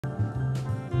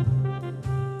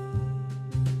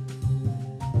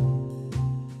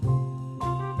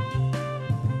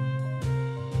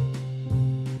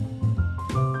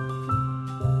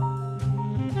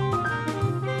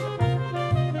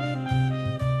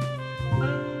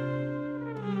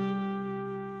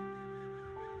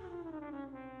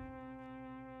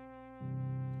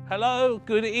Hello,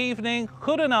 good evening,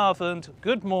 goedenavond,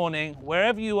 good morning,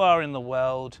 wherever you are in the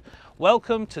world.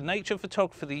 Welcome to Nature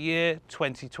Photography of the Year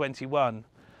 2021.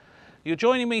 You're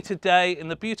joining me today in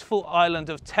the beautiful island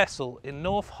of Texel in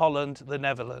North Holland, the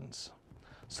Netherlands.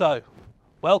 So,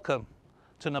 welcome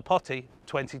to NPOTY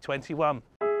 2021.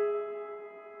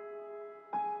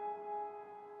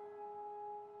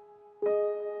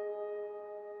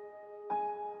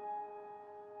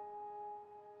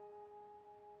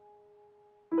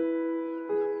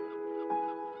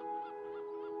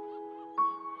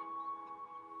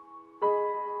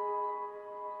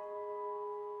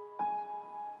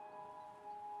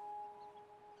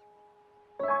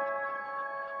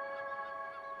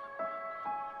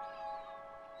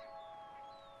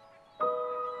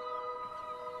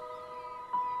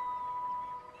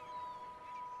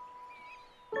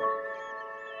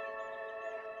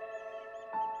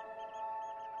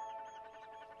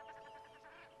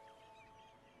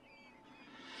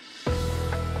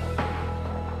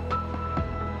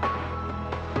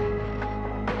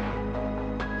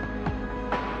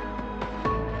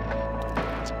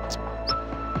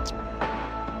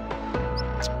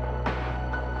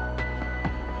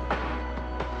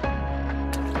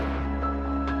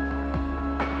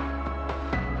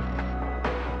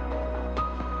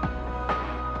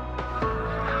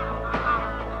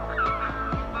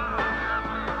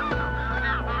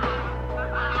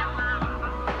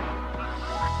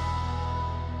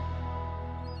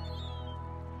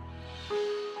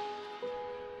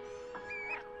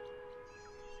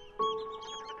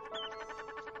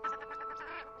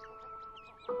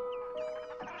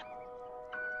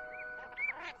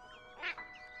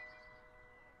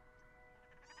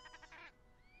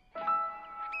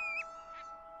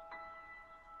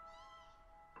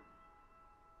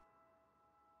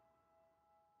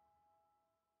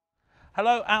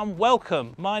 Hello and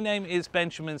welcome. My name is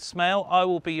Benjamin Smale. I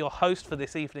will be your host for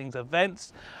this evening's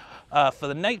events for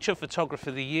the Nature Photography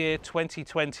of the Year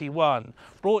 2021,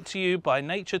 brought to you by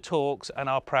Nature Talks and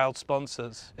our proud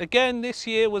sponsors. Again, this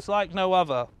year was like no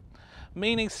other,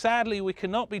 meaning sadly we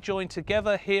cannot be joined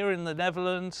together here in the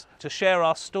Netherlands to share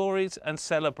our stories and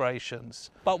celebrations.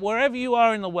 But wherever you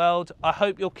are in the world, I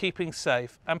hope you're keeping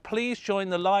safe, and please join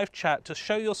the live chat to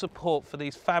show your support for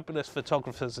these fabulous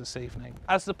photographers this evening.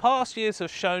 As the past years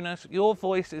have shown us, your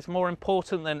voice is more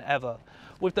important than ever.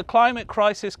 With the climate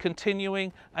crisis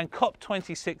continuing and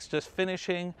COP26 just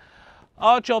finishing,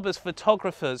 our job as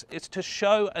photographers is to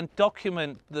show and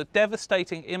document the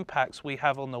devastating impacts we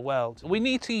have on the world. We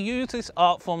need to use this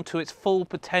art form to its full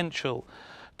potential,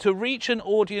 to reach an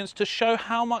audience, to show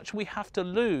how much we have to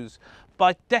lose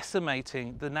by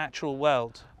decimating the natural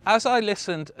world. As I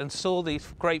listened and saw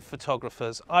these great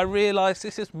photographers, I realised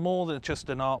this is more than just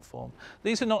an art form.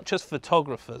 These are not just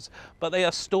photographers, but they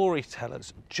are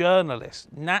storytellers, journalists,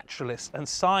 naturalists and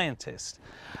scientists,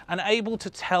 and able to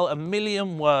tell a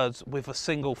million words with a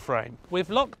single frame. With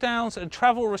lockdowns and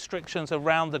travel restrictions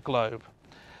around the globe,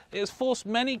 it has forced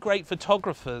many great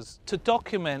photographers to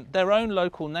document their own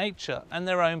local nature and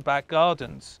their own back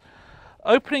gardens,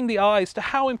 opening the eyes to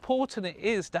how important it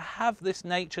is to have this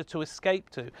nature to escape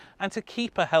to and to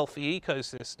keep a healthy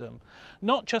ecosystem,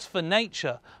 not just for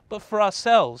nature, but for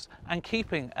ourselves, and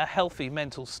keeping a healthy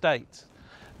mental state.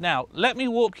 Now, let me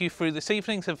walk you through this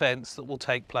evening's events that will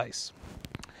take place.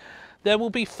 There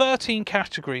will be 13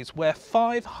 categories where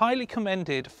 5 highly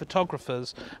commended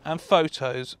photographers and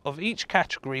photos of each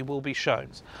category will be shown.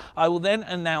 I will then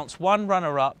announce one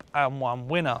runner-up and one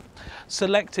winner,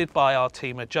 selected by our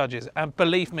team of judges. And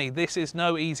believe me, this is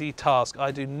no easy task. I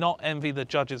do not envy the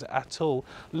judges at all,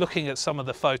 looking at some of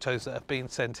the photos that have been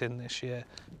sent in this year.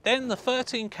 Then the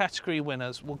 13 category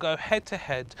winners will go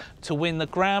head-to-head to win the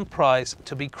grand prize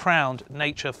to be crowned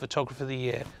Nature Photographer of the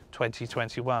Year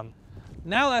 2021.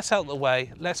 Now that's out the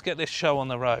way, let's get this show on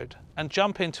the road and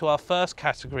jump into our first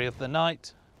category of the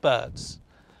night, birds.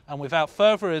 And without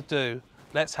further ado,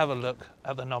 let's have a look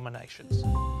at the nominations.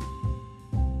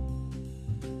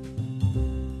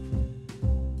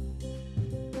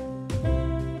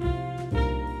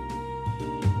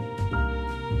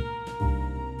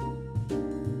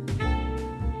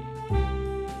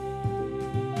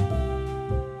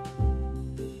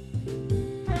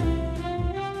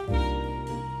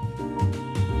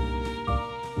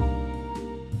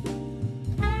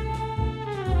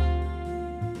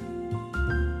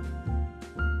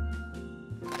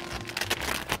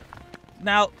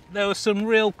 Now, there were some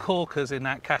real corkers in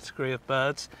that category of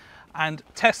birds. And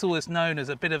Texel is known as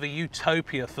a bit of a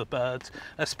utopia for birds,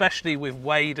 especially with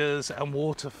waders and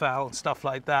waterfowl and stuff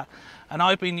like that. And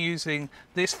I've been using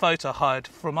this photo hide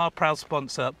from our proud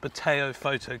sponsor, Bateo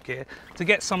Photo Gear, to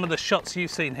get some of the shots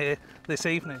you've seen here this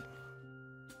evening.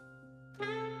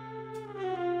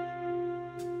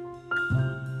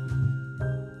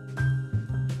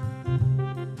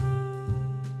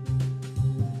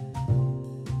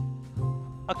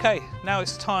 Okay, now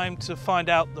it's time to find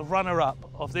out the runner-up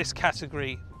of this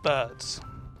category, birds.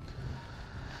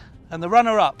 And the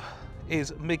runner-up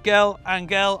is Miguel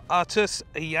Angel Artus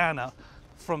Illana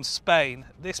from Spain.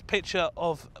 This picture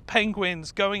of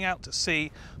penguins going out to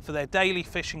sea for their daily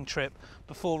fishing trip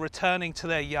before returning to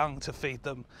their young to feed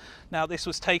them. Now, this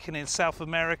was taken in South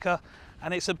America,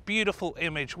 and it's a beautiful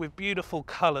image with beautiful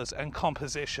colours and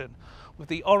composition. With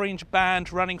the orange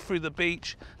band running through the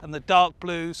beach and the dark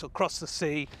blues across the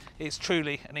sea, it's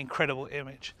truly an incredible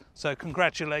image. So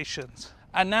congratulations.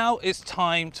 And now it's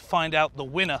time to find out the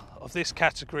winner of this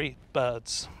category,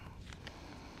 birds.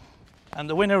 And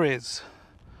the winner is,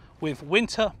 with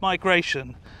winter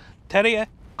migration, Terje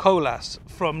Kolas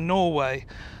from Norway.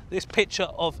 This picture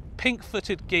of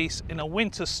pink-footed geese in a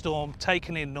winter storm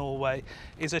taken in Norway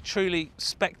is a truly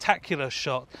spectacular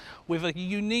shot with a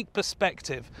unique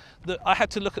perspective that I had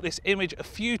to look at this image a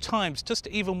few times just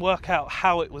to even work out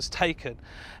how it was taken,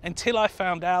 until I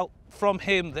found out from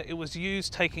him that it was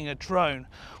used taking a drone,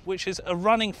 which is a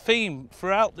running theme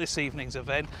throughout this evening's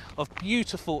event of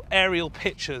beautiful aerial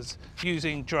pictures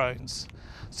using drones.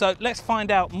 So let's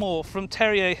find out more from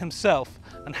Terje himself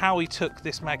and how he took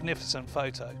this magnificent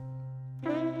photo.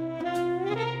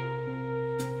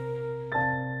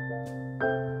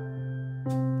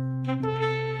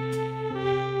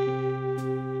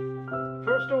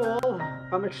 First of all,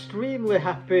 I'm extremely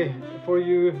happy for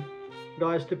you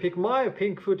guys to pick my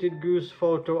pink-footed goose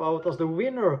photo out as the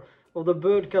winner of the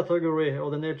bird category of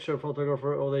the Nature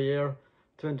Photographer of the Year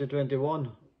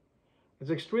 2021. It's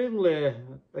extremely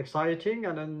exciting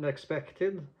and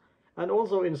unexpected, and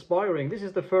also inspiring. This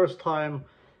is the first time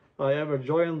I ever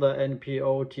joined the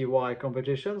NPOTY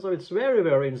competition, so it's very,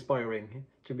 very inspiring,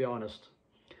 to be honest.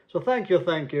 So thank you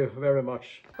very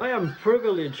much. I am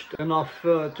privileged enough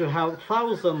to have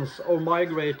thousands of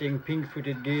migrating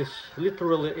pink-footed geese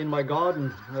literally in my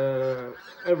garden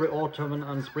every autumn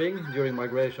and spring during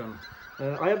migration.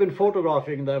 I have been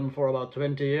photographing them for about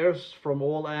 20 years, from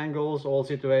all angles, all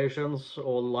situations,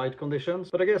 all light conditions.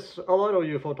 But I guess a lot of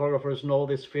you photographers know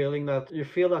this feeling that you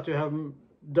feel that you have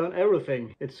done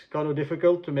everything. It's kind of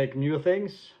difficult to make new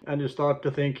things, and you start to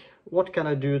think, what can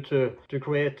I do to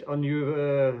create a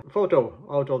new photo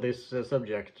out of this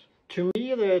subject? To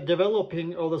me, the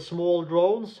developing of the small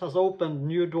drones has opened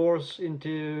new doors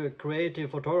into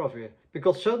creative photography,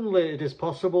 because suddenly it is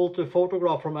possible to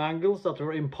photograph from angles that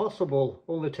were impossible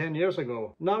only 10 years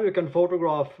ago. Now you can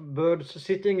photograph birds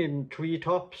sitting in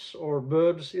treetops, or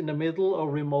birds in the middle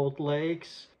of remote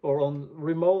lakes, or on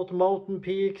remote mountain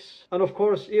peaks, and of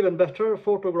course, even better,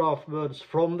 photograph birds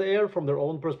from the air, from their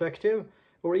own perspective,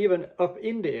 or even up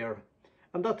in the air.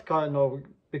 And that kind of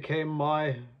became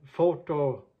my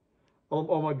photo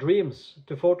of my dreams,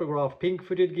 to photograph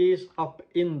pink-footed geese up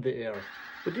in the air.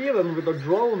 But even with a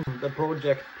drone, the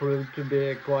project proved to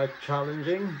be quite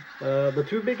challenging. The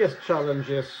two biggest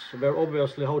challenges were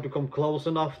obviously how to come close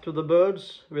enough to the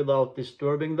birds without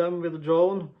disturbing them with the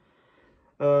drone.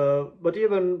 But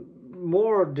even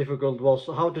more difficult was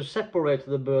how to separate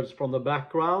the birds from the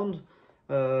background.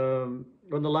 When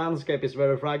the landscape is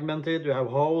very fragmented, you have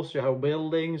houses, you have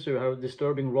buildings, you have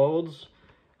disturbing roads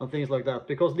and things like that,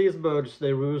 because these birds,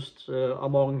 they roost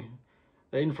among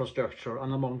the infrastructure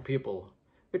and among people,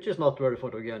 which is not very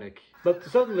photogenic. But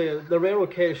suddenly the rare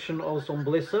occasion of some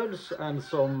blizzards and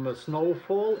some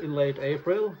snowfall in late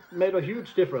April made a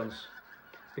huge difference,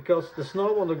 because the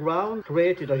snow on the ground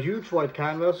created a huge white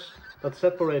canvas that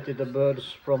separated the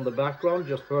birds from the background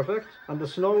just perfect, and the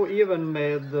snow even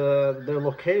made their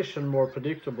location more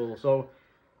predictable. So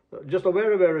just a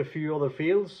very, very few other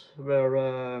fields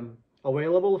were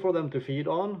available for them to feed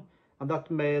on, and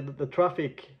that made the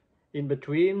traffic in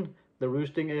between the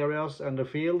roosting areas and the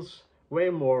fields way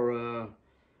more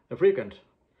frequent.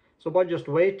 So by just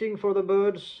waiting for the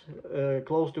birds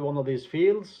close to one of these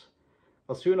fields,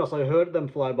 as soon as I heard them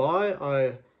fly by,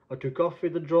 I took off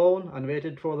with the drone and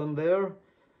waited for them there.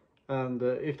 And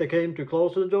if they came too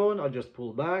close to the drone, I just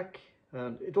pulled back.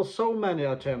 And it was so many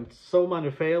attempts, so many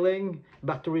failing,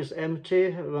 batteries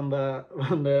empty when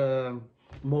the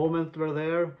moment were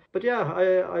there. But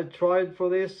yeah, I tried for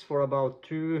this for about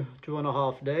two and a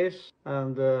half days,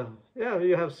 and yeah,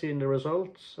 you have seen the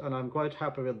results, and I'm quite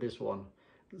happy with this one.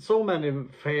 so many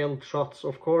failed shots,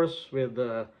 of course, with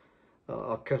a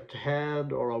cut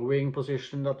head or a wing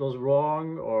position that was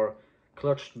wrong, or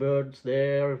clutched birds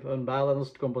there,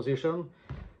 unbalanced composition.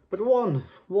 But one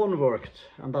worked,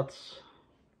 and that's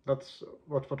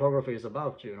what photography is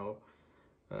about, you know,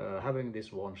 having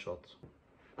this one shot.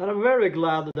 And I'm very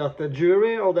glad that the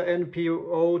jury of the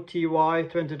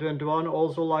NPOTY 2021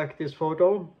 also liked this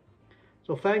photo.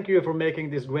 So thank you for making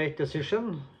this great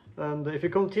decision. And if you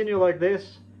continue like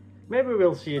this, maybe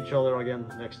we'll see each other again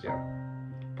next year.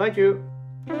 Thank you.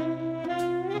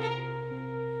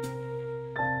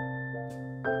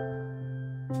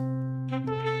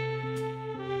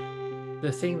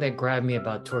 The thing that grabbed me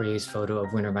about Torier's photo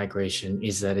of winter migration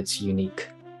is that it's unique.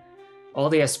 All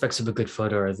the aspects of a good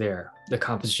photo are there. The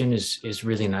composition is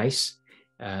really nice.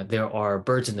 There are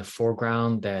birds in the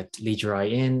foreground that lead your eye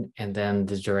in, and then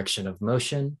the direction of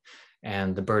motion,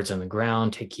 and the birds on the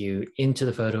ground take you into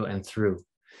the photo and through.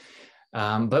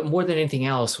 But more than anything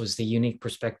else was the unique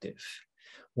perspective.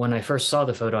 When I first saw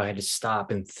the photo, I had to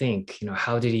stop and think, you know,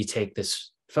 how did he take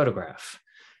this photograph?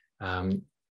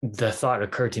 The thought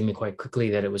occurred to me quite quickly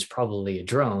that it was probably a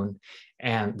drone.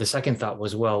 And the second thought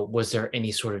was, well, was there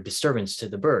any sort of disturbance to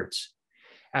the birds?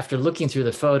 After looking through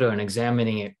the photo and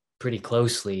examining it pretty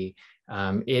closely,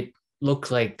 it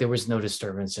looked like there was no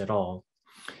disturbance at all.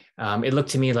 It looked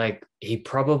to me like he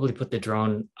probably put the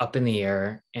drone up in the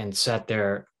air and sat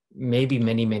there maybe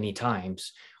many, many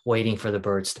times waiting for the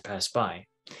birds to pass by.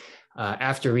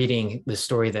 After reading the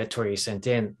story that Tori sent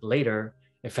in later,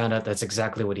 I found out that's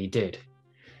exactly what he did.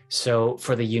 So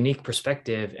for the unique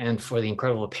perspective and for the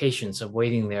incredible patience of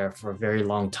waiting there for a very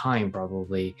long time,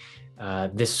 probably,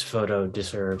 this photo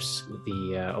deserves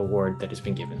the award that has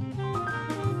been given.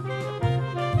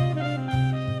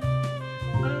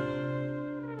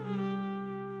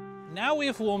 Now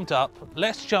we've warmed up,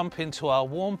 let's jump into our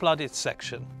warm-blooded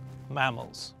section,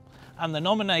 mammals. And the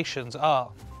nominations are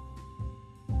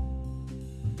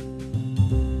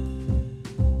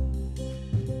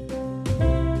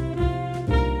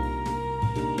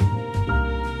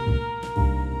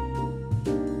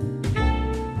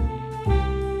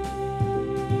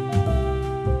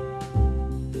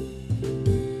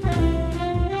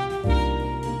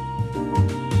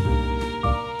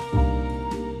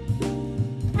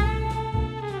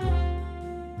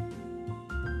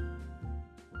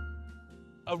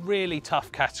a really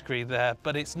tough category there,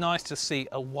 but it's nice to see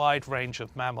a wide range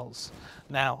of mammals.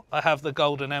 Now, I have the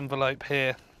golden envelope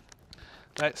here.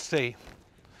 Let's see.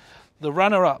 The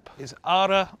runner-up is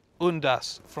Ara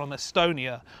Undas from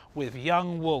Estonia with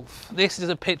young wolf. This is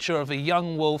a picture of a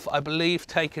young wolf, I believe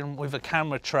taken with a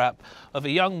camera trap, of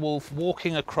a young wolf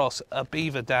walking across a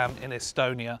beaver dam in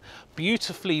Estonia.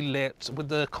 Beautifully lit with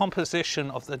the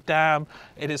composition of the dam.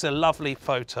 It is a lovely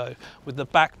photo with the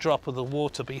backdrop of the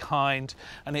water behind,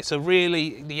 and it's a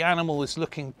really, the animal is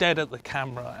looking dead at the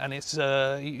camera, and it's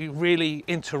you really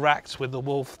interact with the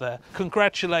wolf there.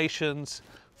 Congratulations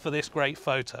for this great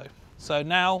photo. So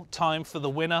now time for the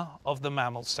winner of the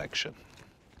mammals section.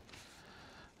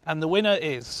 And the winner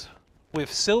is,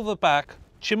 with silverback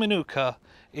Chimanuka,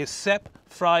 is Sepp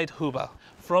Friedhuber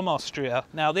from Austria.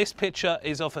 Now this picture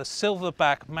is of a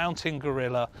silverback mountain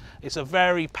gorilla. It's a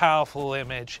very powerful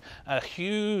image, a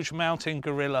huge mountain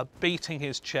gorilla beating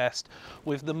his chest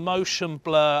with the motion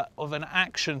blur of an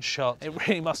action shot. It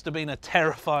really must have been a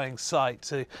terrifying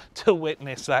sight to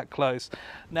witness that close.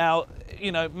 Now,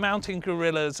 you know, mountain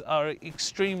gorillas are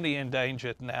extremely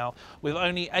endangered now, with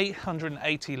only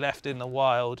 880 left in the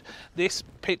wild. This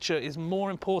picture is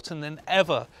more important than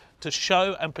ever to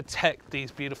show and protect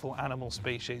these beautiful animal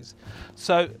species.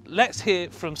 So let's hear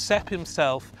from Sepp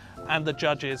himself and the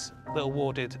judges that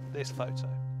awarded this photo.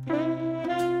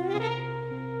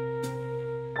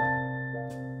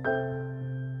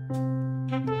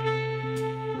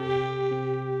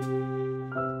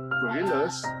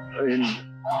 Gorillas in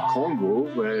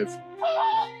Congo, where I've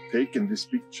taken this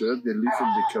picture, they live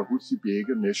in the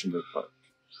Kahuzi-Biega National Park.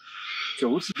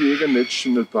 Kahuzi-Biega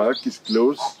National Park is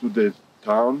close to the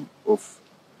town of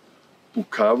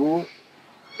Bukavu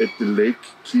at the Lake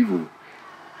Kivu.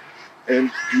 And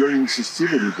during the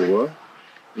Civil War,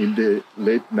 in the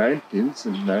late 19th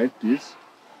and 90s,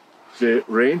 the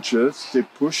rangers, they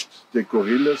pushed the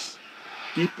gorillas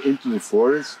deep into the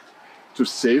forest to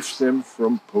save them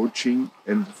from poaching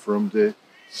and from the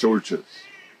soldiers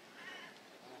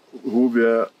who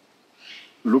were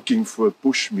looking for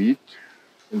bushmeat,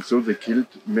 and so they killed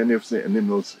many of the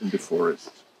animals in the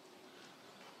forest.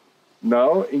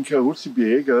 Now in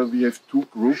Kahuzi-Biega we have two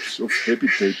groups of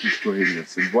habitated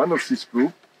gorillas, and one of this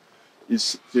group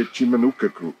is the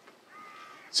Chimanuka group.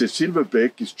 The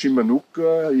silverback is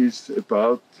Chimanuka, is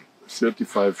about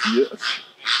 35 years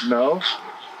now,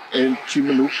 and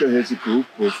Chimanuka has a group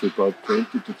of about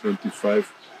 20 to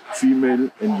 25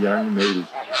 female and young males.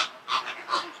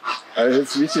 I have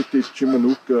visited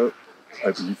Chimanuka,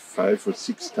 I believe 5 or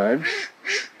 6 times,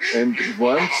 and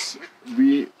once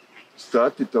we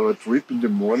started our trip in the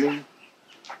morning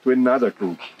to another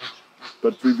group,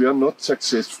 but we were not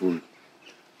successful.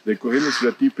 The gorillas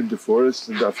were deep in the forest,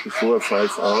 and after 4 or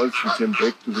 5 hours we came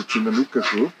back to the Chimanuka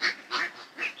group.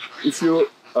 If you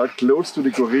are close to the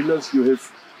gorillas, you have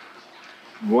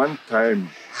one time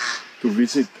to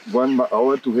visit, 1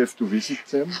 hour to have to visit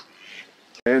them.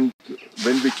 And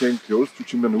when we came close to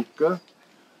Chimanuka,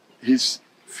 his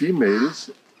females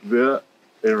were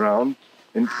around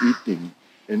and eating,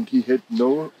 and he had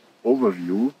no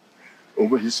overview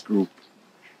over his group.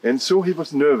 And so he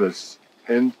was nervous,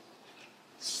 and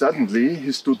suddenly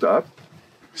he stood up,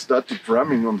 started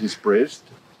drumming on his breast,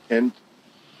 and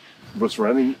was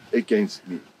running against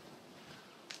me.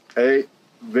 I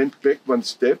went back 1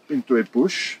 step into a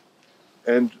bush,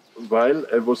 and while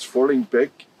I was falling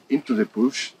back into the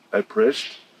bush, I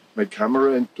pressed my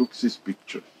camera and took this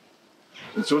picture.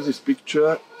 And so this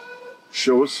picture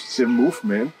shows the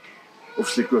movement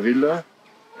of the gorilla,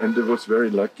 and I was very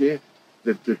lucky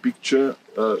that the picture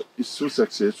is so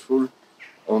successful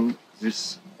on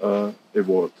this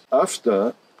award.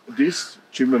 After this,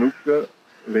 Chimanuka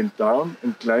went down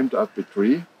and climbed up a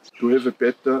tree to have a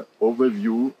better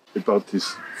overview about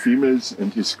his females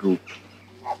and his group.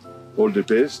 All the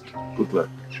best, good luck.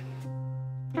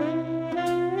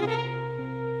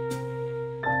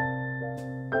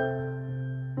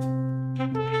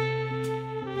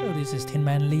 This is Tin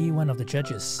Man Lee, one of the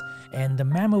judges, and the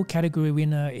mammal category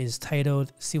winner is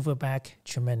titled Silverback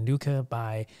Chimanuka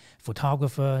by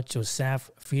photographer Joseph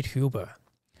Friedhuber.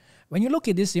 When you look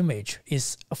at this image,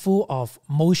 it's full of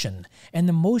motion, and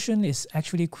the motion is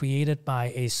actually created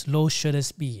by a slow shutter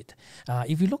speed.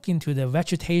 If you look into the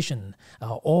vegetation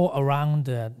all around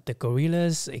the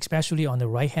gorillas, especially on the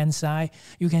right-hand side,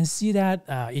 you can see that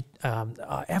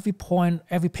every point,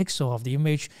 every pixel of the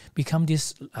image become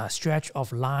this stretch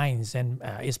of lines, and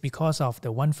it's because of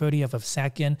the 1/30 of a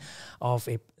second of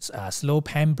a slow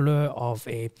pan blur of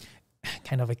a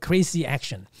kind of a crazy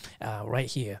action right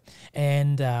here,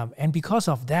 and because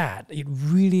of that, it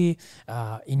really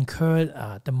incurred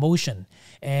the motion,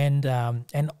 and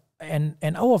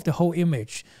out of the whole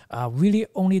image, really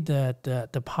only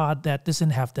the part that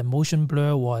doesn't have the motion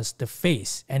blur was the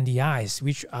face and the eyes,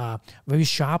 which are very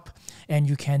sharp, and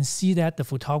you can see that the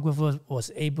photographer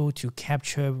was able to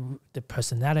capture the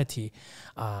personality,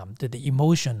 the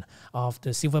emotion of the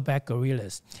silverback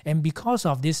gorillas. And because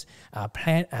of this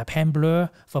pan blur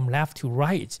from left to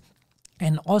right,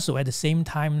 and also at the same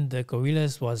time, the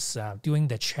gorillas was doing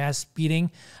the chest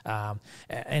beating,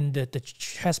 and the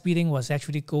chest beating was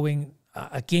actually going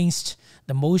against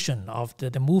the motion of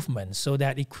the movement, so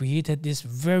that it created this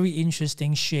very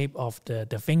interesting shape of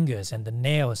the fingers and the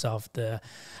nails of the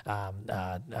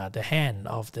hand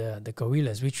of the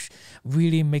gorillas, which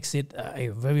really makes it a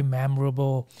very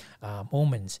memorable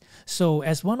moment. So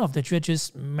as one of the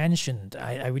judges mentioned,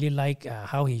 I really like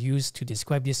how he used to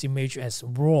describe this image as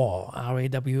raw,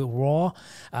 R-A-W, raw,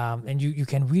 and you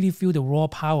can really feel the raw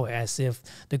power, as if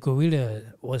the gorilla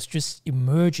was just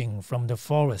emerging from the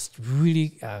forest,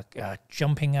 really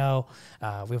jumping out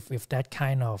with that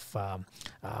kind of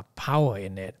power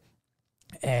in it,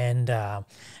 and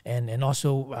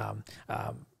also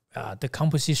the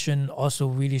composition also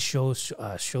really shows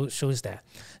that.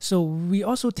 So we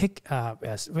also take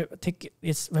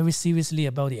it very seriously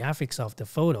about the ethics of the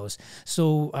photos.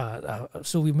 So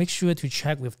we make sure to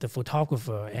check with the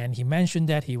photographer, and he mentioned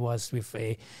that he was with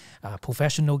a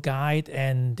professional guide,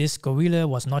 and this gorilla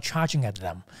was not charging at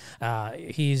them.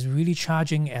 He is really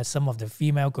charging at some of the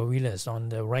female gorillas on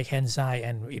the right-hand side,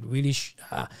 and it really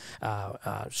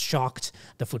shocked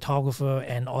the photographer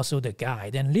and also the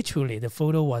guide. And literally, the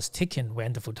photo was taken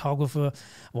when the photographer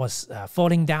was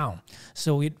falling down.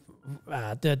 So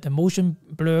the motion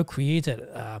blur created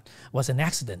was an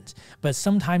accident, but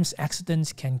sometimes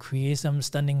accidents can create some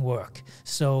stunning work.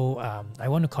 So I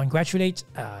want to congratulate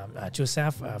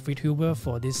Joseph Friedhuber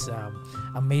for this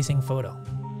amazing photo.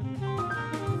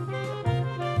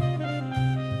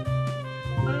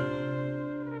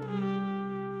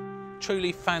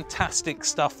 Truly fantastic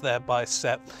stuff there by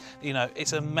Sepp. You know,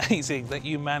 it's amazing that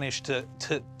you managed to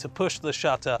push the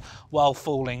shutter while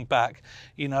falling back.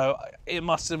 You know, it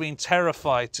must have been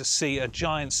terrified to see a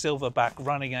giant silverback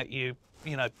running at you,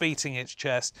 you know, beating its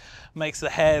chest, makes the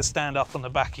hairs stand up on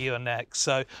the back of your neck.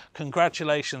 So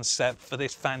congratulations, Sepp, for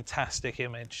this fantastic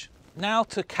image. Now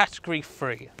to category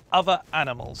 3, other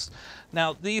animals.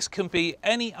 Now these can be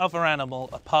any other animal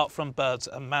apart from birds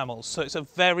and mammals, so it's a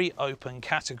very open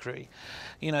category.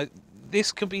 You know,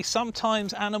 this can be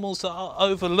sometimes animals that are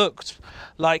overlooked,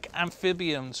 like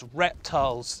amphibians,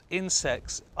 reptiles,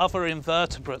 insects, other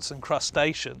invertebrates and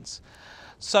crustaceans.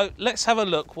 So let's have a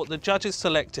look what the judges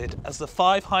selected as the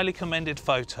 5 highly commended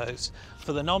photos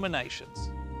for the nominations.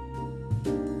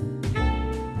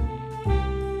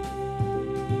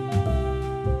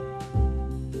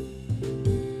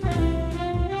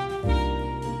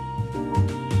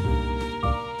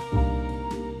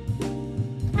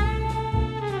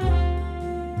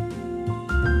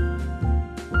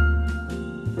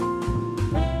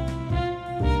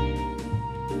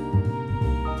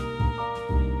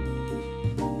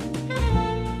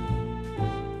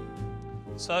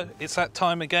 So it's that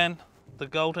time again, the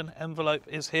golden envelope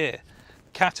is here.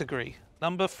 Category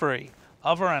number 3,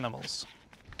 other animals.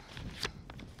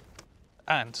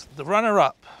 And the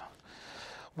runner-up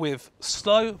with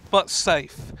slow but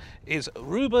safe is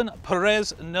Ruben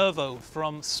Perez Nervo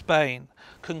from Spain.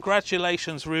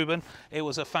 Congratulations, Ruben. It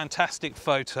was a fantastic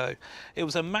photo. It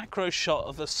was a macro shot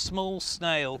of a small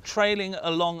snail trailing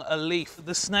along a leaf.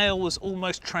 The snail was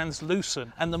almost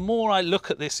translucent, and the more I look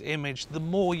at this image, the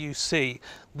more you see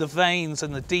the veins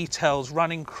and the details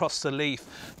running across the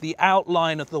leaf, the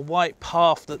outline of the white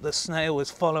path that the snail is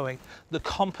following, the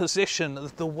composition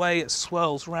of the way it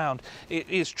swirls round. It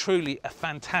is truly a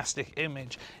fantastic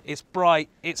image. It's bright,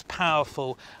 it's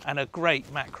powerful, and a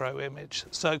great macro image.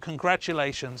 So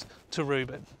congratulations to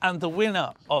Ruben. And the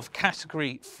winner of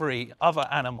category 3, other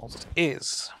animals,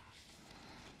 is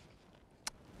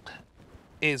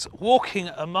Walking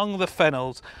Among the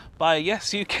Fennels by,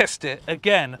 yes, you guessed it,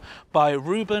 again, by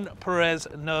Ruben Perez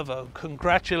Nervo.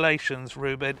 Congratulations,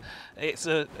 Ruben. It's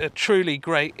a truly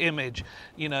great image.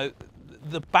 You know,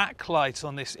 the backlight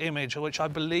on this image, which I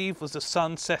believe was the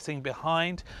sun setting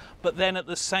behind, but then at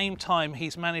the same time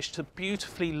he's managed to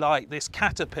beautifully light this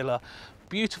caterpillar,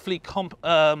 beautifully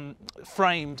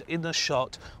framed in the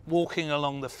shot, walking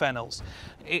along the fennels.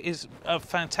 It is a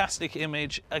fantastic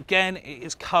image. Again, it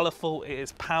is colourful, it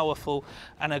is powerful,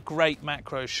 and a great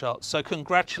macro shot. So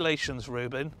congratulations,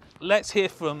 Ruben. Let's hear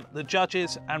from the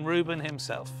judges and Ruben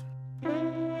himself.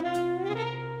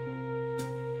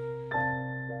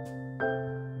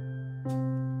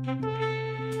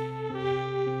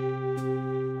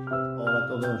 Hola a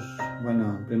todos.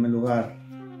 Bueno, en primer lugar,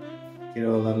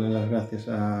 quiero darle las gracias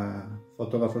a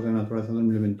Fotógrafos de Naturaleza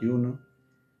 2021,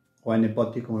 o a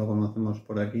NPOTY, como lo conocemos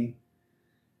por aquí,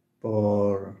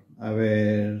 por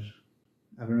haberme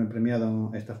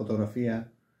premiado esta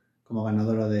fotografía como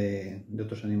ganadora de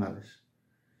otros animales.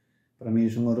 Para mí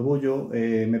es un orgullo.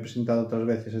 Me he presentado otras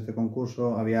veces a este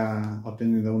concurso, había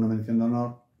obtenido una mención de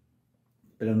honor,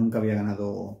 pero nunca había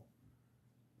ganado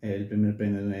el primer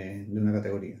premio de una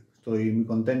categoría. Estoy muy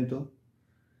contento,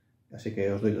 así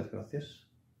que os doy las gracias.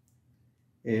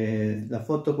 La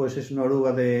foto pues es una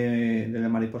oruga de la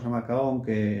mariposa macaón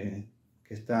que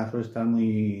suele estar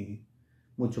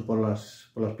mucho por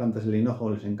las plantas del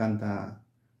hinojo, les encanta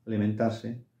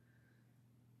alimentarse.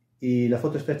 Y la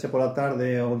foto está hecha por la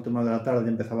tarde, a última de la tarde,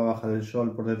 empezaba a bajar el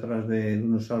sol por detrás de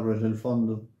unos árboles del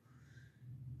fondo.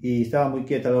 Y estaba muy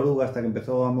quieta la oruga hasta que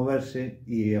empezó a moverse,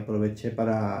 y aproveché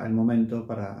para el momento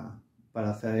para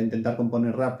intentar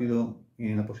componer rápido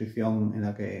en la posición en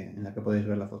la que podéis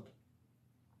ver la foto.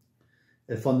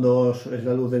 El fondo es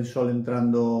la luz del sol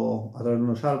entrando a través de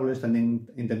unos árboles, también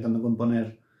intentando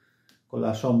componer con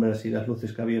las sombras y las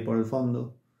luces que había por el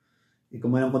fondo. Y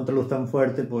como era un contraluz tan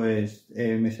fuerte, pues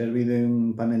me he servido de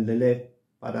un panel de LED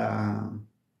para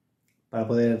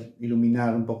poder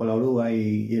iluminar un poco la oruga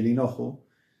y el hinojo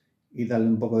y darle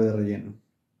un poco de relleno.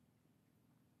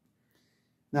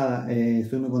 Nada,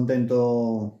 estoy muy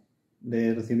contento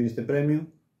de recibir este premio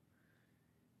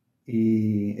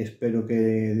y espero que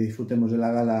disfrutemos de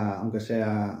la gala, aunque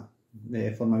sea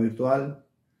de forma virtual,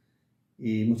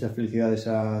 y muchas felicidades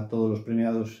a todos los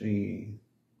premiados y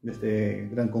de este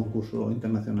gran concurso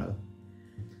internacional.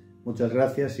 Muchas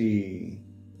gracias y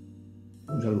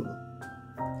un saludo.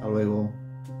 Hasta luego.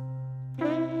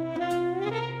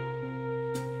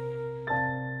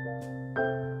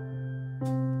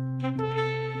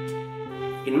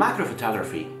 In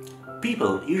macrophotography,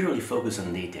 people usually focus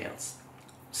on details.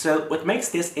 So what makes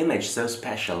this image so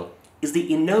special is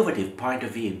the innovative point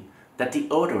of view that the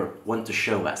author wants to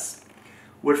show us,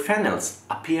 where fennels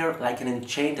appear like an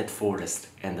enchanted forest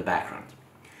in the background.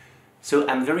 So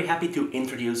I'm very happy to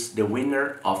introduce the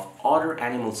winner of Other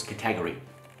Animals category,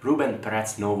 Ruben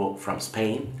Perez Nervo from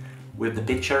Spain, with the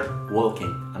picture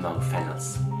Walking Among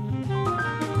Fennels.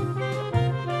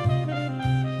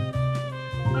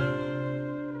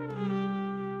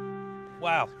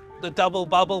 the double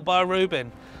bubble by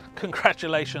Ruben.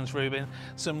 Congratulations, Ruben.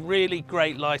 Some really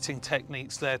great lighting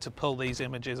techniques there to pull these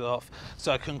images off.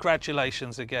 So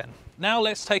congratulations again. Now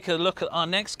let's take a look at our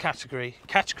next category,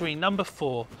 category number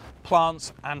 4,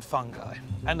 plants and fungi.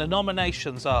 And the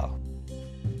nominations are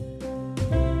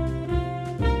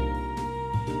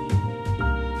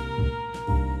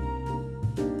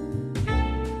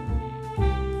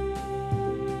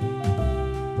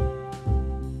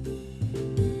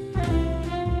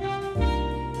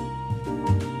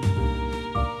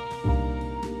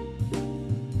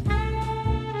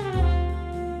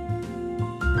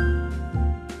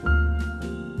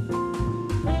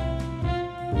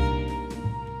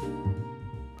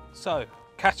So,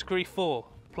 category 4,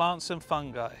 plants and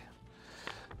fungi.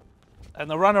 And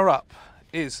the runner-up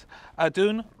is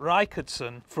Audun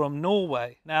Rikardsen from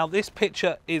Norway. Now, this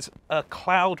picture is a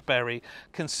cloudberry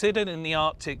considered in the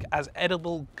Arctic as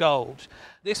edible gold.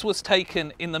 This was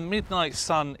taken in the midnight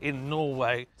sun in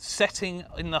Norway, setting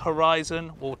in the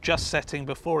horizon, or just setting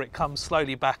before it comes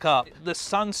slowly back up. The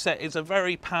sunset is a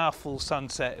very powerful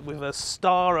sunset with a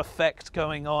star effect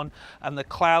going on and the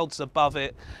clouds above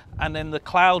it, and then the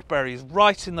cloudberries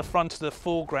right in the front of the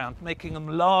foreground, making them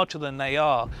larger than they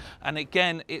are. And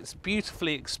again, it's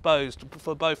beautifully exposed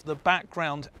for both the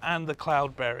background and the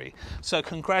cloudberry. So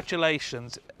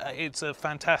congratulations, it's a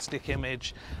fantastic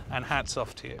image and hats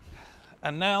off to you.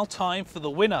 And now time for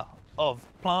the winner of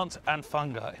Plant and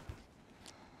Fungi.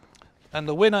 And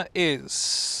the winner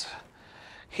is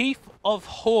Heath of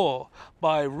Hoar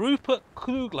by Rupert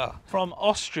Kugler from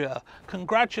Austria.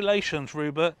 Congratulations,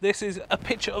 Rupert. This is a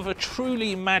picture of a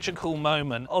truly magical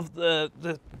moment of the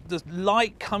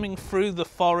light coming through the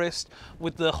forest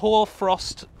with the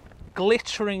hoarfrost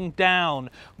glittering down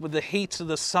with the heat of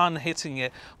the sun hitting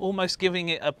it, almost giving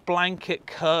it a blanket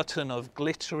curtain of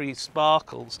glittery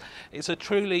sparkles. It's a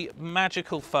truly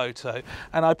magical photo,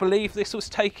 and I believe this was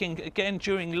taken again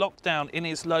during lockdown in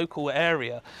his local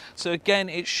area. So again,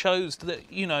 it shows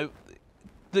that, you know,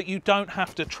 that you don't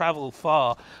have to travel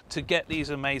far to get these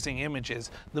amazing images.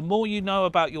 The more you know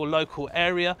about your local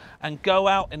area and go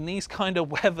out in these kind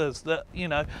of weathers that, you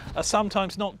know, are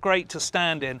sometimes not great to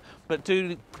stand in, but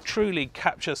do truly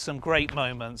capture some great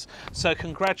moments. So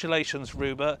congratulations,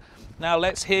 Rupert. Now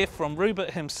let's hear from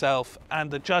Rupert himself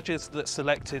and the judges that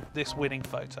selected this winning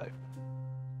photo.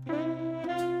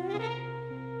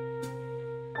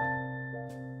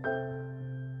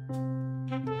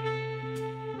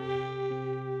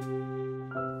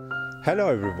 Hello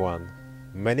everyone,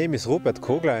 my name is Rupert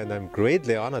Kogler and I'm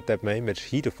greatly honored that my image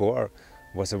Heat of War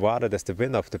was awarded as the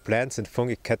winner of the Plants and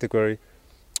Fungi category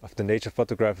of the Nature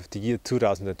Photograph of the Year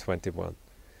 2021.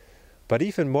 But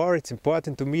even more, it's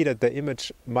important to me that the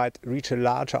image might reach a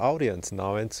larger audience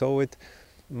now, and so it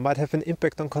might have an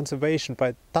impact on conservation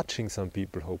by touching some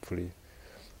people, hopefully.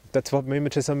 That's what my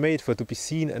images are made for, to be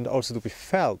seen and also to be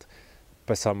felt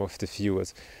by some of the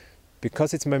viewers.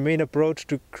 Because it's my main approach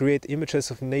to create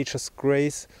images of nature's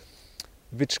grace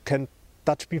which can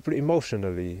touch people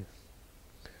emotionally.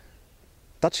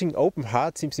 Touching open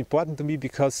heart seems important to me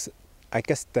because I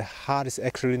guess the heart is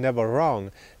actually never wrong,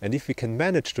 and if we can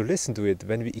manage to listen to it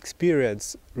when we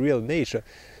experience real nature,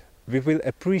 we will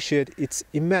appreciate its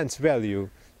immense value,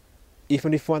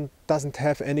 even if one doesn't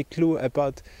have any clue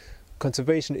about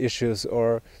conservation issues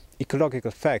or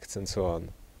ecological facts and so on.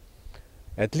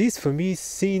 At least for me,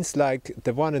 scenes like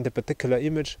the one in the particular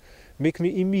image make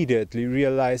me immediately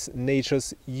realize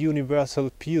nature's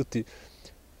universal beauty,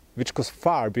 which goes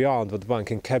far beyond what one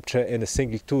can capture in a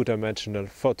single two-dimensional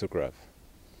photograph.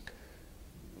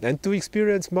 And to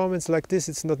experience moments like this,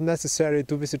 it's not necessary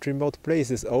to visit remote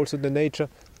places. Also, the nature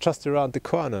just around the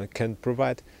corner can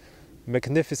provide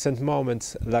magnificent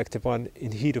moments like the one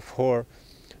in Heat of Hoar,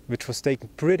 which was taken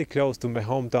pretty close to my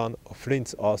hometown of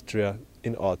Linz, Austria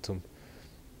in autumn.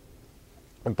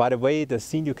 And by the way, the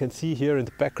scene you can see here in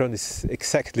the background is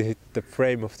exactly the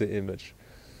frame of the image.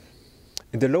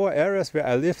 In the lower areas where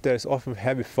I live, there is often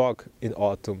heavy fog in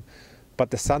autumn,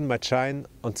 but the sun might shine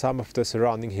on some of the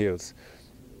surrounding hills.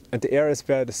 And the areas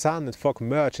where the sun and fog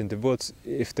merge in the woods,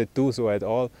 if they do so at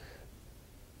all,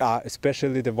 are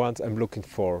especially the ones I'm looking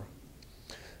for.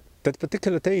 That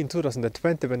particular day in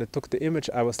 2020, when I took the image,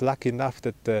 I was lucky enough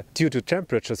that due to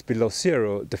temperatures below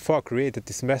zero, the fog created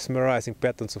these mesmerizing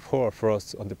patterns of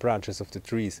hoarfrost on the branches of the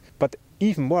trees. But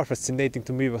even more fascinating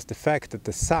to me was the fact that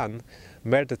the sun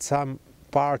melted some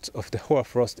parts of the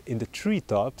hoarfrost in the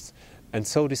treetops, and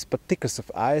so these particles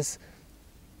of ice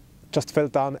just fell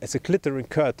down as a glittering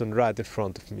curtain right in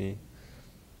front of me.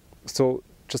 So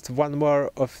just one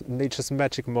more of nature's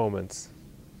magic moments.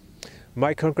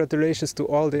 My congratulations to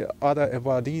all the other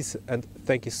awardees, and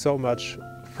thank you so much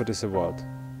for this award.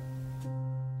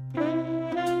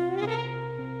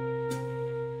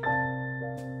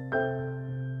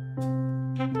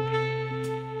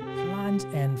 Plant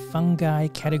and Fungi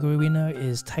category winner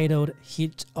is titled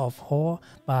Heat of Haw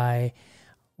by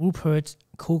Rupert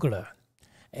Kugler.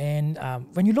 And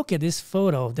when you look at this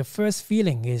photo, the first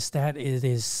feeling is that it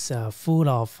is full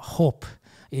of hope.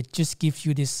 It just gives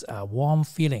you this warm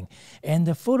feeling. And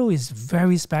the photo is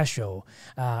very special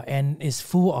and is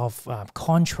full of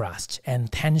contrast and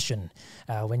tension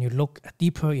when you look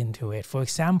deeper into it. For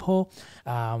example,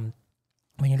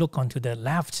 when you look onto the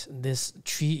left, this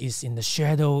tree is in the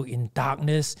shadow, in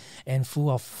darkness, and full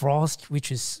of frost,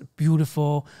 which is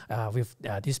beautiful, with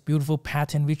this beautiful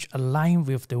pattern which align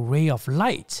with the ray of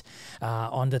light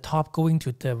on the top going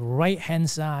to the right-hand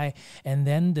side, and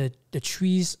then the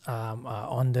trees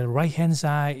on the right-hand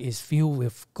side is filled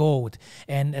with gold.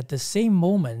 And at the same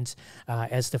moment,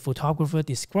 as the photographer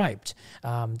described,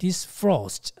 this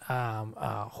frost,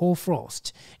 whole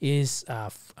frost, is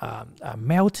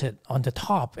melted on the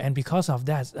top, and because of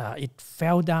that, it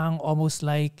fell down almost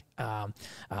like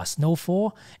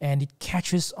snowfall, and it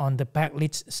catches on the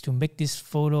backlit to make this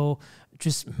photo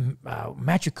just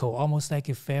magical, almost like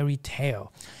a fairy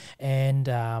tale. And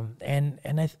I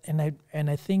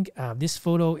think this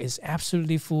photo is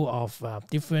absolutely full of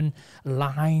different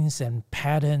lines and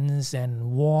patterns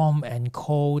and warm and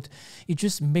cold. It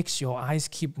just makes your eyes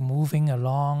keep moving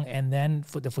along, and then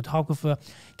for the photographer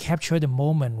capture the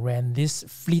moment when this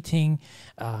fleeting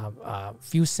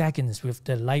few seconds with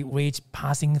the light rays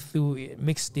passing through, it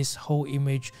makes this whole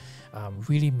image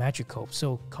really magical.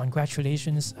 So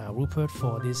congratulations, Rupert,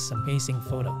 for this amazing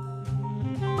photo.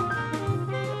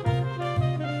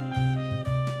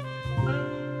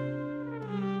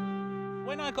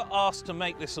 When I got asked to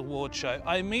make this award show,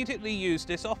 I immediately used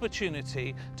this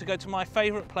opportunity to go to my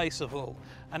favourite place of all,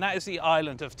 and that is the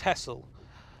island of Texel.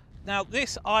 Now,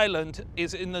 this island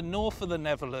is in the north of the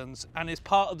Netherlands and is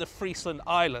part of the Friesland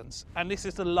Islands, and this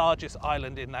is the largest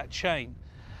island in that chain.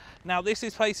 Now, this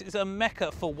place is a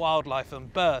mecca for wildlife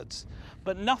and birds,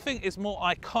 but nothing is more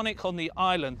iconic on the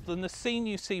island than the scene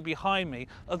you see behind me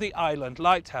of the island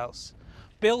lighthouse.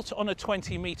 Built on a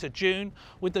 20-metre dune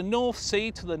with the North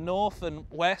Sea to the north and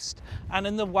west, and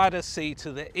in the Wadder Sea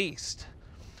to the east.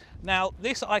 Now,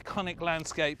 this iconic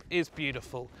landscape is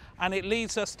beautiful, and it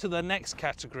leads us to the next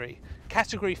category,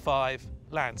 Category 5,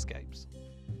 Landscapes.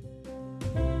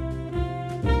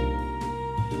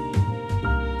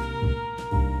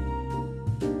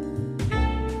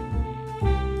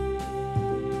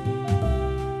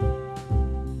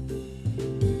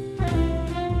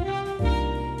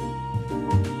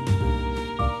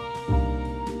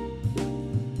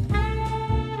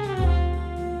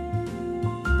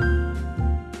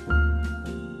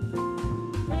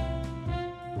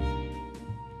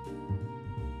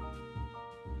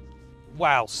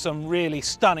 Wow, some really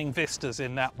stunning vistas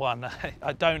in that one.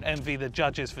 I don't envy the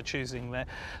judges for choosing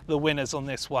the winners on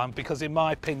this one, because in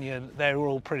my opinion, they're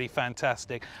all pretty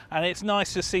fantastic. And it's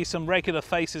nice to see some regular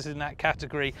faces in that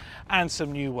category and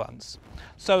some new ones.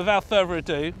 So without further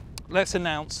ado, let's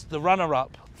announce the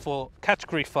runner-up for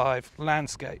Category 5,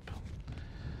 Landscape.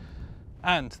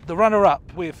 And the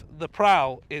runner-up with the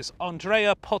prow is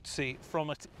Andrea Pozzi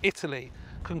from Italy.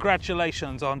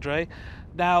 Congratulations, Andre.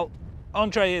 Now,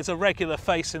 Andre is a regular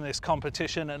face in this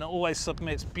competition and always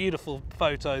submits beautiful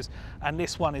photos, and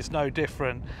this one is no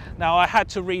different. Now, I had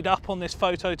to read up on this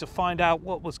photo to find out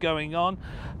what was going on,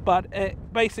 but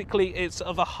basically it's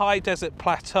of a high desert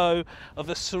plateau of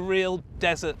a surreal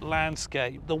desert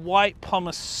landscape. The white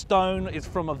pumice stone is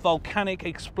from a volcanic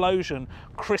explosion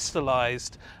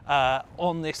crystallized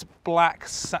on this black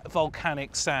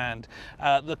volcanic sand.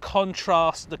 The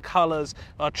contrast, the colors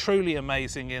are truly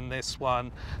amazing in this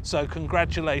one. So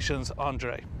congratulations,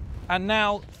 Andre. And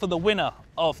now for the winner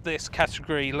of this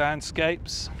category,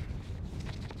 Landscapes.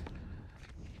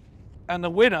 And the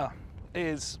winner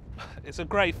is, it's a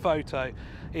great photo,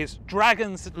 is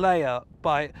Dragon's Lair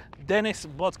by Denis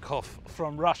Vodkov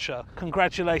from Russia.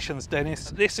 Congratulations,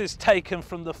 Denis. This is taken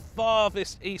from the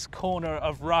farthest east corner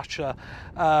of Russia,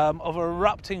 of an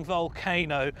erupting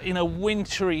volcano in a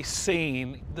wintry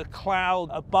scene. The cloud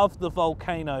above the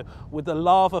volcano with the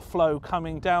lava flow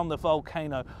coming down the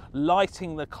volcano,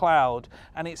 lighting the cloud,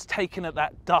 and it's taken at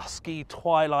that dusky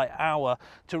twilight hour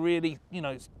to really, you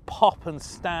know, pop and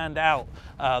stand out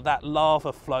that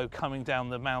lava flow coming down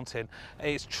the mountain.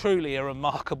 It's truly a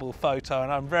remarkable photo,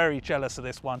 and I'm very jealous of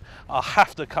this one. I'll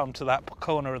have to come to that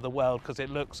corner of the world because it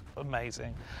looks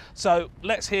amazing. So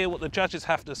let's hear what the judges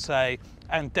have to say,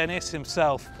 and Denis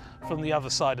himself from the other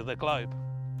side of the globe.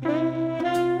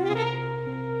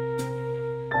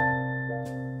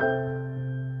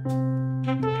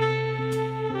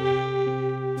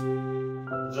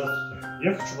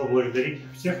 поблагодарить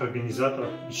всех организаторов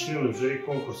и членов жюри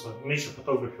конкурса Nature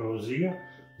Photography of the Year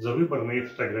за выбор моей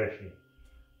фотографии.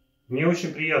 Мне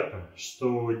очень приятно,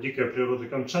 что дикая природа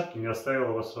Камчатки не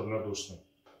оставила вас равнодушным.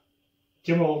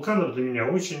 Тема вулканов для меня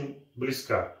очень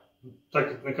близка, так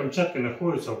как на Камчатке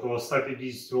находится около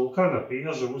 150 вулканов, и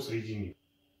я живу среди них.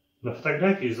 На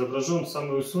фотографии изображен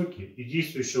самый высокий и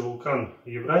действующий вулкан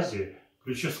Евразии –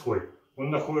 Ключевской.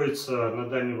 Он находится на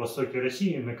Дальнем Востоке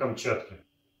России, на Камчатке.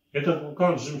 Этот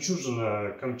вулкан –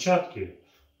 жемчужина Камчатки.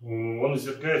 Он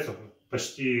извергается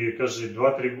почти каждые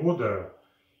 2-3 года,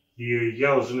 и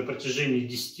я уже на протяжении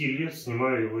 10 лет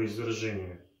снимаю его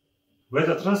извержение. В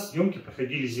этот раз съемки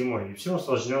проходили зимой, и все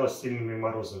усложнялось сильными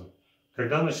морозами.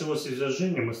 Когда началось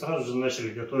извержение, мы сразу же начали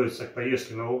готовиться к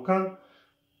поездке на вулкан,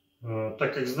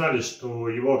 так как знали, что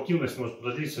его активность может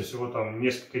продлиться всего там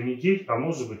несколько недель, а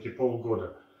может быть и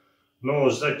полгода. Но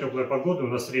ждать теплой погоды у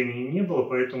нас времени не было,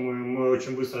 поэтому мы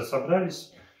очень быстро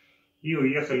собрались и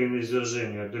уехали на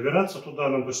извержение. Добираться туда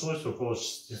нам пришлось около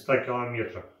 600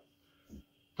 километров.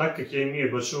 Так как я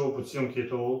имею большой опыт съемки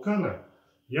этого вулкана,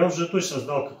 я уже точно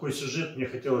знал, какой сюжет мне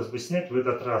хотелось бы снять в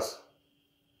этот раз.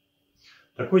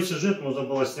 Такой сюжет можно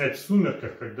было снять в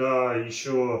сумерках, когда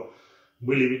еще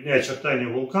были видны очертания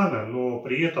вулкана, но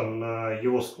при этом на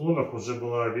его склонах уже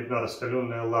была видна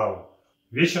раскаленная лава.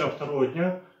 Вечером второго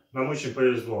дня нам очень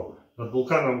повезло. Над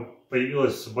вулканом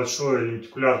появилось большое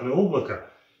лентикулярное облако,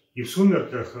 и в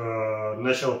сумерках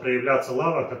начала проявляться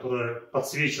лава, которая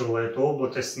подсвечивала это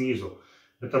облако снизу.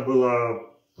 Это было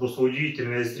просто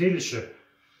удивительное зрелище.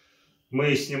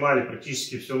 Мы снимали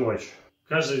практически всю ночь.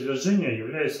 Каждое извержение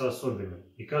является особенным,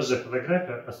 и каждая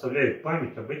фотография оставляет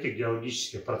память об этих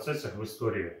геологических процессах в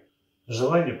истории.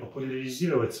 Желание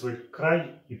популяризировать свой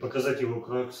край и показать его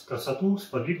красоту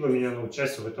сподвигло меня на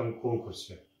участие в этом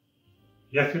конкурсе.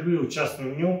 Я впервые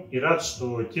участвую в нем и рад,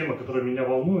 что тема, которая меня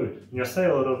волнует, не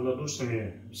оставила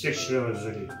равнодушными всех членов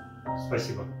жюри.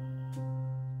 Спасибо.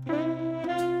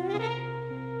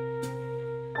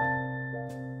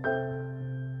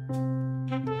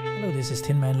 Hello, this is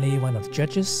Tin Man Lee, one of the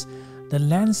judges. The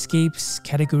landscapes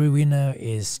category winner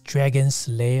is Dragon's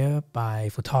Lair by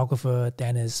photographer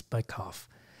Dennis Bykov.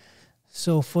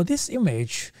 So for this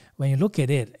image, when you look at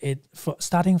it,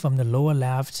 starting from the lower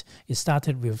left, it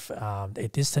started with a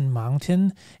distant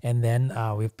mountain, and then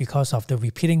because of the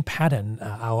repeating pattern,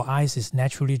 our eyes is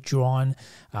naturally drawn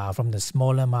from the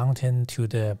smaller mountain to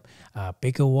the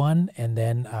bigger one, and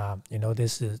then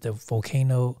this is the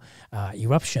volcano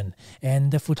eruption.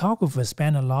 And the photographer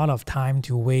spent a lot of time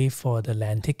to wait for the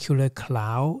lenticular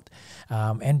cloud,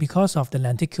 and because of the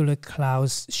lenticular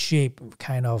cloud's shape,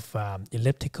 kind of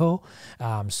elliptical,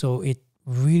 so it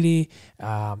really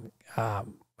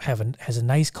has a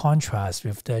nice contrast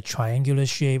with the triangular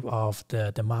shape of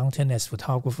the mountain, as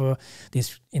photographer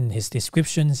in his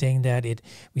description saying that it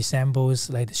resembles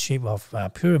like the shape of a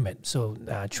pyramid. So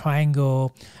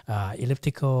triangle,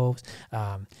 elliptical,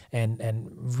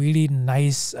 and really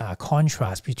nice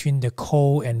contrast between the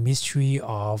cold and mystery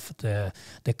of the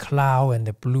cloud and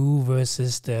the blue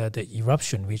versus the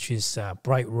eruption, which is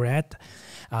bright red.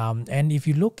 And if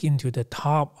you look into the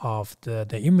top of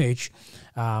the image,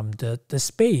 the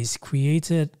space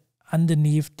created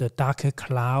underneath the darker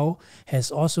cloud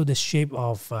has also the shape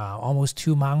of almost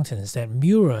two mountains that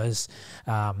mirrors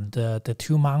the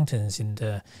two mountains in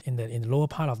the lower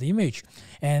part of the image.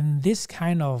 And this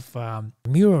kind of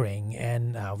mirroring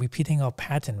and repeating of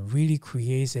pattern really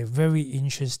creates a very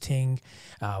interesting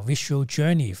visual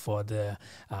journey for the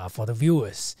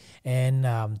viewers. And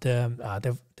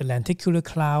the lenticular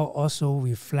cloud also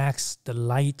reflects the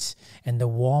light and the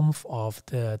warmth of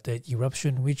the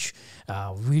eruption, which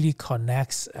really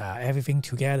connects everything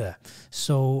together.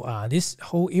 So this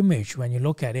whole image, when you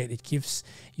look at it, it gives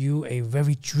you a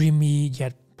very dreamy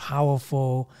yet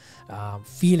powerful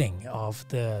feeling of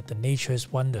the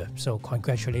nature's wonder. So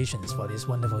congratulations for this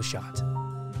wonderful shot.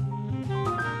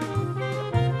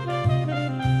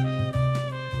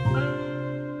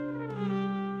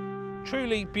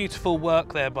 Truly beautiful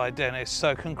work there by Dennis,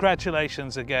 so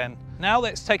congratulations again. Now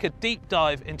let's take a deep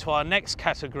dive into our next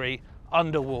category,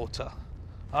 underwater.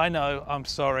 I know, I'm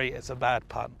sorry, it's a bad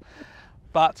pun,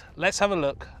 but let's have a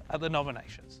look at the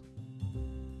nominations.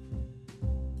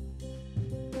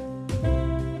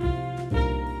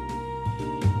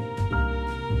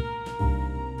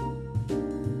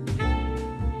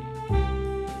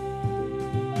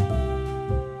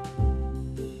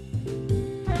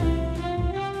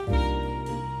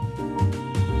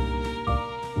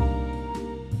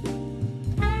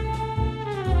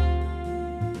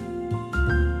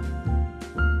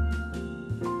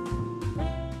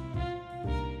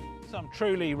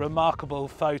 truly remarkable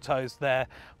photos there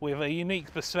with a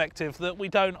unique perspective that we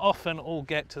don't often all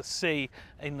get to see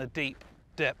in the deep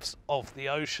depths of the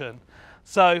ocean.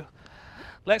 So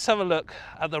let's have a look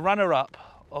at the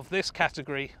runner-up of this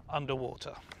category,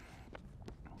 underwater.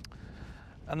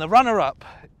 And the runner-up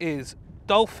is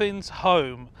Dolphins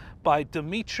Home by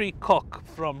Dmitry Kok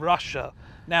from Russia.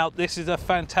 Now, this is a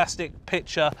fantastic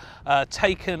picture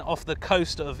taken off the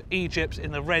coast of Egypt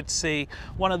in the Red Sea,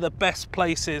 one of the best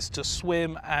places to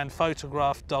swim and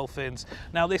photograph dolphins.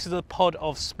 Now, this is a pod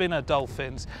of spinner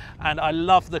dolphins, and I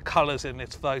love the colours in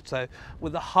this photo,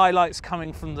 with the highlights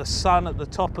coming from the sun at the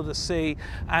top of the sea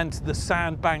and the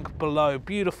sandbank below.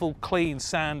 Beautiful, clean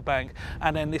sandbank,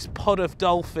 and then this pod of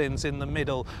dolphins in the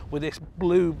middle with this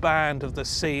blue band of the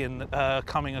sea and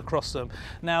coming across them.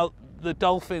 Now, the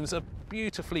dolphins are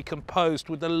beautifully composed,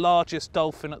 with the largest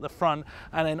dolphin at the front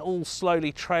and then all slowly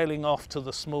trailing off to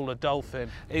the smaller dolphin.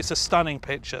 It's a stunning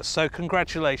picture, so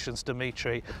congratulations,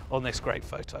 Dimitri, on this great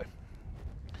photo.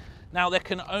 Now, there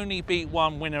can only be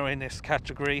one winner in this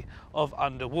category of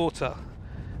underwater,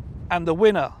 and the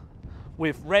winner,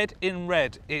 with red in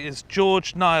red, it is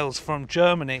George Niles from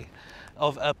Germany,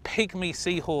 of a pygmy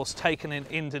seahorse taken in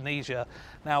Indonesia.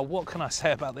 Now, what can I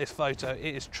say about this photo?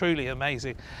 It is truly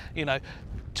amazing. You know,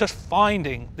 just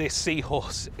finding this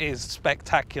seahorse is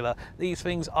spectacular. These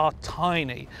things are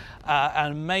tiny,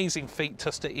 an amazing feat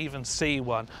just to even see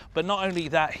one. But not only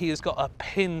that, he has got a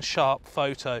pin-sharp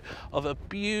photo of a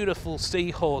beautiful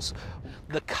seahorse.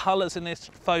 The colours in this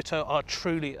photo are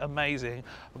truly amazing.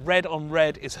 Red on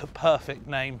red is a perfect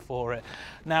name for it.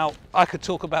 Now, I could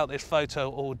talk about this photo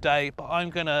all day, but I'm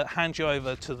going to hand you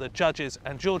over to the judges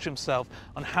and George himself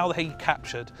on how he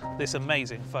captured this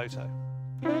amazing photo.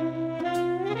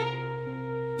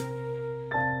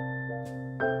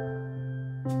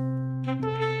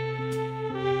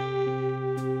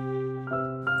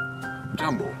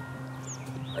 Jumbo.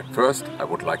 At first, I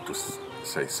would like to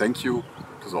say thank you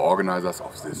to the organizers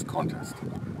of this contest.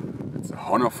 It's an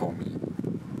honor for me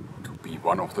to be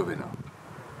one of the winners.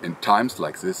 In times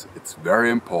like this, it's very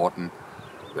important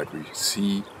that we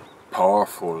see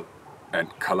powerful and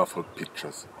colorful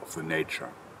pictures of the nature.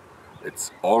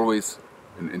 It's always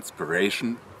an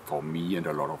inspiration for me and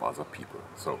a lot of other people.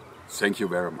 So, thank you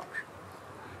very much.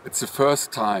 It's the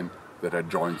first time that I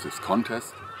joined this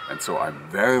contest, and so I'm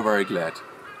very, very glad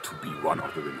to be one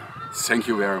of the winners. Thank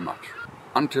you very much.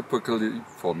 Untypically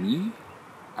for me,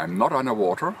 I'm not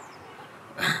underwater.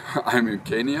 I'm in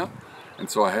Kenya, and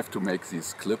so I have to make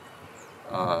this clip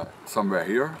somewhere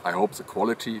here. I hope the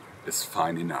quality is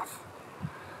fine enough.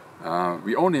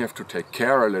 We only have to take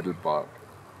care a little about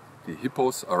the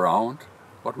hippos around,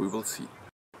 but we will see.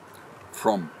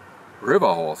 From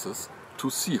river horses to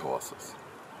seahorses.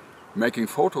 Making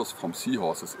photos from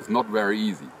seahorses is not very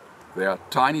easy. They are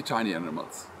tiny, tiny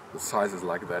animals. The size is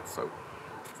like that, so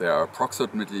they are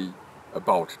approximately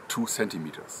about 2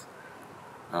 centimeters.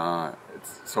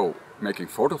 So making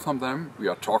photos from them, we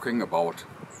are talking about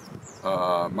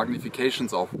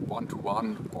magnifications of 1 to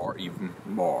 1 or even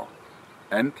more.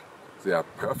 And they are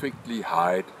perfectly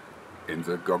hide in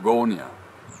the Gorgonia.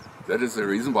 That is the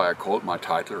reason why I called my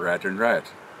title Red in Red.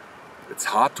 It's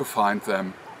hard to find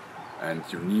them and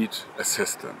you need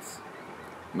assistance.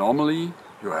 Normally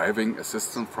you are having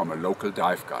assistance from a local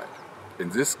dive guide. In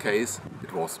this case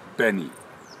it was Benny.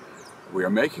 We are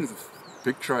making the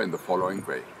picture in the following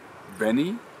way.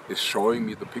 Benny is showing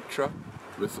me the picture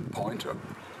with the pointer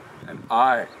and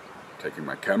I, taking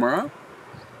my camera,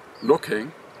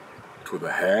 looking to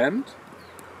the hand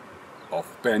of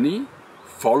Benny,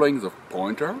 following the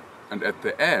pointer, and at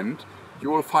the end you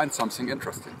will find something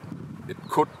interesting. It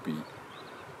could be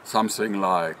something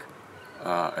like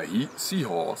a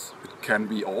seahorse. It can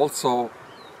be also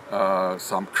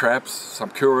some crabs, some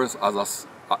curious other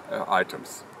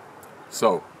items.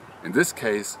 So in this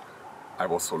case I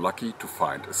was so lucky to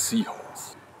find a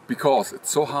seahorse. Because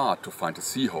it's so hard to find a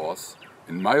seahorse,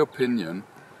 in my opinion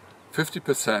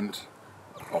 50%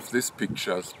 of these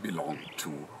pictures belong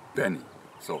to Benny.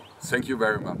 So thank you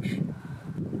very much.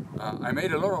 I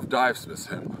made a lot of dives with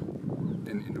him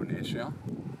in Indonesia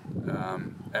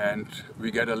and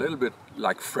we get a little bit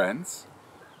like friends.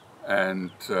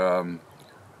 And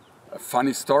a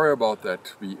funny story about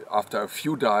that, after a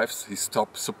few dives he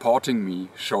stopped supporting me,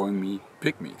 showing me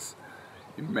pygmies.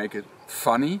 He make it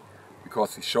funny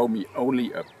because he showed me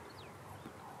only a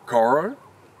coral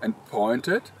and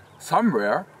pointed,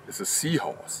 somewhere is a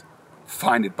seahorse,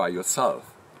 find it by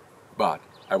yourself. But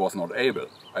I was not able.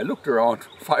 I looked around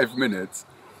 5 minutes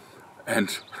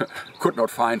and could not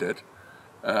find it.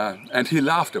 And he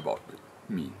laughed about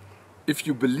me. If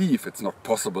you believe it's not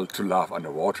possible to laugh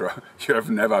underwater, you have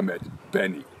never met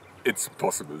Benny. It's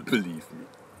possible, believe me.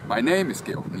 My name is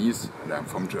Georg Nies and I'm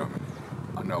from Germany.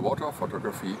 Underwater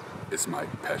photography is my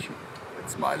passion.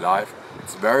 It's my life.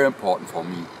 It's very important for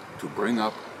me to bring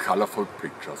up colorful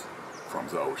pictures from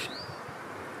the ocean.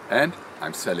 And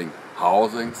I'm selling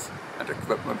housings and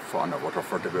equipment for underwater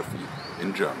photography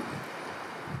in Germany.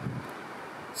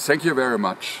 Thank you very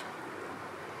much.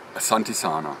 Asante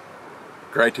Sana.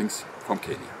 Greetings from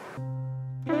Kenya.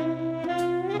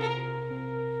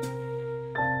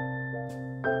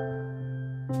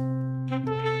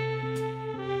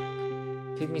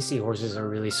 Pygmy seahorses are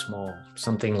really small,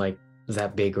 something like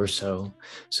that big or so.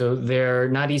 So they're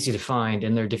not easy to find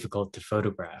and they're difficult to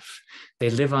photograph. They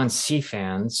live on sea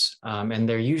fans and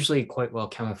they're usually quite well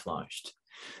camouflaged.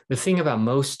 The thing about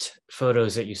most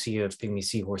photos that you see of pygmy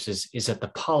seahorses is that the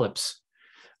polyps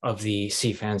of the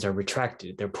sea fans are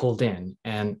retracted, they're pulled in.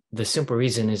 And the simple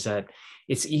reason is that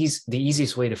it's the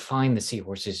easiest way to find the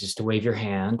seahorses is to wave your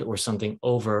hand or something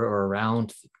over or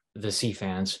around the sea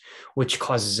fans, which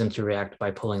causes them to react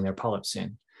by pulling their polyps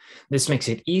in. This makes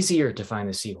it easier to find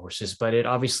the seahorses, but it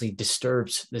obviously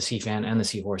disturbs the sea fan and the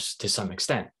seahorse to some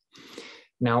extent.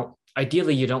 Now,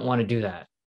 ideally, you don't want to do that,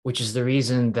 which is the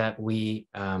reason that we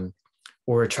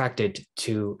were attracted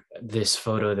to this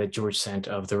photo that George sent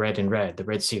of the red and red, the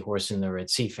red seahorse and the red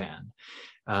sea fan.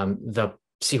 The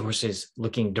seahorse is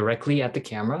looking directly at the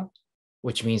camera,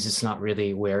 which means it's not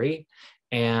really wary,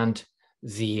 and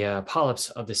the polyps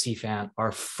of the sea fan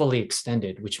are fully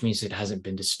extended, which means it hasn't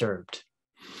been disturbed.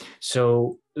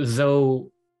 So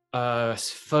though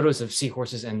photos of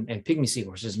seahorses and pygmy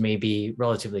seahorses may be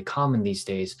relatively common these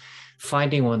days,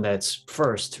 finding one that's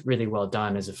first really well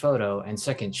done as a photo and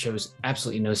second shows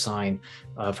absolutely no sign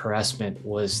of harassment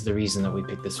was the reason that we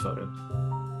picked this photo.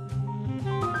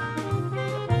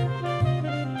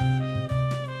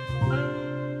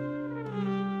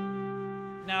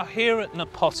 Now here at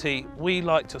NPOTY, we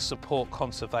like to support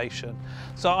conservation.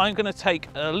 So I'm going to take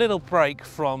a little break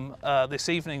from this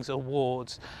evening's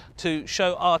awards to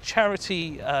show our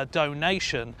charity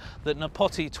donation that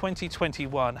NPOTY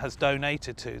 2021 has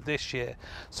donated to this year.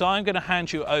 So I'm going to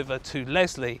hand you over to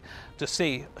Leslie to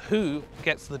see who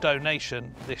gets the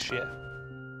donation this year.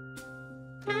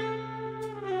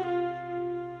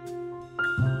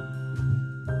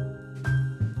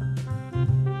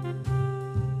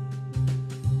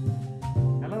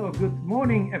 Good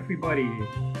morning, everybody.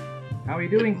 How are you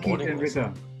doing, Keith and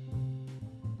Rita?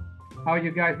 How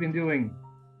you guys been doing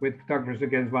with Photographers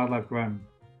Against Wildlife Crime?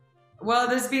 Well,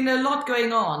 there's been a lot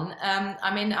going on.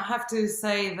 I mean, I have to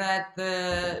say that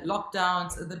the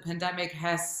lockdowns, the pandemic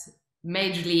has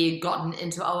majorly gotten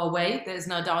into our way. There's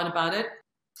no doubt about it.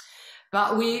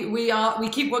 But we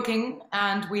keep working,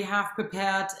 and we have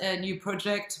prepared a new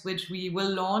project which we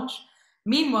will launch.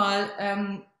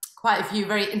 Meanwhile, quite a few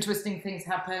very interesting things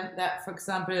happen. That, for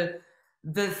example,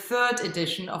 the 3rd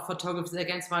edition of Photographers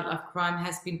Against Wildlife Crime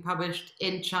has been published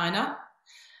in China.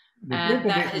 And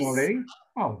that is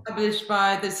published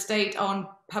by the state-owned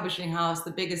publishing house,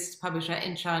 the biggest publisher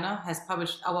in China, has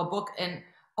published our book in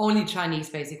only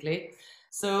Chinese, basically.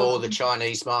 So for the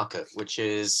Chinese market, which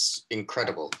is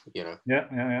incredible, you know.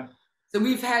 Yeah. So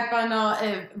we've had by now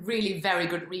a really very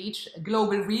good reach, a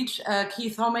global reach.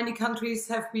 Keith, how many countries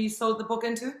have we sold the book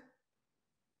into?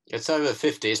 It's over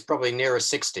 50. It's probably nearer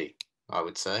 60, I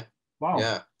would say. Wow.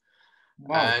 Yeah.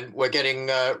 Wow. And we're getting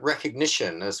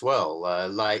recognition as well.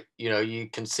 Like, you know, you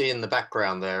can see in the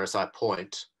background there as I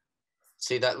point.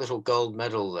 See that little gold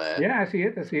medal there? Yeah, I see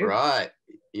it. Right.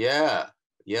 Yeah.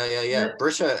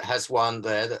 Britta has one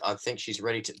there that I think she's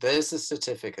ready to. There's the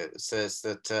certificate. It says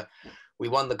that we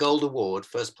won the gold award,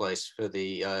 first place for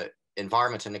the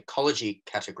Environment and Ecology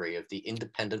category of the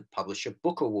Independent Publisher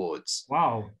Book Awards.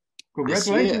 Wow.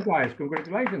 Congratulations, guys.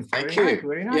 Congratulations. Thank you. Nice,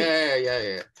 very nice.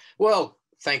 Yeah. Well,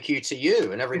 thank you to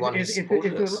you and everyone who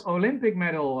supported us. It's an Olympic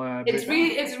medal. It's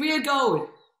real gold.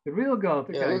 The real gold.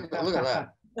 Okay. Yeah, look at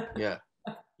that.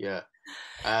 Yeah.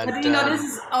 And, but you know, this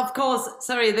is of course.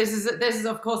 Sorry, this is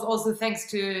of course also thanks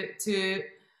to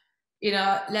you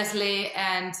know, Leslie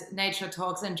and Nature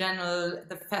Talks in general,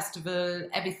 the festival,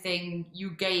 everything. You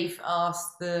gave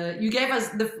us the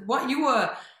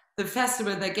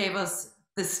festival that gave us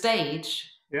the stage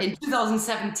in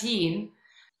 2017.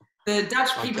 The Dutch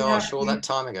people all that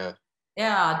time ago.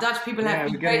 Yeah, Dutch people have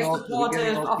been very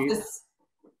supportive of this.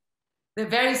 They're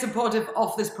very supportive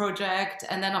of this project.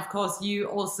 And then of course you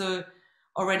also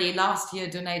already last year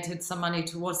donated some money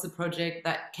towards the project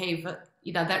that gave,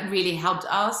 you know, that really helped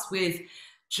us with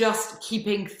just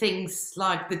keeping things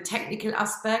like the technical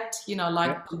aspect, you know,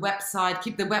 like the website,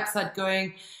 keep the website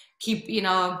going, keep, you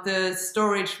know, the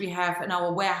storage we have in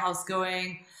our warehouse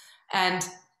going. And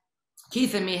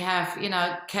Keith and me have, you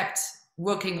know, kept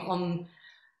working on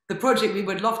the project we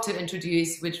would love to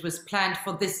introduce, which was planned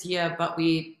for this year, but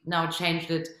we now changed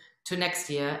it to next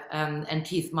year. And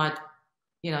Keith might,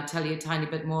 you know, tell you a tiny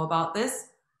bit more about this.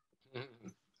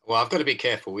 Well, I've got to be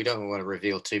careful. We don't want to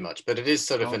reveal too much, but it is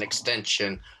sort of an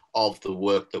extension of the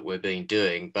work that we've been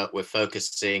doing, but we're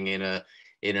focusing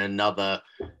in another,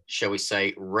 shall we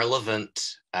say,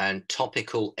 relevant and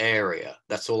topical area.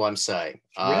 That's all I'm saying.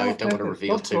 I don't want to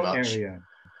reveal too much. Area.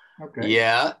 Okay.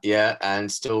 Yeah,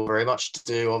 and still very much to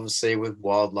do, obviously, with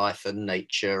wildlife and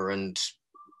nature and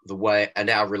the way and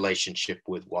our relationship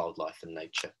with wildlife and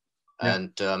nature,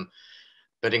 and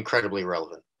but incredibly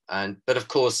relevant. But of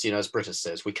course, you know, as Britta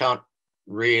says, we can't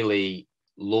really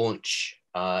launch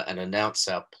and announce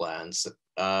our plans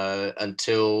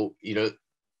until, you know,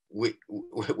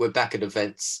 we're back at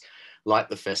events like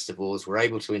the festivals. We're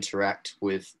able to interact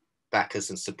with backers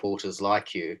and supporters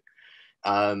like you.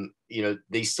 You know,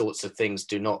 these sorts of things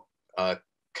do not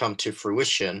come to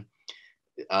fruition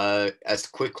as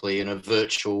quickly in a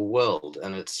virtual world.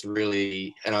 And it's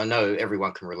really, and I know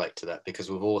everyone can relate to that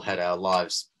because we've all had our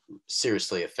lives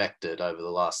seriously affected over the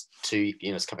last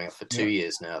it's coming up for 2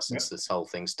 years now since this whole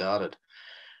thing started.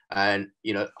 And,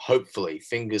 you know, hopefully,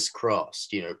 fingers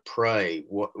crossed, you know, pray,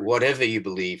 whatever you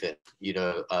believe in, you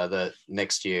know, that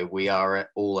next year we are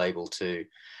all able to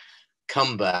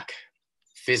come back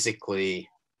physically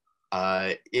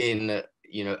in,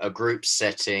 you know, a group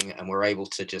setting, and we're able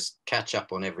to just catch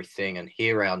up on everything and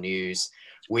hear our news.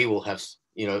 We will have,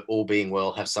 you know, all being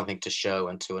well, have something to show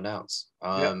and to announce.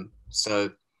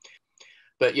 So,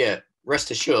 but yeah,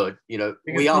 rest assured, you know,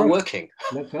 we are working.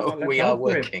 We are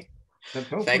working.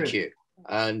 Thank you.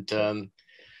 And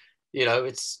you know,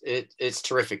 it's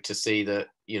terrific to see that,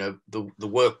 you know, the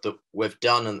work that we've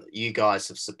done and you guys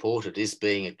have supported is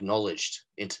being acknowledged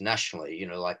internationally. You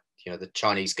know, like, you know, the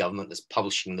Chinese government is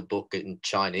publishing the book in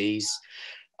Chinese.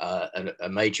 A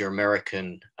major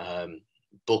American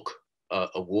book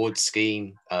award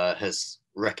scheme has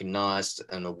recognized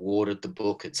and awarded the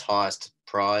book its highest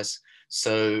prize.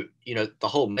 So, you know, the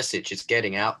whole message is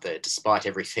getting out there despite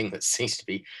everything that seems to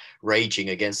be raging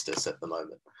against us at the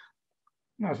moment.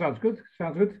 No, sounds good.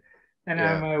 Sounds good.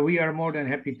 And we are more than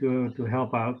happy to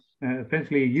help out.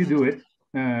 Eventually, you do it.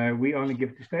 We only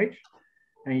give the stage,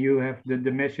 and you have the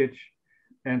message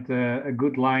and a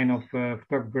good line of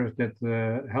photographers that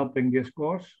helping this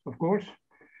course, of course.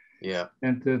 Yeah.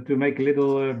 And to make a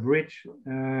little bridge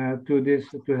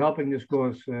to helping this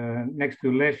course, next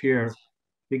to last year,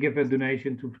 we give a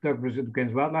donation to Photographers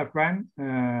Against Wildlife Crime,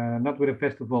 not with a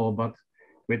festival, but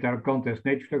with our contest,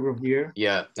 Nature Photographer of the Year.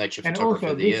 Yeah, Nature Photographer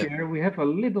of the Year. And also this year, we have a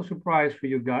little surprise for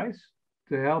you guys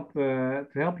to help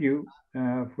you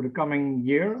for the coming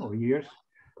year or years,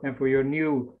 and for your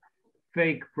new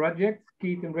fake project,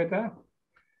 Keith and Britta.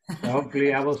 So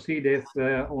hopefully I will see this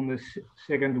on the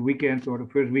second weekend or the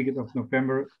first weekend of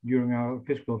November during our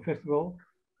physical festival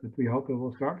that we hope it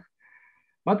will start.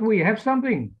 But we have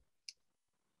something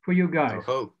for you guys.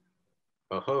 Oh.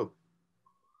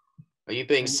 Are you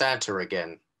being Santa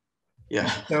again? Yeah.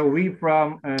 So we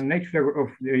from Nature Photographer of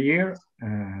the Year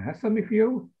have something for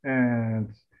you,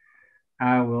 and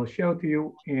I will show to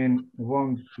you in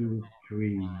 1, 2,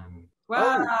 3.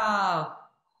 Wow. Oh.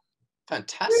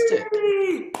 Fantastic.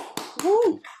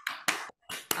 Woo.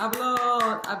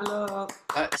 Applaud.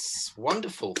 That's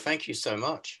wonderful. Thank you so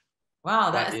much. Wow.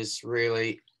 That is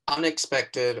really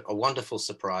unexpected, a wonderful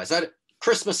surprise.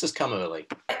 Christmas has come early.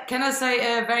 Can I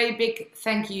say a very big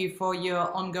thank you for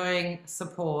your ongoing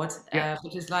support,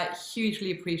 which is like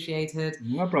hugely appreciated.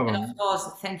 No problem. And of course,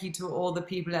 thank you to all the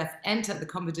people that have entered the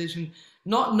competition,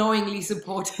 not knowingly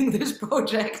supporting this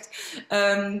project.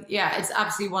 It's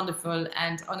absolutely wonderful.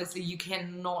 And honestly, you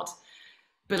cannot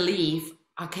believe,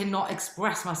 I cannot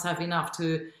express myself enough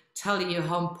to tell you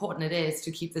how important it is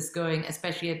to keep this going,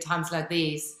 especially at times like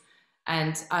these.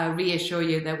 And I reassure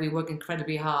you that we work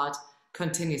incredibly hard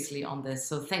continuously on this.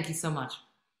 So thank you so much.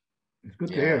 It's good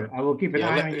to hear. I will keep an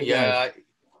eye on you guys.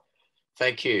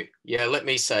 Thank you. Yeah, let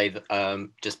me say,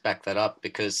 just back that up,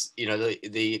 because, you know,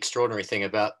 the extraordinary thing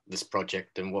about this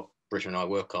project and what Britta and I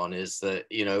work on is that,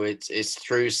 you know, it's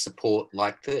through support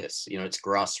like this. You know, it's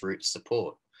grassroots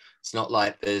support. It's not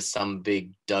like there's some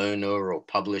big donor or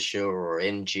publisher or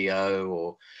NGO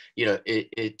or, you know,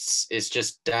 it's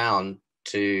just down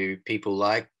to people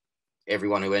like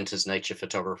everyone who enters Nature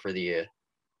Photographer of the Year,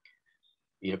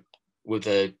 you know, with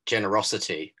a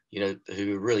generosity, you know,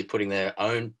 who are really putting their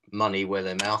own money where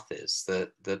their mouth is,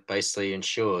 that basically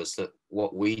ensures that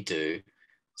what we do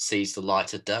sees the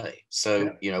light of day.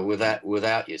 So, you know,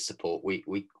 without your support,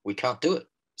 we can't do it.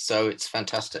 So it's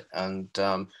fantastic. And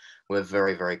we're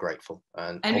very, very grateful.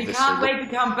 And we can't wait to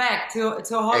come back to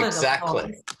Holland.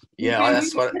 Exactly. Yeah,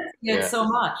 that's what. Yeah, so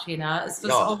much. You know, it's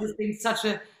just always been such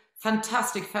a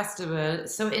fantastic festival.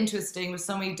 So interesting with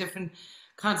so many different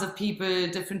kinds of people,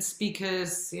 different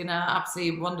speakers. You know,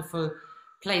 absolutely wonderful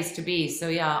place to be. So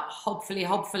yeah, hopefully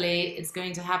it's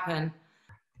going to happen.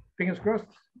 Fingers crossed.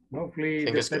 Hopefully,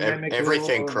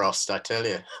 everything crossed. I tell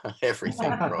you,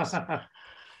 everything crossed.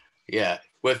 Yeah,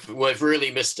 we've really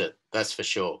missed it. That's for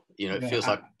sure. You know, it feels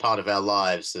like part of our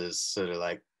lives is sort of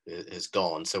like is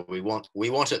gone. So we want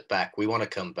it back. We want to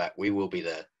come back. We will be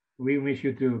there. We miss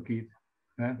you too, Keith.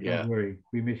 Don't worry,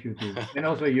 we miss you too, and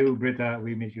also you, Britta.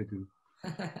 We miss you too.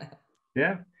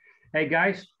 Yeah. Hey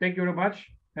guys, thank you very much.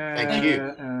 Thank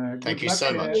you. Thank you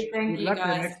so much. Good luck in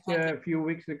the next few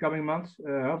weeks, the coming months.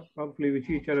 Hopefully we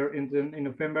see each other in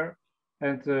November.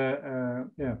 And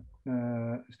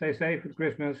stay safe at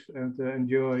Christmas and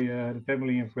enjoy the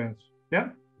family and friends. Yeah?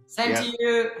 Same to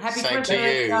you. Happy Christmas. Same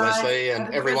to you, guys. Leslie,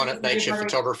 and everyone at Nature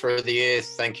Photographer of the Year.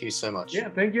 Thank you so much. Yeah,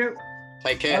 thank you.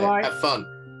 Take care. Bye-bye. Have fun.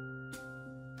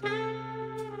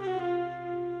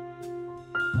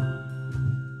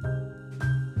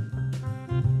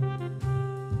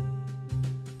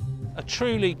 A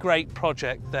truly great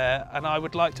project there, and I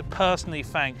would like to personally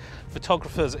thank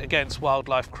Photographers Against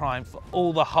Wildlife Crime for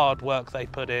all the hard work they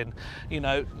put in. You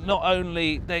know, not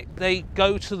only they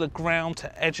go to the ground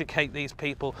to educate these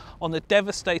people on the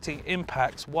devastating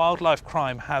impacts wildlife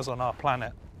crime has on our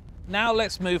planet. Now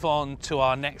let's move on to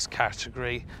our next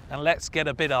category and let's get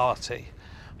a bit arty,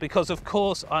 because of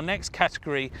course our next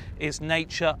category is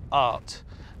nature art.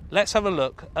 Let's have a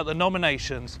look at the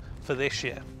nominations for this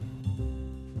year.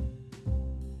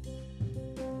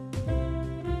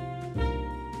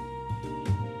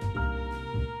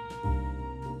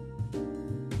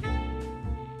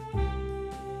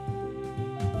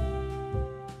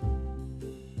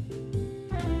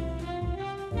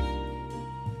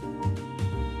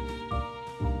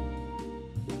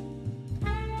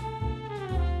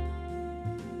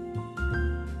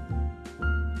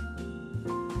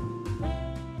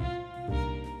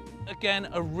 Again,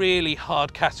 a really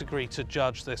hard category to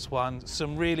judge this one.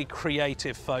 Some really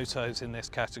creative photos in this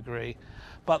category,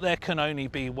 but there can only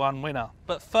be one winner.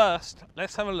 But first,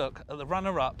 let's have a look at the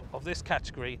runner-up of this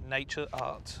category, nature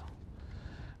art.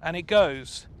 And it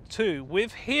goes to,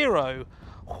 with hero,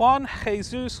 Juan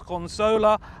Jesus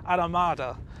Gonzola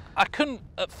Aramada. I couldn't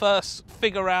at first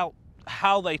figure out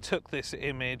how they took this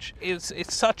image. It's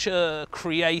such a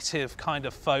creative kind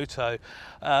of photo.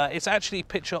 It's actually a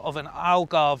picture of an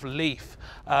algarve leaf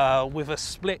with a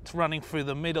split running through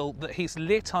the middle that he's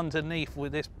lit underneath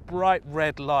with this bright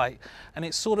red light, and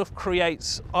it sort of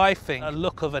creates, I think, a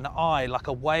look of an eye, like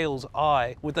a whale's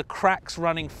eye, with the cracks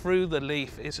running through the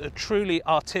leaf. It's a truly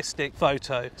artistic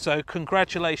photo. So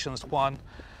congratulations, Juan.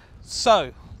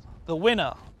 So the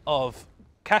winner of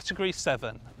Category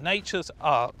 7, Nature's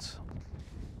Art,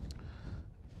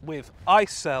 with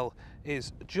Ice Cell,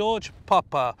 is George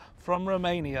Papa from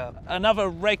Romania. Another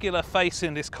regular face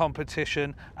in this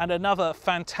competition and another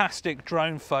fantastic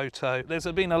drone photo. There's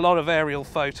been a lot of aerial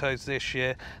photos this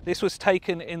year. This was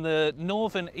taken in the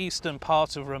northern eastern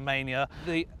part of Romania.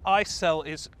 The ice cell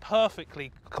is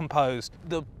perfectly composed.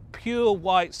 The pure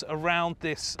whites around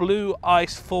this blue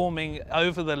ice forming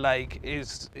over the lake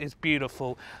is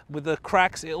beautiful. With the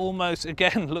cracks, it almost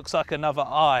again looks like another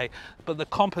eye, but the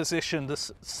composition, the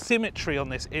symmetry on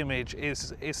this image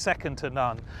is second to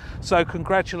none. So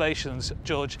congratulations,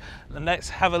 George, and let's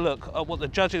have a look at what the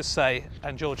judges say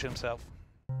and George himself.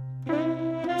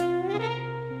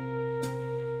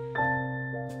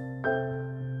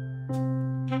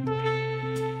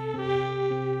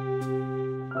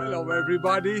 Hello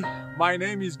everybody, my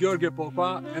name is Gheorghe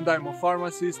Popa and I'm a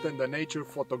pharmacist and a nature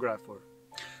photographer.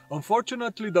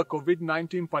 Unfortunately, the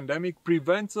COVID-19 pandemic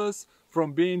prevents us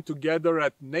from being together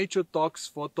at Nature Talks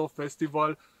Photo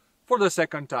Festival for the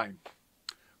second time.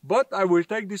 But I will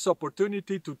take this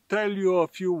opportunity to tell you a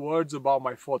few words about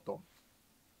my photo.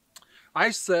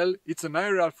 Ice Cell, it's an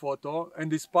aerial photo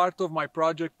and is part of my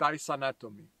project Ice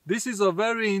Anatomy. This is a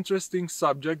very interesting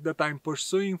subject that I'm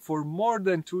pursuing for more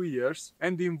than 2 years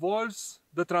and involves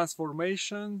the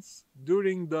transformations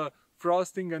during the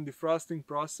frosting and defrosting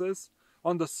process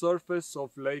on the surface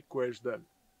of Lake Cueșdel.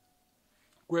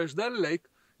 Cueșdel Lake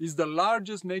is the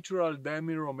largest natural dam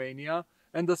in Romania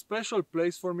and a special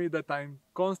place for me that I'm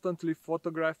constantly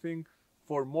photographing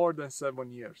for more than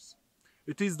 7 years.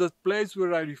 It is the place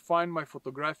where I refine my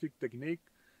photographic technique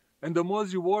and the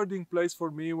most rewarding place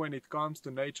for me when it comes to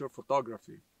nature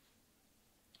photography.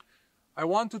 I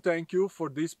want to thank you for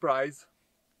this prize,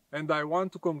 and I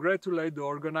want to congratulate the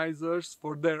organizers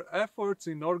for their efforts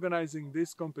in organizing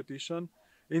this competition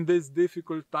in this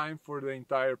difficult time for the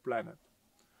entire planet.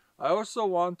 I also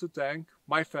want to thank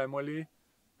my family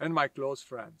and my close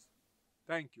friends.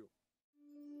 Thank you.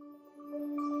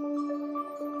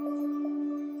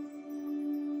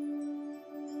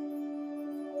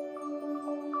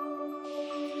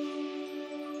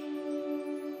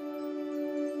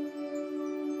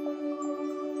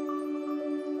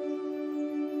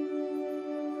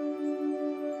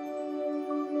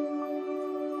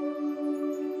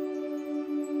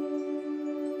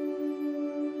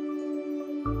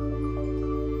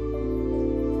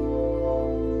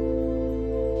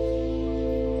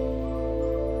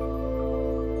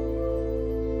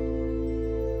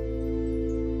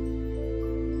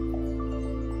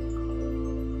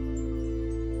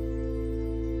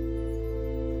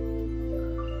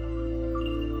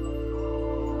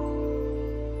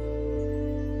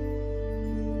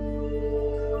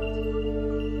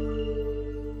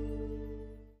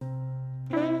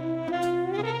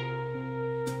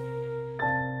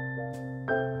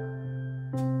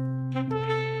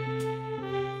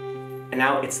 And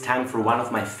now it's time for one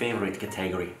of my favorite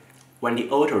category, when the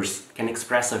authors can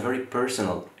express a very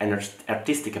personal and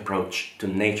artistic approach to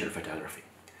nature photography.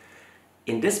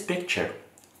 In this picture,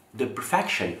 the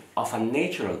perfection of a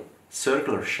natural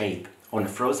circular shape on a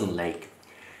frozen lake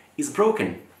is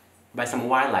broken by some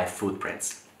wildlife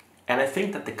footprints. And I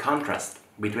think that the contrast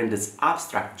between this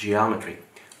abstract geometry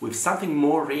with something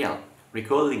more real,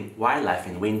 recalling wildlife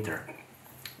in winter,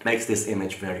 makes this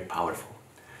image very powerful.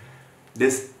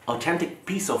 This authentic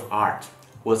piece of art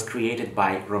was created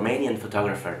by Romanian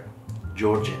photographer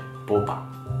George Popa.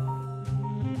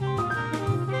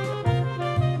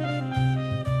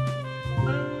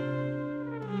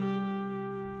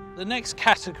 The next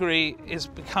category is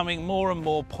becoming more and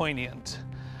more poignant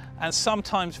and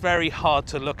sometimes very hard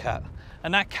to look at,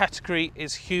 and that category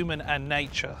is human and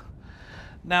nature.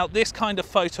 Now, this kind of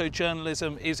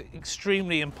photojournalism is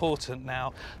extremely important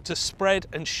now to spread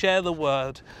and share the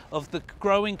word of the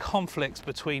growing conflicts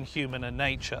between human and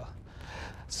nature.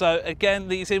 So again,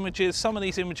 some of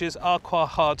these images are quite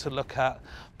hard to look at,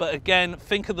 but again,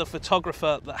 think of the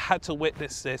photographer that had to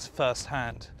witness this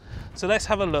firsthand. So let's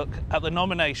have a look at the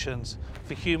nominations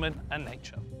for human and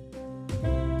nature.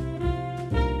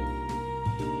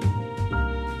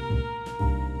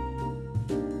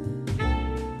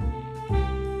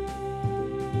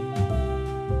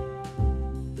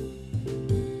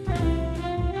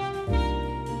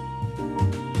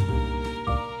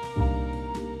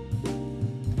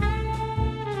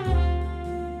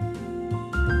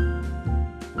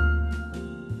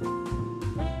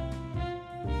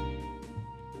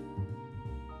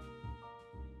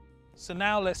 So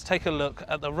now let's take a look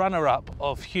at the runner-up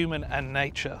of human and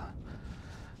nature.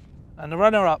 And the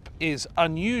runner-up is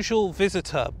Unusual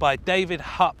Visitor by David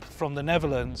Hupp from the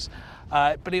Netherlands.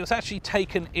 But it was actually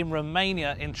taken in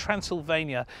Romania, in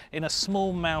Transylvania, in a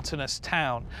small mountainous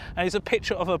town. And it's a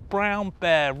picture of a brown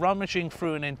bear rummaging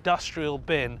through an industrial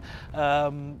bin,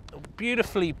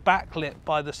 beautifully backlit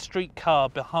by the streetcar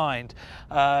behind,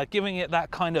 giving it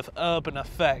that kind of urban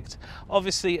effect.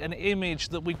 Obviously an image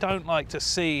that we don't like to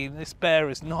see. This bear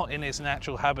is not in its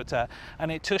natural habitat,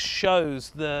 and it just shows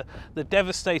the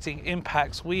devastating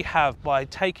impacts we have by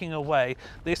taking away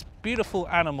this beautiful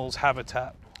animal's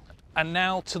habitat. And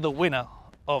now to the winner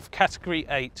of category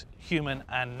 8, human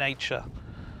and nature.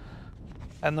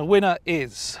 And the winner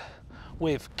is,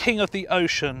 with King of the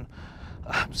Ocean,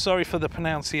 I'm sorry for the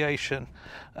pronunciation,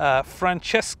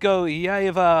 Francesco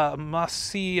Lleva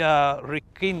Macia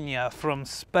Riquina from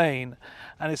Spain.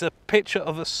 And it's a picture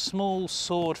of a small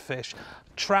swordfish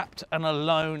trapped and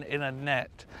alone in a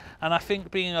net. And I think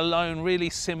being alone really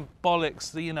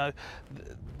symbolics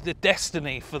the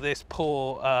destiny for this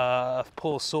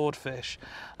poor swordfish.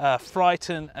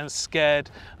 Frightened and scared.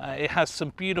 It has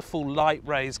some beautiful light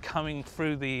rays coming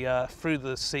through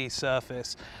the sea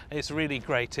surface. It's a really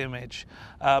great image.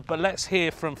 But let's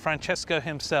hear from Francesco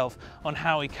himself on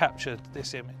how he captured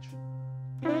this image.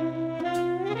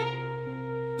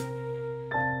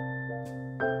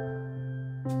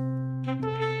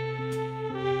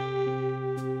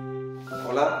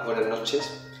 Hola, buenas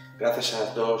noches. Gracias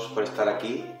a todos por estar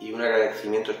aquí y un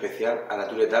agradecimiento especial a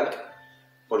Nature Talk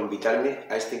por invitarme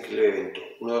a este increíble evento,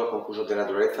 uno de los concursos de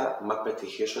naturaleza más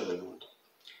prestigiosos del mundo.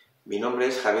 Mi nombre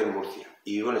es Javier Murcia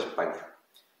y vivo en España.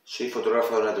 Soy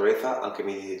fotógrafo de naturaleza, aunque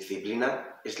mi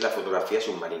disciplina es la fotografía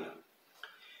submarina.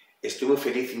 Estoy muy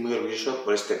feliz y muy orgulloso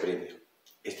por este premio.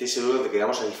 Estoy seguro de que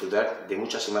vamos a disfrutar de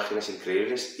muchas imágenes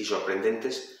increíbles y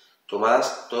sorprendentes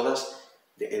tomadas todas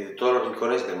de todos los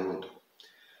rincones del mundo.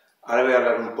 Ahora voy a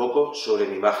hablar un poco sobre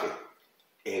mi imagen,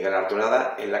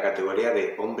 galardonada en la categoría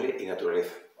de hombre y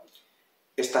naturaleza.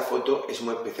 Esta foto es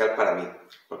muy especial para mí,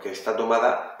 porque está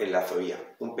tomada en La Azoía,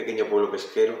 un pequeño pueblo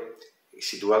pesquero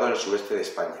situado en el sureste de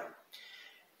España.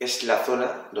 Es la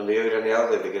zona donde yo he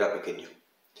veraneado desde que era pequeño.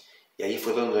 Y allí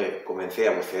fue donde comencé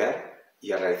a bucear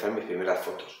y a realizar mis primeras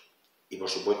fotos. Y por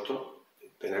supuesto,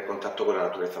 tener contacto con la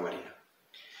naturaleza marina.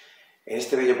 En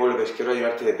este bello pueblo pesquero hay un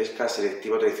arte de pesca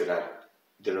selectivo tradicional,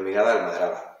 denominada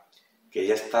almadraba, que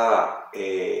ya está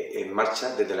en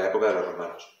marcha desde la época de los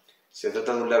romanos. Se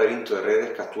trata de un laberinto de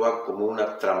redes que actúa como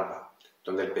una trampa,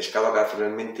 donde el pescado acaba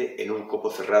finalmente en un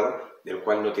copo cerrado del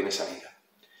cual no tiene salida.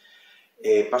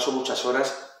 Paso muchas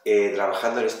horas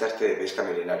trabajando en este arte de pesca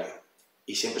milenario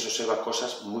y siempre se observan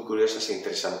cosas muy curiosas e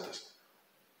interesantes,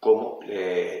 como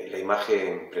la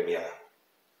imagen premiada.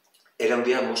 Era un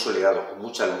día muy soleado, con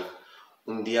mucha luz,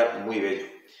 un día muy bello,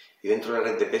 y dentro de la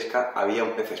red de pesca había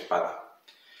un pez espada.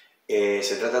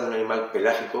 Se trata de un animal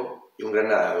pelágico y un gran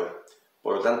nadador,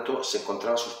 por lo tanto se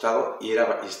encontraba asustado y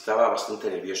estaba bastante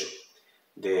nervioso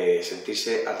de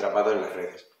sentirse atrapado en las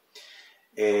redes.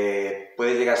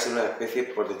 Puede llegar a ser una especie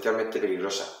potencialmente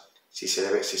peligrosa si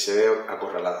se ve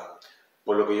acorralada,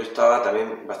 por lo que yo estaba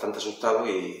también bastante asustado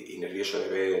y nervioso de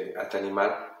ver a este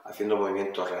animal haciendo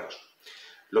movimientos raros.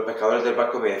 Los pescadores del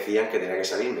barco me decían que tenía que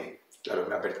salirme, claro,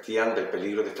 me advertían del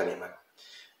peligro de este animal.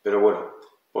 Pero bueno,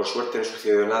 por suerte no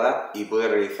sucedió nada y pude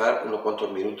realizar unos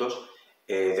cuantos minutos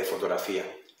de fotografía,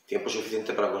 tiempo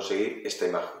suficiente para conseguir esta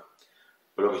imagen,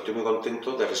 por lo que estoy muy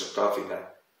contento del resultado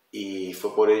final y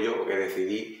fue por ello que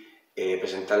decidí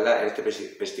presentarla en este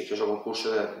prestigioso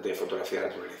concurso de fotografía de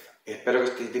naturaleza. Espero que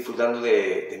estéis disfrutando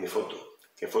de mi foto,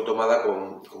 que fue tomada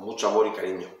con mucho amor y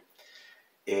cariño.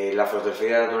 La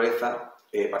fotografía de naturaleza,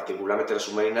 particularmente la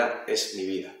submarina, es mi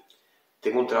vida.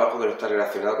 Tengo un trabajo que no está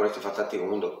relacionado con este fantástico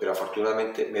mundo, pero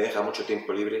afortunadamente me deja mucho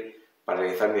tiempo libre para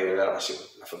realizar mi verdadera pasión,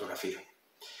 la fotografía.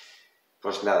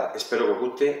 Pues nada, espero que os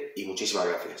guste y muchísimas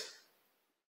gracias.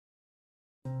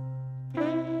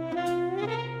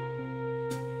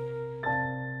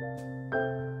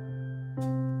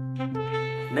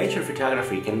 Nature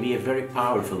photography can be a very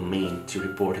powerful means to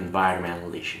report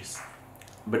environmental issues.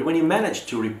 But when you manage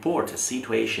to report a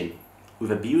situation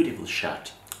with a beautiful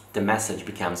shot, the message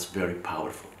becomes very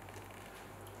powerful.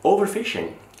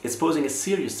 Overfishing is posing a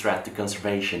serious threat to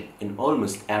conservation in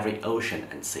almost every ocean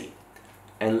and sea,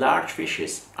 and large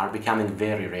fishes are becoming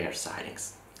very rare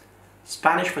sightings.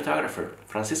 Spanish photographer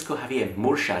Francisco Javier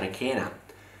Murcia Requena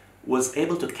was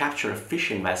able to capture a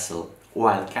fishing vessel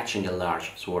while catching a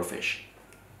large swordfish.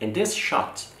 In this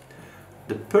shot,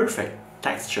 the perfect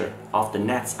texture of the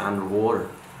nets underwater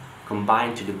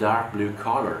combined to the dark blue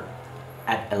color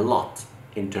add a lot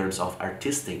in terms of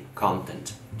artistic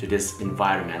content to this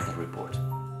environmental report.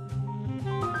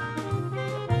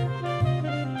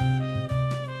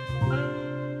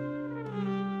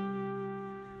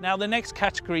 Now the next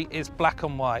category is black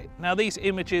and white. Now these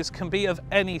images can be of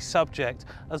any subject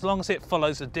as long as it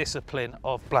follows the discipline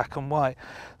of black and white.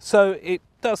 So it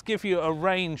does give you a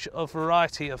range of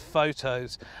variety of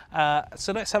photos.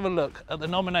 So let's have a look at the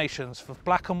nominations for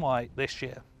black and white this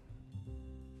year.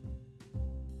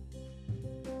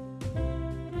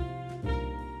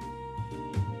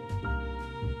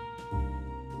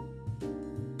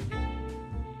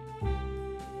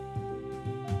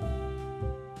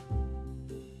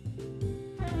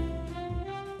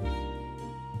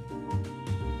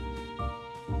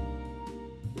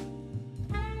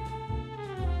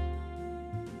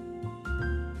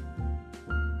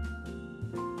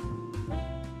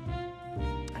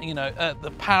 You know,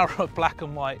 the power of black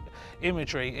and white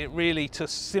imagery, it really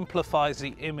just simplifies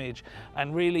the image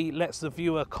and really lets the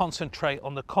viewer concentrate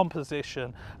on the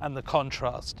composition and the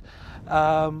contrast.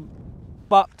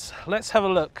 But let's have a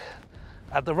look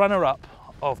at the runner-up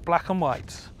of black and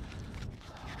white.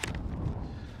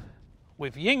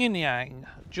 With Yin and Yang,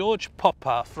 George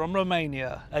Popa from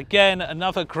Romania. Again,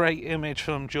 another great image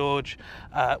from George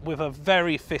with a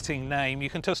very fitting name. You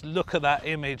can just look at that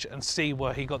image and see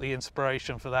where he got the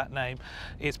inspiration for that name.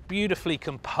 It's beautifully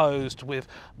composed with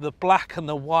the black and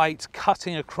the white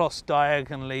cutting across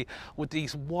diagonally with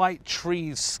these white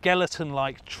trees,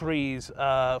 skeleton-like trees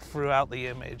throughout the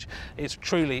image. It's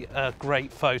truly a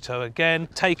great photo, again,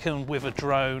 taken with a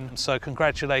drone. So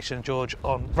congratulations, George,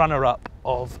 on runner-up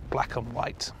of black and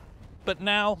white. But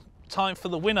now, time for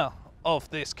the winner of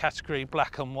this category,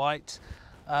 black and white.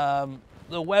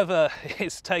 The weather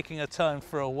is taking a turn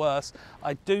for a worse.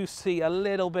 I do see a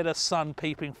little bit of sun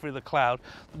peeping through the cloud,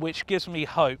 which gives me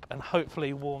hope and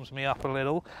hopefully warms me up a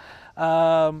little.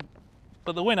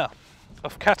 But the winner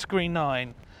of category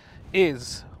 9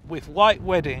 is, with White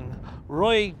Wedding,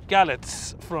 Roy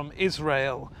Galitz from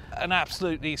Israel. An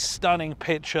absolutely stunning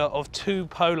picture of 2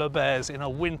 polar bears in a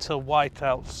winter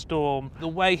whiteout storm. The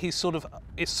way he sort of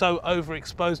is so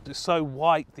overexposed, it's so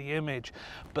white, the image,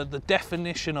 but the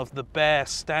definition of the bear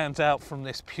stands out from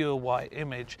this pure white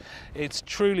image. It's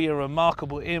truly a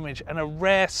remarkable image and a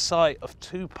rare sight of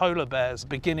 2 polar bears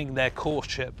beginning their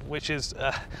courtship, which is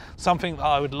something that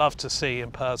I would love to see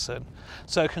in person.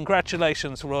 So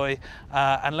congratulations, Roy,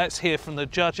 and let's hear from the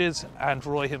judges and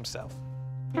Roy himself.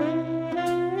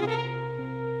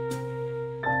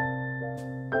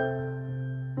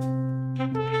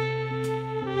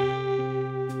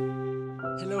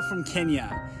 Hello from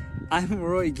Kenya. I'm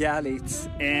Roy Galitz,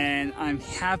 and I'm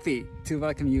happy to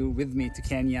welcome you with me to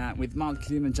Kenya with Mount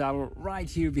Kilimanjaro right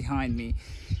here behind me.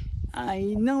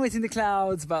 I know it's in the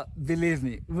clouds, but believe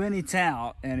me, when it's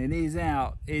out, and it is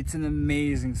out, it's an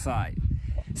amazing sight.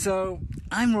 So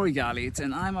I'm Roy Galitz,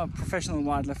 and I'm a professional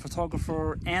wildlife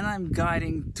photographer, and I'm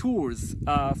guiding tours,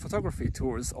 photography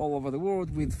tours all over the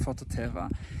world with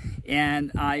Phototeva.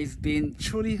 And I've been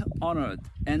truly honored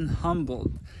and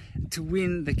humbled to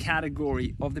win the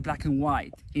category of the black and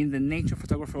white in the Nature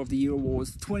Photographer of the Year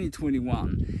Awards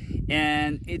 2021.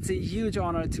 And it's a huge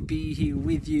honor to be here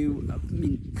with you, I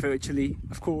mean, virtually,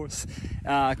 of course,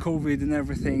 COVID and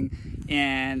everything.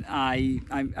 And I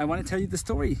want to tell you the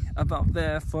story about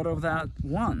the photo that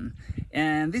won.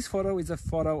 And this photo is a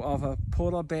photo of a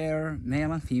polar bear,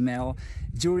 male and female,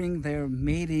 during their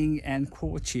mating and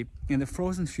courtship in the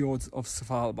frozen fjords of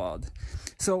Svalbard.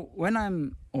 So when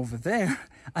I'm over there,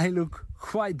 I look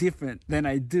quite different than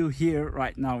I do here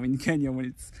right now in Kenya when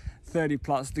it's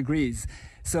 30+ degrees.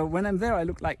 So when I'm there, I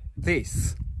look like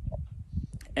this.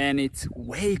 And it's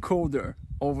way colder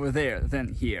over there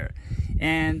than here.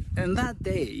 And that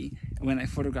day, when I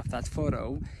photographed that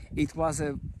photo, it was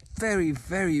a very,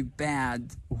 very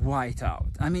bad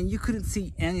whiteout. I mean, you couldn't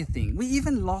see anything. We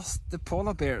even lost the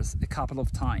polar bears a couple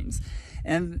of times.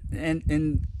 And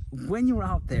when you're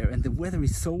out there and the weather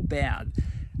is so bad,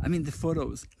 I mean, the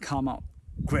photos come out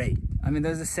great. I mean,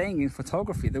 there's a saying in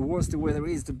photography, the worse the weather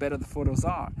is, the better the photos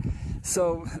are.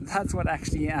 So that's what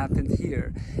actually happened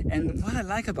here. And what I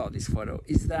like about this photo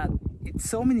is that it's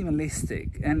so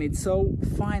minimalistic and it's so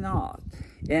fine art,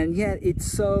 and yet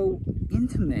it's so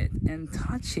intimate and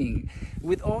touching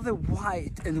with all the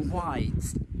white and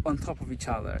whites on top of each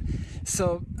other.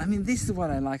 So, I mean, this is what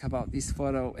I like about this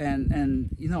photo. And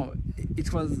you know,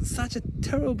 it was such a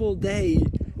terrible day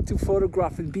to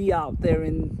photograph and be out there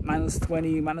in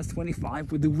 -20,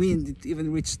 -25 with the wind. It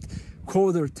even reached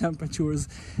colder temperatures,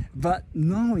 but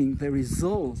knowing the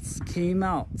results came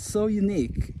out so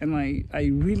unique, and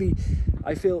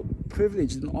I feel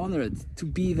privileged and honored to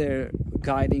be there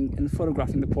guiding and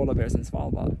photographing the polar bears in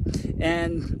Svalbard.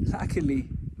 And luckily,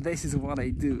 this is what I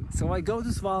do. So I go to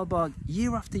Svalbard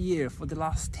year after year for the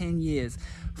last 10 years,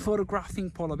 photographing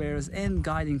polar bears and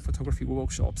guiding photography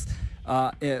workshops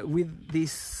with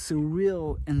this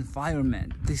surreal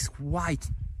environment, this white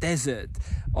desert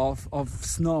of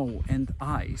snow and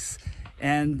ice.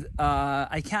 And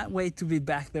I can't wait to be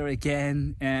back there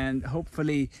again, and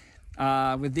hopefully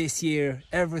with this year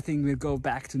everything will go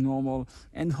back to normal,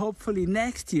 and hopefully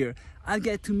next year I'll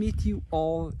get to meet you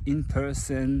all in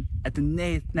person at the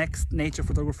next Nature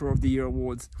Photographer of the Year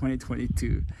Awards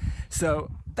 2022. So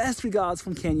best regards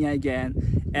from Kenya again,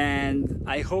 and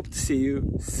I hope to see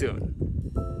you soon.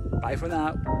 Bye for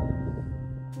now.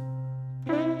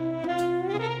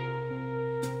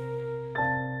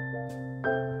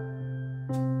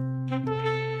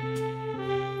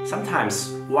 Sometimes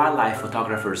wildlife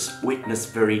photographers witness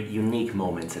very unique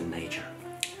moments in nature.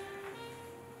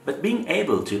 But being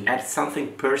able to add something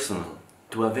personal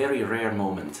to a very rare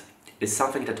moment is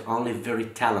something that only very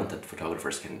talented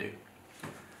photographers can do.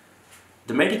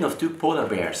 The mating of 2 polar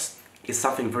bears is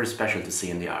something very special to see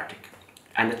in the Arctic,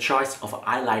 and the choice of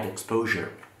highlight exposure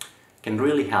can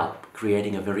really help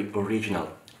creating a very original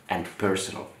and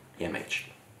personal image.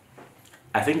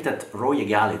 I think that Roy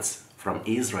Galitz from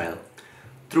Israel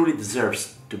truly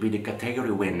deserves to be the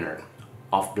category winner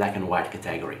of black and white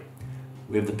category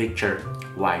with the picture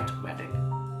White Wedding.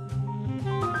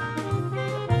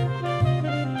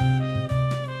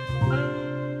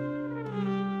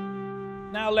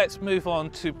 Now let's move on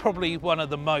to probably one of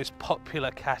the most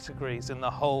popular categories in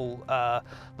the whole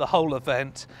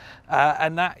event,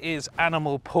 and that is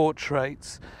animal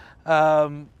portraits.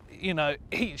 You know,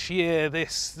 each year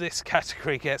this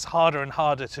category gets harder and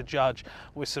harder to judge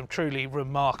with some truly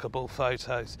remarkable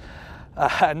photos.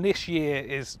 And this year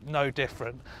is no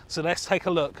different. So let's take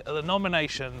a look at the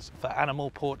nominations for animal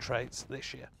portraits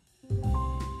this year.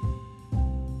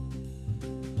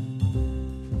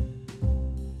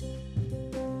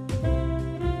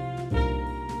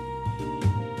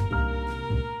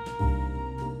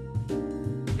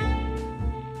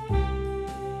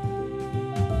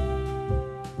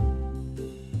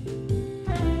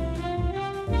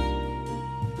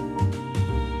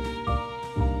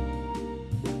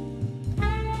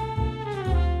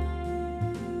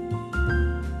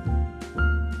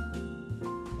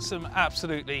 some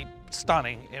absolutely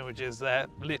stunning images there,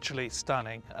 literally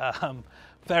stunning.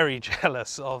 Very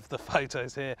jealous of the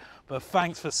photos here, but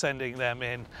thanks for sending them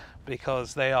in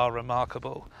because they are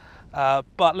remarkable.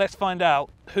 But let's find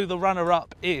out who the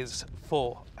runner-up is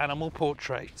for animal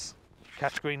portraits,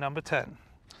 category number 10.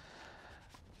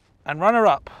 And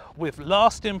runner-up with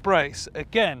Last Embrace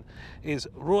again is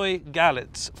Roy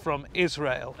Galitz from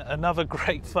Israel. Another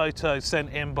great photo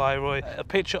sent in by Roy. A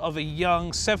picture of a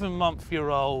young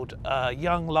 7-month-old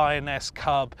young lioness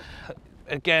cub,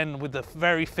 again with the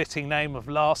very fitting name of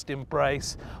Last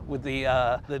Embrace, with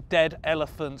the dead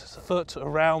elephant's foot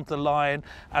around the lion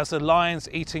as the lion's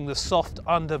eating the soft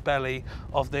underbelly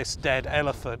of this dead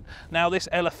elephant. Now this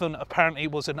elephant apparently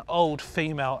was an old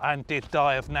female and did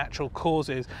die of natural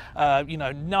causes. You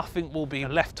know, nothing will be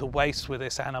left to waste with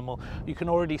this animal. You can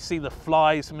already see the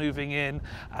flies moving in,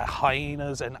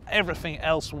 hyenas and everything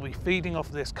else will be feeding off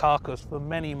this carcass for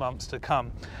many months to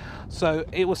come. So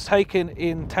it was taken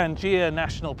in Tangier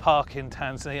National Park in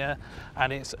Tanzania,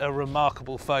 and it's a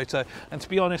remarkable photo. And to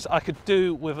be honest, I could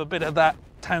do with a bit of that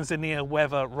Tanzania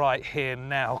weather right here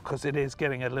now, because it is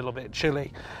getting a little bit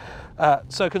chilly.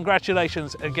 So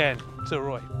congratulations again to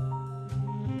Roy.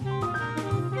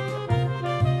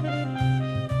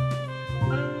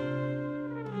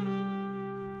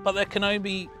 But there can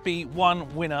only be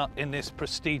one winner in this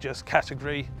prestigious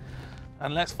category,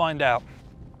 and let's find out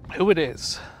who it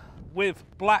is. With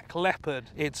Black Leopard,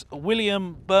 it's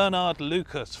William Bernard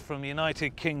Lucas from the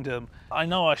United Kingdom. I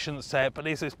know I shouldn't say it, but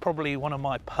this is probably one of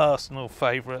my personal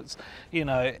favourites. You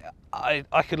know, I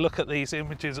could look at these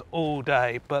images all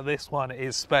day, but this one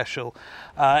is special.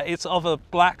 It's of a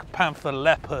black panther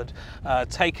leopard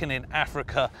taken in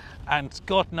Africa, and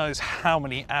God knows how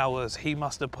many hours he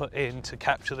must have put in to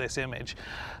capture this image.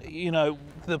 You know,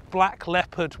 the black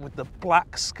leopard with the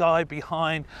black sky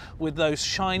behind, with those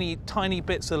shiny tiny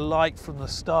bits of light from the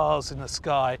stars in the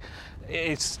sky.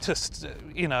 It's just,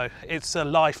 you know, it's a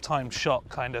lifetime shot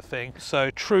kind of thing.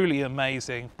 So truly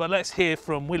amazing. But let's hear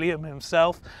from William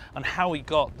himself and how he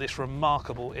got this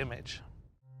remarkable image.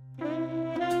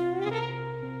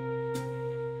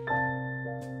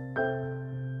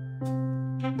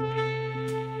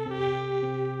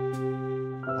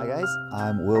 Hi guys,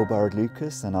 I'm Will Bernard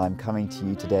Lucas and I'm coming to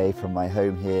you today from my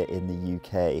home here in the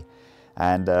UK.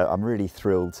 And I'm really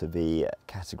thrilled to be a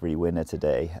category winner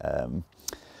today.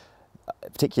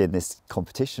 Particularly in this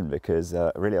competition, because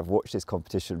really I've watched this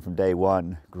competition from day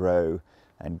one grow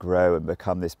and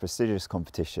become this prestigious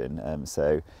competition.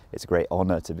 So it's a great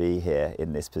honour to be here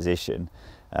in this position.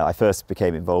 I first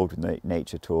became involved with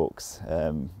Nature Talks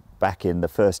back in the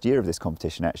first year of this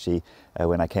competition, actually,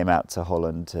 when I came out to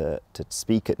Holland to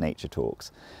speak at Nature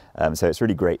Talks. So it's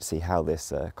really great to see how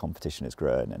this competition has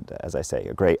grown, and as I say,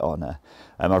 a great honour.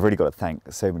 I've really got to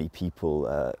thank so many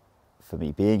people for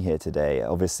me being here today.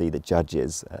 Obviously the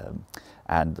judges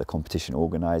and the competition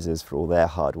organisers for all their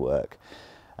hard work.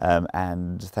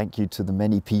 And thank you to the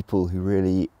many people who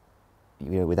really,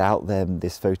 you know, without them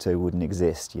this photo wouldn't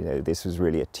exist. You know, this was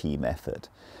really a team effort.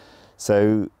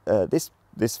 So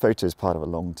this photo is part of a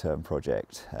long-term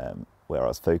project where I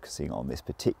was focusing on this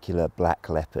particular black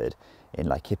leopard in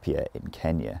Laikipia in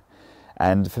Kenya.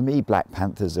 And for me, black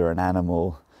panthers are an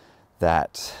animal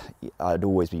that I'd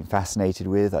always been fascinated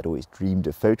with. I'd always dreamed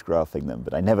of photographing them,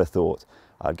 but I never thought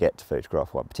I'd get to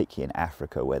photograph one, particularly in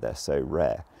Africa where they're so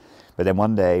rare. But then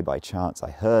one day, by chance,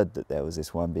 I heard that there was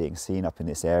this one being seen up in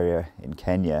this area in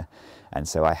Kenya, and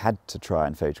so I had to try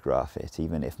and photograph it,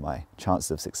 even if my chances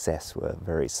of success were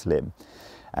very slim.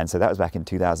 And so that was back in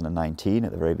 2019,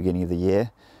 at the very beginning of the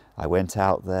year. I went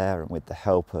out there, and with the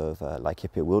help of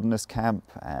Laikipia Wilderness Camp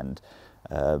and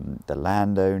the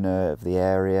landowner of the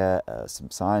area, some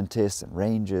scientists and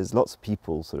rangers, lots of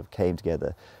people sort of came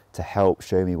together to help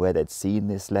show me where they'd seen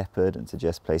this leopard and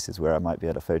suggest places where I might be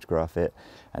able to photograph it.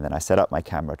 And then I set up my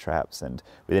camera traps, and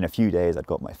within a few days I'd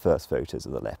got my first photos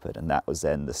of the leopard, and that was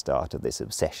then the start of this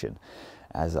obsession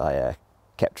as I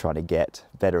kept trying to get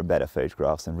better and better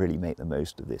photographs and really make the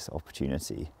most of this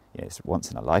opportunity. You know, it's a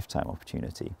once in a lifetime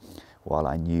opportunity while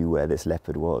I knew where this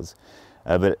leopard was.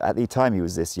 But at the time he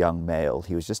was this young male,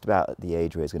 he was just about at the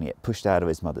age where he was going to get pushed out of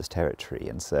his mother's territory,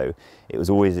 and so it was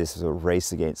always this sort of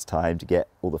race against time to get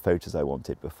all the photos I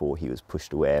wanted before he was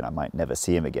pushed away and I might never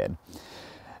see him again.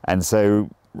 And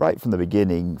so right from the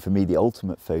beginning, for me the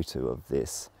ultimate photo of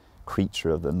this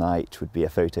creature of the night would be a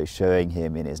photo showing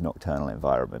him in his nocturnal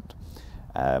environment,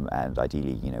 and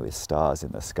ideally, you know, with stars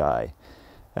in the sky.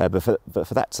 But for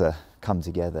that to come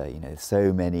together, you know,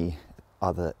 so many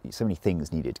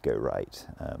things needed to go right.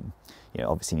 You know,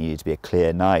 obviously needed to be a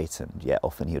clear night, and yet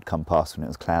often he would come past when it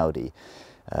was cloudy.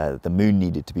 the moon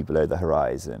needed to be below the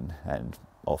horizon, and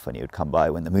often he would come by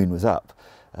when the moon was up.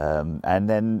 And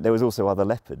then there was also other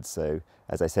leopards. So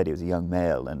as I said, he was a young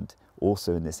male, and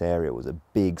also in this area was a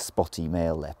big spotty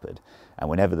male leopard. And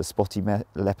whenever the spotty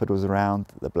leopard was around,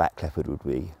 the black leopard would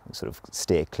be sort of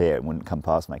steer clear and wouldn't come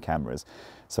past my cameras.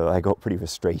 So I got pretty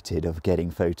frustrated of getting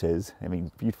photos, I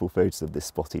mean beautiful photos of this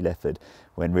spotty leopard,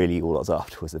 when really all I was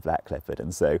after was the black leopard.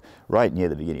 And so right near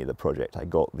the beginning of the project, I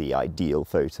got the ideal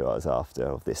photo I was after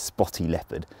of this spotty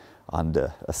leopard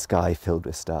under a sky filled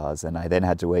with stars. And I then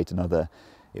had to wait another,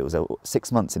 it was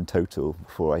 6 months in total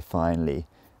before I finally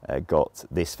got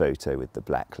this photo with the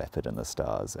black leopard and the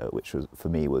stars, which was, for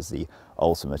me, was the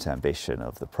ultimate ambition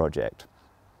of the project.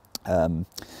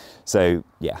 So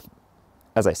yeah,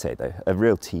 as I say though, a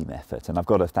real team effort, and I've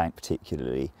got to thank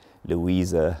particularly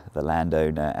Louisa, the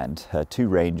landowner, and her 2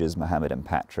 rangers, Mohammed and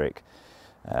Patrick,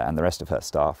 and the rest of her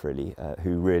staff really,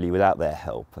 who really, without their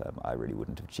help, I really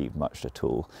wouldn't have achieved much at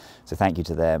all. So thank you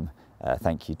to them,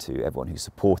 thank you to everyone who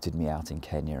supported me out in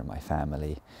Kenya and my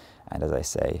family. And as I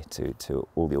say, to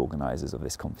all the organisers of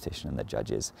this competition and the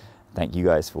judges, thank you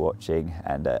guys for watching,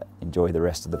 and enjoy the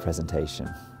rest of the presentation.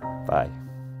 Bye.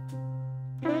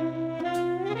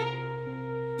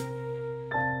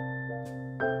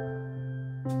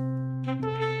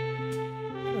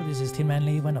 Hello, this is Tim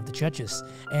Manley, one of the judges,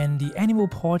 and the Animal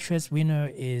Portraits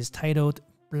winner is titled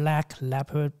Black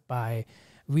Leopard by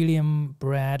William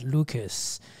Brad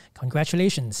Lucas.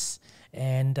 Congratulations.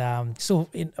 And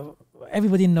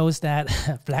everybody knows that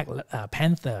Black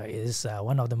Panther is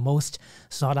one of the most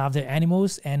sought after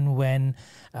animals, and when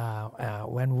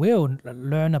Will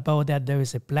learned about that there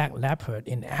is a black leopard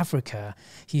in Africa,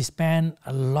 he spent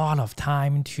a lot of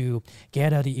time to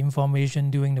gather the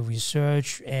information, doing the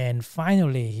research, and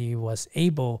finally he was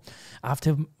able,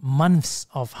 after months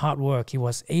of hard work, he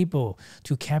was able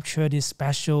to capture this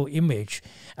special image.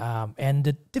 And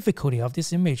the difficulty of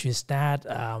this image is that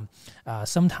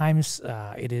sometimes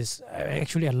it is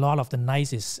actually a lot of the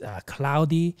night is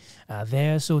cloudy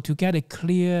there, so to get a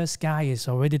clear sky is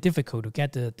already difficult to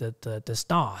get the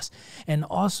stars, and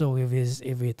also if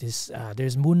it is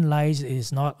there's moonlight, it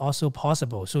is not also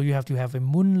possible. So you have to have a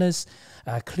moonless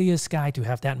clear sky to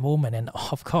have that moment, and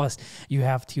of course you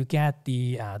have to get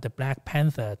the Black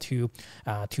Panther to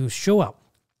show up.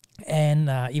 And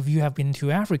if you have been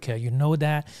to Africa, you know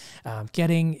that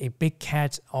getting a big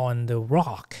cat on the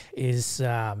rock is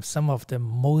some of the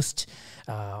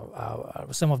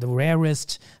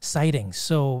rarest sightings.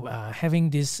 So having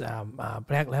this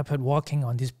black leopard walking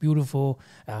on this beautiful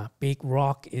big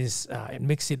rock is it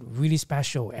makes it really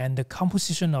special. And the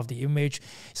composition of the image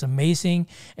is amazing.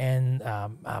 And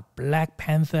Black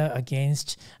Panther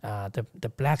against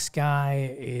the black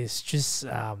sky is just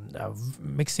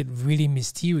makes it really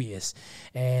mysterious.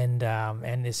 And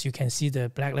as you can see, the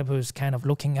black leopard is kind of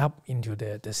looking up into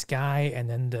the sky, and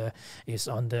then is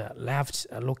on the left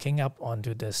looking up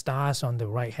onto the stars on the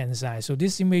right hand side. So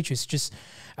this image is just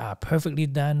perfectly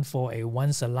done for a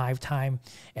once-a-lifetime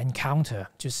encounter.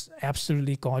 Just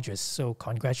absolutely gorgeous. So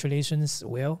congratulations,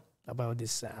 Will, about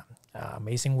this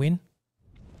amazing win.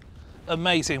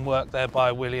 Amazing work there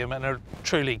by William, and a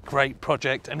truly great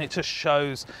project. And it just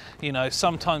shows, you know,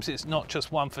 sometimes it's not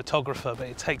just one photographer, but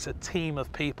it takes a team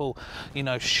of people, you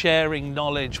know, sharing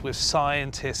knowledge with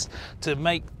scientists to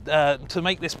make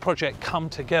this project come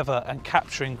together and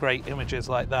capturing great images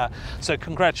like that. So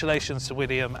congratulations to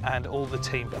William and all the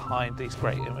team behind these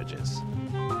great images.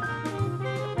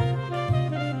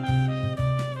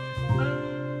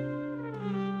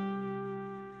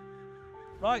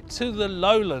 Right to the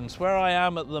lowlands, where I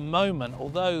am at the moment,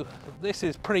 although this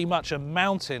is pretty much a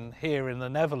mountain here in the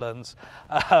Netherlands,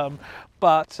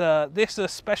 but this is a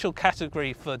special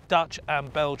category for Dutch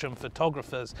and Belgian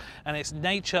photographers, and it's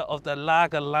nature of the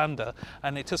Lage Landen,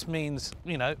 and it just means,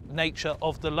 you know, nature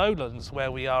of the lowlands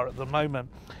where we are at the moment.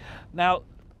 Now,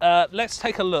 let's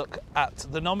take a look at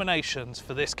the nominations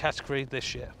for this category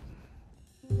this year.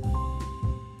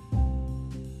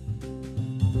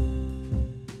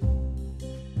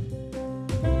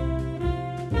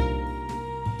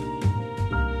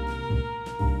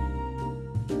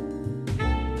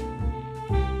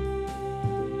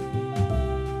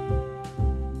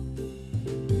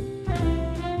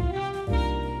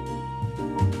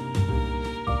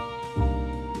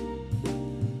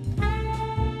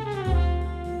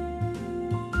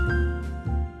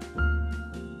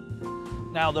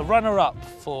 Now, the runner-up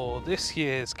for this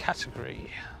year's category,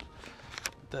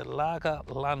 the Lage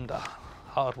Landen,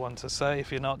 hard one to say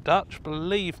if you're not Dutch,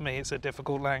 believe me, it's a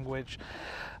difficult language.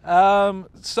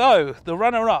 So the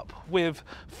runner-up with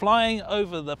Flying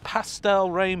Over the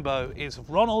Pastel Rainbow is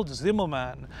Ronald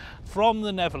Zimmerman from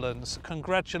the Netherlands.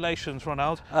 Congratulations,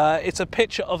 Ronald. It's a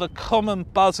picture of a common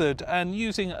buzzard, and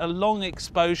using a long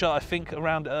exposure, I think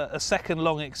around a second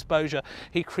long exposure,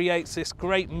 he creates this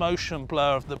great motion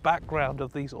blur of the background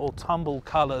of these autumnal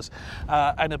colours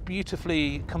and a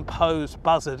beautifully composed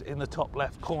buzzard in the top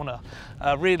left corner.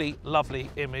 A really lovely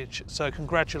image, so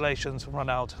congratulations,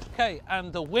 Ronald. Okay,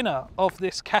 and the winner of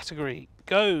this category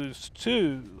goes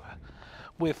to,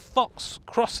 with Fox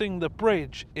Crossing the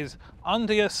Bridge, is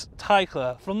Andreas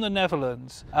Teichler from the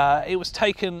Netherlands. It was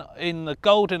taken in the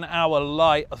golden hour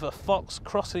light of a fox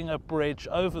crossing a bridge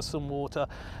over some water,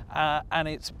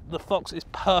 and the fox is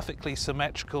perfectly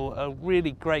symmetrical, a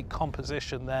really great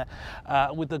composition there,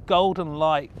 with the golden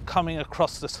light coming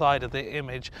across the side of the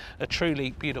image, a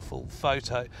truly beautiful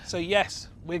photo. So yes,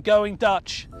 we're going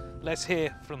Dutch. Let's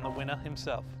hear from the winner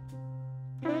himself.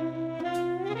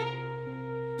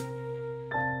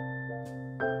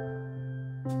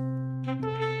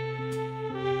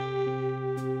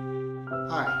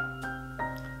 Hi.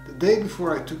 The day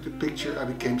before I took the picture, I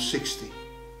became 60.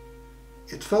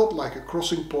 It felt like a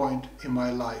crossing point in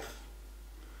my life.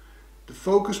 The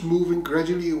focus moving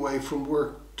gradually away from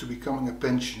work to becoming a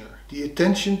pensioner. The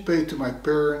attention paid to my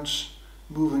parents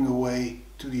moving away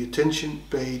to the attention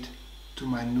paid to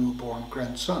my newborn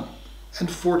grandson. And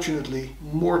fortunately,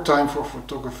 more time for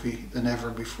photography than ever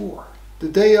before. The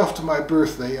day after my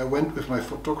birthday, I went with my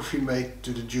photography mate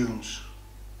to the dunes.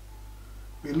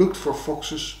 We looked for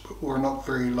foxes, but were not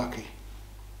very lucky.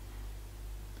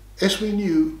 As we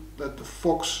knew that the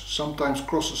fox sometimes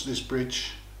crosses this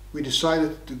bridge, we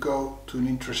decided to go to an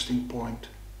interesting point.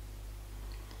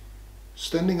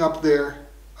 Standing up there,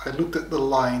 I looked at the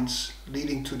lines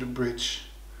leading to the bridge,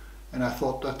 and I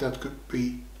thought that that could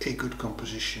be a good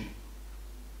composition.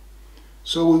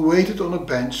 So we waited on a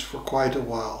bench for quite a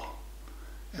while,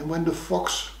 and when the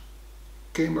fox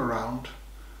came around,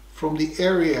 from the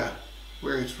area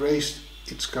where it raised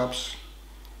its cubs,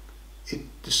 it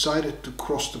decided to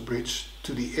cross the bridge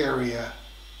to the area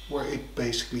where it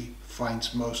basically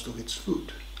finds most of its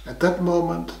food. At that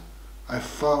moment, I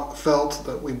felt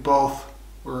that we both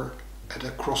were at a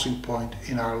crossing point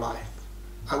in our life.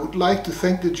 I would like to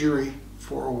thank the jury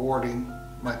for awarding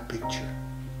my picture.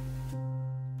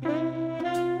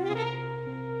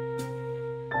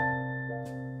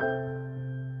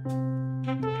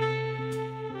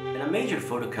 In a major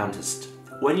photo contest,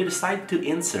 when you decide to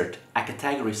insert a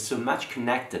category so much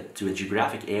connected to a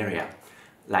geographic area,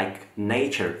 like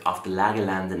nature of the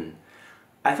Lagelanden,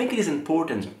 I think it is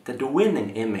important that the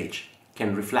winning image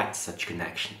can reflect such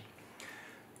connection.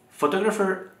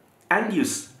 Photographer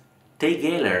Andreas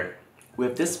Teichler,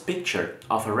 with this picture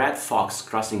of a red fox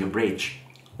crossing a bridge,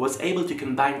 was able to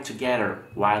combine together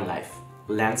wildlife,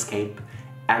 landscape,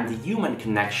 and the human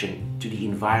connection to the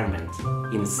environment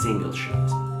in a single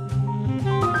shot.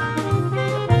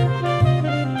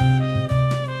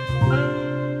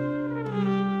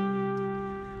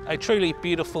 A truly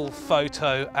beautiful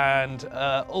photo, and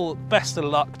all best of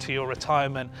luck to your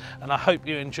retirement, and I hope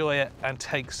you enjoy it and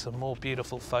take some more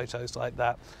beautiful photos like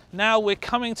that. Now we're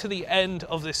coming to the end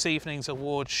of this evening's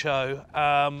award show.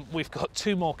 We've got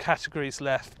 2 more categories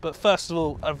left, but first of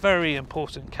all, a very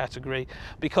important category,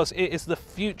 because it is the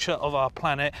future of our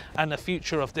planet and the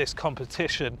future of this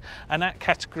competition, and that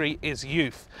category is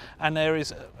youth. And there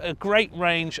is a great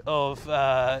range of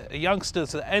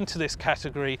youngsters that enter this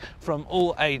category from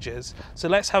all ages. So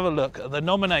let's have a look at the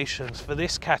nominations for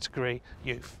this category,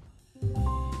 youth.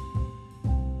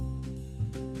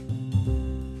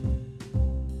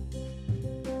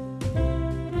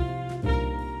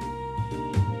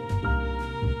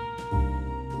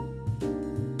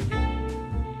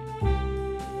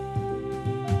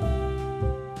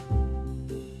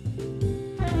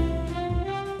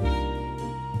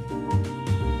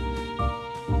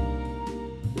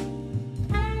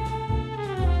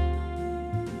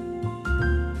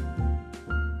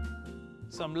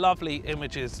 Some lovely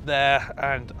images there,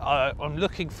 and I'm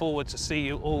looking forward to see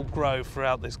you all grow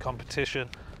throughout this competition.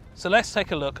 So let's take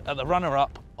a look at the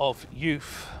runner-up of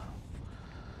youth.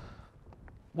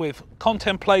 With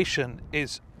Contemplation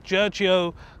is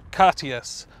Giorgio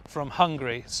Katias from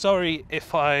Hungary. Sorry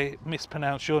if I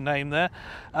mispronounced your name there.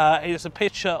 It is a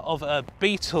picture of a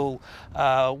beetle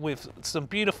with some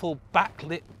beautiful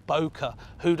backlit bokeh.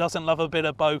 Who doesn't love a bit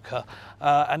of bokeh?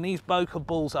 And these bokeh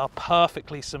balls are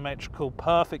perfectly symmetrical,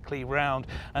 perfectly round,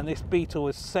 and this beetle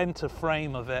is center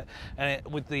frame of it, and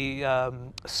with the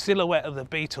silhouette of the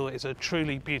beetle is a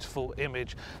truly beautiful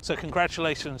image. So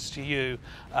congratulations to you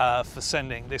for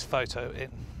sending this photo in.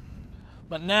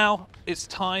 But now it's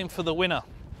time for the winner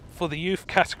for the youth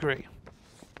category.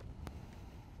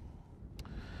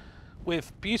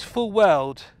 With Beautiful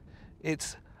World,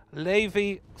 it's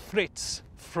Levi Fritz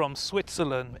from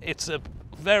Switzerland. It's a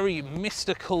very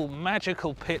mystical,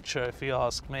 magical picture, if you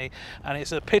ask me, and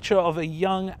it's a picture of a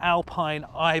young alpine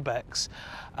ibex.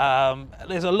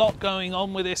 There's a lot going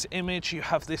on with this image. You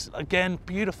have this, again,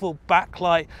 beautiful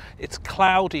backlight. It's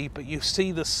cloudy, but you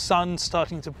see the sun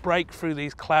starting to break through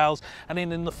these clouds, and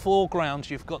then in the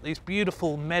foreground you've got these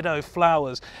beautiful meadow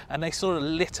flowers, and they sort of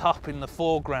lit up in the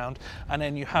foreground, and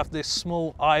then you have this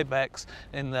small ibex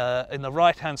in the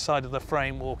right hand side of the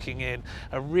frame walking in.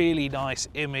 A really nice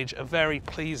image, a very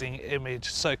pleasing image.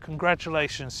 So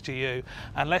congratulations to you,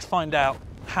 and let's find out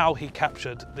how he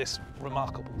captured this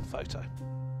remarkable photo.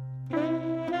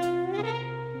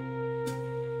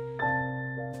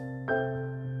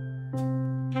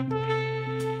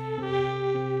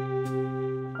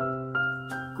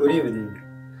 Good evening.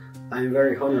 I'm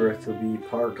very honored to be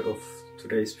part of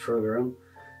today's program.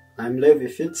 I'm Levi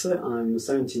Fitze. I'm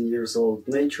 17 years old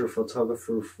nature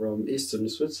photographer from eastern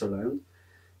Switzerland,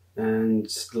 and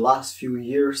the last few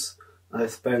years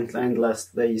I've spent endless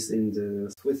days in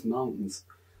the Swiss mountains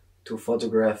to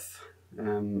photograph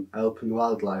alpine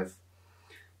wildlife.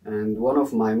 And one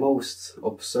of my most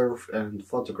observed and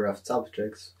photographed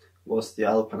subjects was the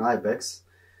alpine ibex,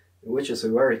 which is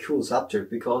a very cool subject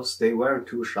because they weren't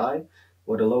too shy,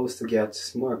 what allows to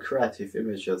get more creative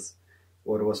images,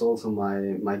 what was also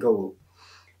my goal.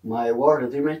 My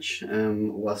awarded image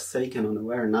was taken on a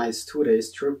very nice 2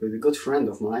 days trip with a good friend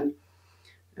of mine,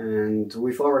 and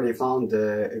we've already found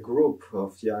a group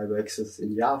of the ibexes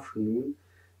in the afternoon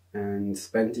and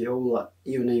spent the whole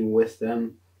evening with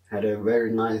them. Had a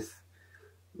very nice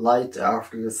light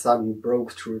after the sun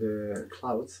broke through the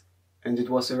clouds, and it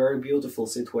was a very beautiful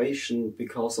situation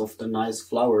because of the nice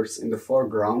flowers in the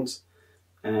foreground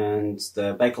and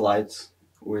the backlight,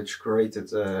 which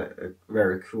created a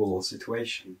very cool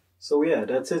situation. So yeah,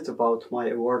 that's it about my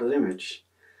awarded image.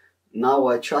 Now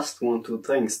I just want to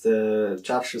thank the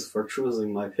judges for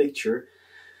choosing my picture.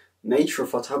 Nature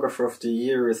Photographer of the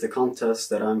Year is a contest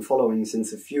that I'm following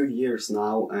since a few years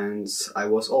now, and I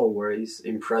was always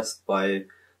impressed by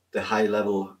the high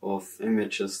level of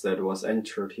images that was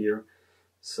entered here.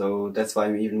 So that's why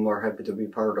I'm even more happy to be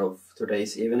part of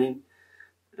today's evening.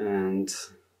 And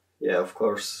yeah, of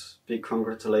course, big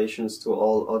congratulations to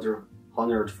all other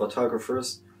honored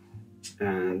photographers.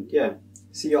 And yeah,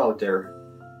 see you out there.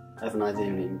 Have a nice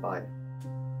evening. Bye.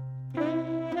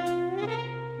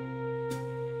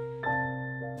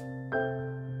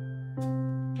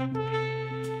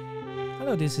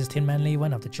 Hello, this is Tin Man Lee,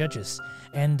 one of the judges,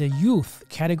 and the youth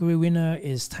category winner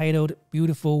is titled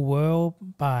Beautiful World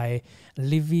by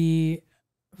Levi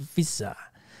Fitze.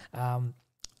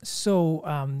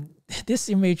 This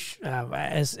image,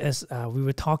 as we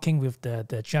were talking with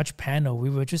the judge panel, we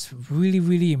were just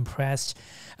really impressed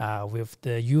with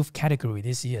the youth category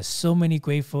this year. So many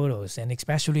great photos, and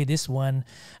especially this one,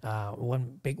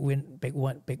 one big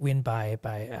win by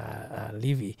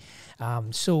Levi.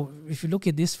 So if you look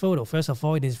at this photo, first of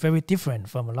all, it is very different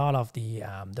from a lot of the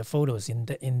photos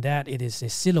in that it is a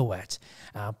silhouette,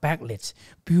 backlit,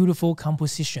 beautiful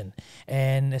composition,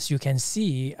 and as you can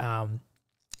see,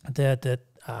 the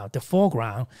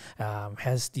foreground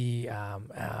has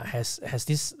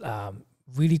this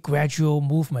really gradual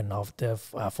movement of the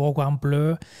foreground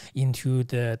blur into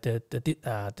the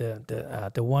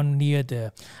one near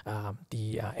the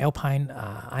alpine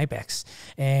ibex,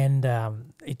 and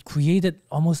it created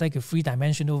almost like a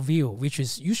three-dimensional view, which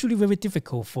is usually very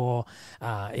difficult for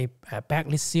a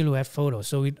backlit silhouette photo.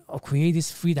 So it creates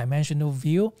this three-dimensional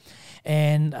view,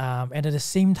 and at the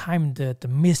same time the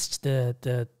mist,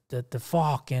 the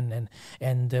fog and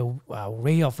the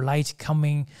ray of light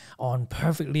coming on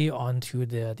perfectly onto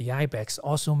the ibex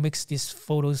also makes these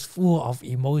photos full of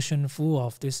emotion, full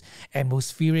of this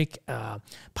atmospheric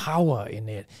power in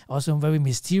it, also very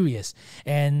mysterious.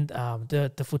 And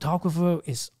the photographer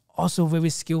is also very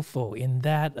skillful in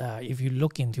that if you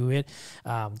look into it,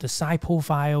 the side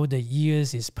profile, the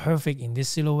ears is perfect in this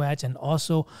silhouette, and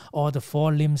also all the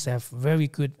forelimbs have very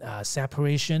good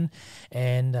separation,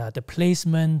 and the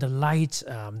placement, the light,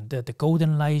 the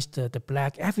golden light, the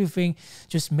black, everything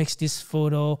just makes this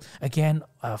photo again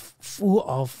full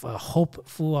of hope,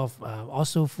 full of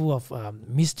also full of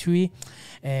mystery,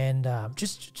 and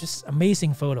just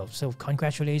amazing photo. So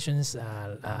congratulations,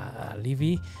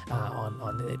 Levi,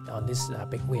 on this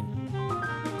big win.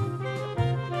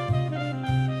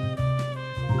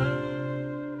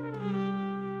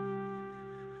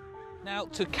 Now,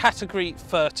 to category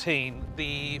 13,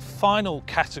 the final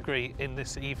category in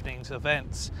this evening's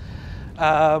events.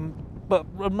 But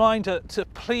reminder to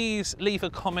please leave a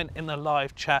comment in the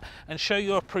live chat and show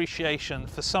your appreciation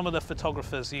for some of the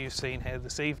photographers you've seen here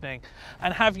this evening,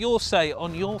 and have your say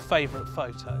on your favourite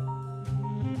photo.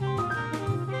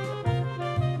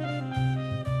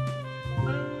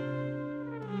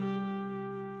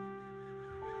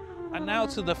 And now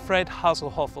to the Fred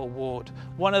Hasselhoff Award,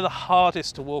 one of the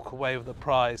hardest to walk away with the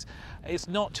prize. It's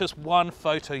not just one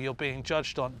photo you're being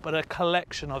judged on, but a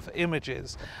collection of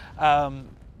images.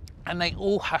 And they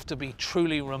all have to be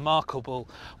truly remarkable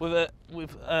with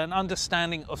an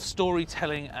understanding of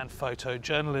storytelling and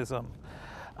photojournalism.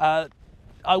 I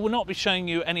will not be showing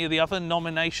you any of the other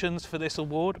nominations for this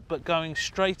award, but going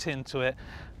straight into it.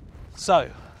 So,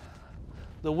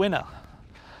 the winner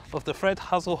of the Fred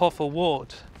Hasselhoff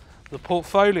Award, the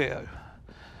portfolio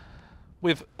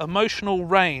with emotional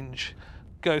range,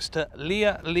 goes to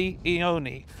Leah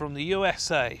Leone from the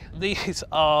USA. These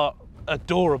are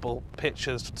adorable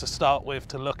pictures to start with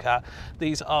to look at.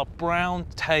 These are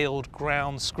brown-tailed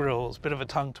ground squirrels, bit of a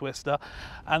tongue twister,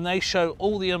 and they show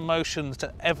all the emotions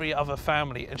to every other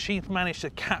family, and she's managed to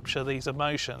capture these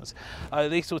emotions.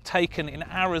 These were taken in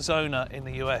Arizona in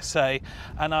the USA,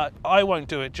 and I won't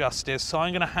do it justice, so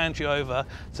I'm going to hand you over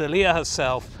to Leah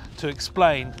herself to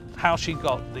explain how she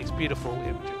got these beautiful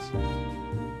images.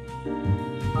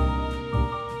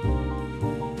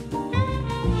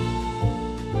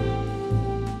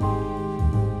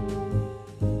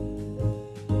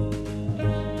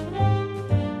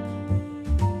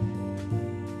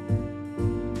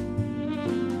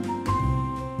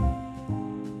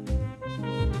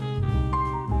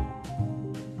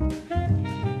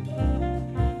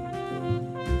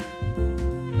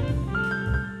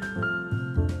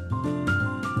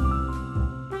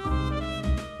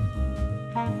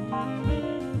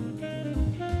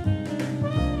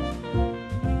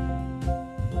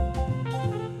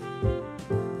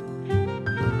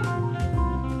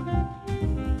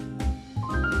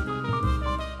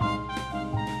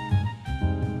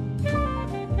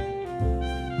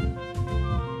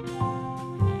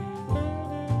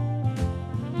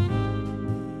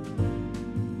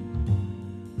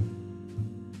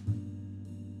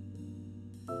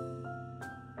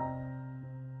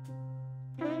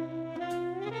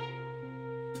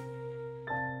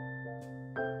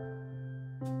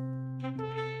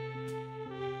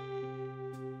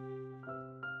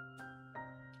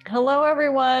 Hello,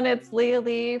 everyone. It's Leah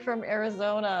Lee from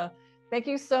Arizona. Thank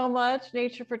you so much,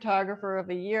 Nature Photographer of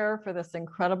the Year, for this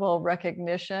incredible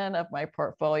recognition of my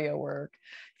portfolio work.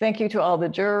 Thank you to all the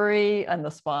jury and the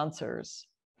sponsors.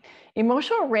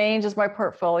 Emotional Range is my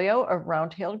portfolio of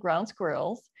round-tailed ground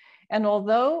squirrels. And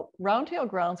although round-tailed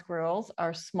ground squirrels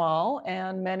are small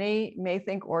and many may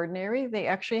think ordinary, they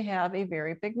actually have a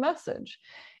very big message.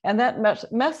 And that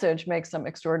message makes them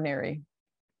extraordinary.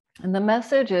 And the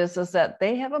message is that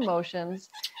they have emotions,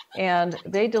 and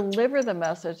they deliver the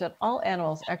message that all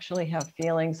animals actually have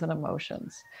feelings and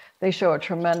emotions. They show a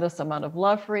tremendous amount of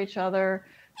love for each other,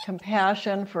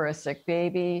 compassion for a sick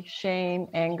baby, shame,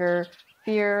 anger,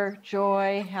 fear,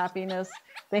 joy, happiness.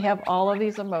 They have all of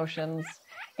these emotions.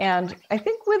 And I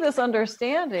think with this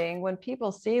understanding, when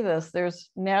people see this, there's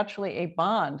naturally a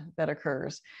bond that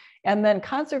occurs. And then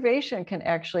conservation can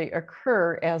actually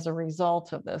occur as a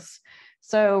result of this.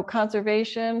 So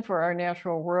conservation for our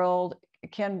natural world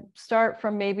can start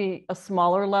from maybe a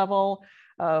smaller level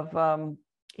of,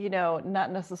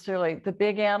 not necessarily the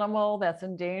big animal that's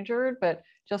endangered, but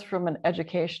just from an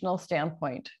educational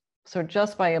standpoint. So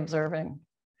just by observing.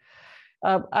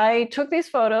 I took these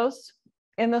photos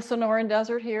in the Sonoran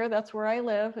Desert here. That's where I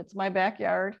live. It's my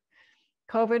backyard.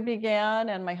 COVID began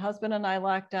and my husband and I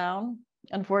locked down.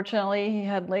 Unfortunately, he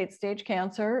had late stage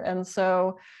cancer. And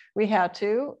so we had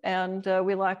to, and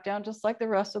we locked down just like the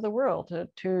rest of the world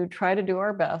to try to do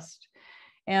our best.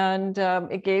 And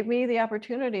it gave me the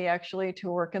opportunity actually to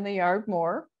work in the yard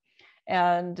more.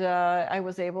 And I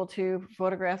was able to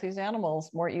photograph these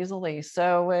animals more easily.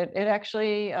 So it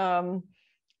actually, I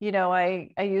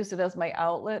used it as my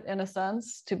outlet in a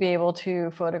sense to be able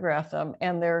to photograph them.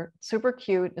 And they're super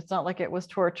cute. It's not like it was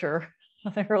torture.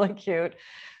 They're really cute.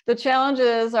 The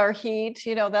challenges are heat,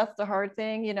 that's the hard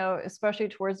thing, especially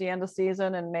towards the end of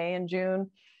season in May and June.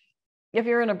 If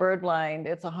you're in a bird blind,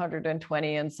 it's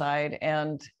 120 inside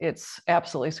and it's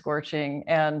absolutely scorching,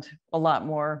 and a lot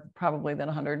more probably than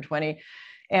 120.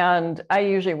 And I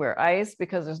usually wear ice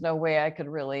because there's no way I could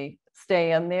really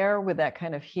stay in there with that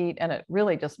kind of heat, and it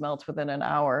really just melts within an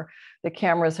hour. The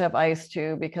cameras have ice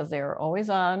too because they are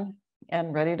always on,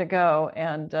 and ready to go.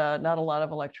 And not a lot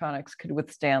of electronics could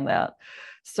withstand that.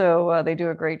 So they do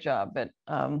a great job, but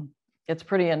it's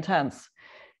pretty intense.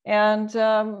 And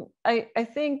I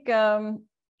think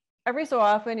every so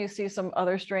often you see some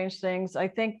other strange things. I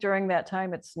think during that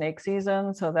time it's snake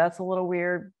season, so that's a little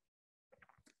weird.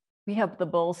 We have the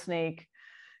bull snake,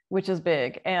 which is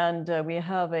big, and we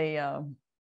have a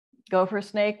gopher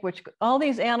snake, which all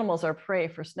these animals are prey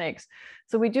for snakes.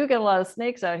 So we do get a lot of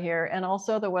snakes out here, and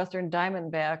also the western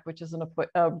diamondback, which is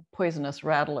a poisonous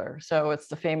rattler. So it's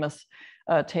the famous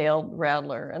tailed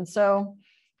rattler. And so,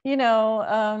 I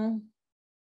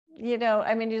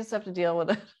mean, you just have to deal with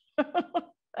it.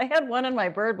 I had one in my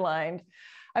bird blind.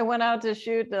 I went out to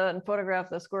shoot and photograph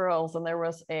the squirrels, and there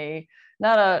was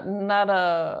not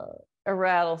a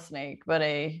rattlesnake, but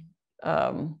it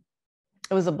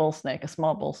was a bull snake, a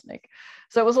small bull snake.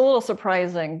 So it was a little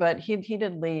surprising, but he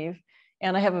did leave,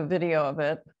 and I have a video of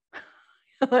it.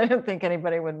 I didn't think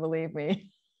anybody would believe me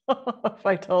if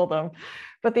I told them,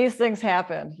 but these things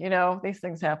happen, these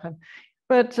things happen.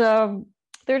 But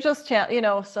they're just,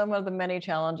 some of the many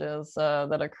challenges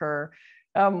that occur.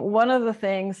 One of the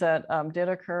things that did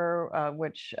occur,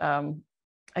 which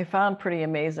I found pretty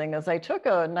amazing, is I took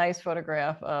a nice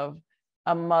photograph of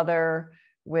a mother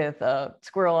with a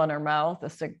squirrel in her mouth, a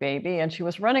sick baby, and she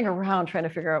was running around trying to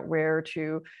figure out where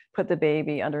to put the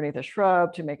baby underneath a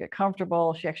shrub to make it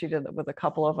comfortable. She actually did that with a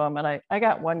couple of them, and I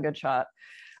got one good shot.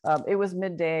 It was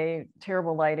midday,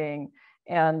 terrible lighting,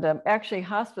 and actually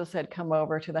hospice had come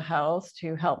over to the house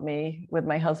to help me with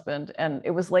my husband, and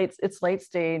it was late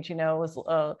stage, it was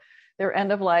their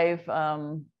end of life,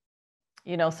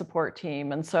 support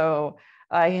team. And so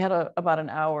I had about an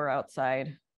hour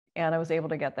outside, and I was able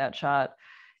to get that shot.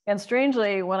 And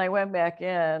strangely, when I went back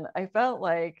in, I felt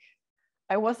like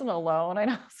I wasn't alone. I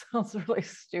know it sounds really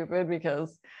stupid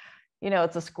because,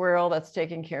 it's a squirrel that's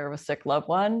taking care of a sick loved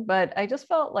one, but I just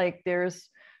felt like there's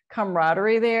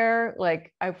camaraderie there.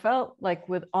 Like I felt like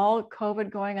with all COVID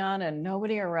going on and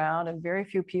nobody around and very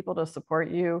few people to support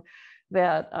you,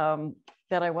 that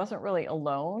I wasn't really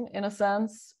alone in a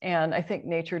sense. And I think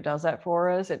nature does that for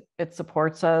us. It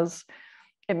supports us.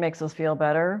 It makes us feel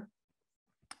better.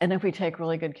 And if we take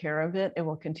really good care of it, it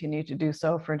will continue to do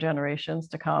so for generations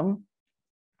to come.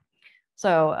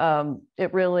 So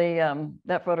it really,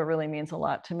 that photo really means a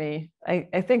lot to me.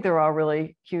 I think they're all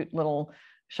really cute little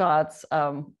shots.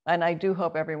 And I do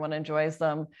hope everyone enjoys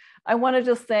them. I want to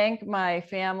just thank my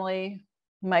family,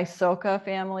 my Soka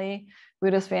family,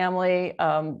 Buddhist family,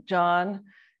 John,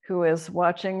 who is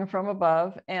watching from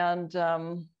above, and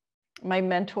my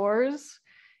mentors,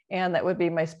 and that would be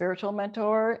my spiritual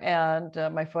mentor and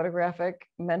my photographic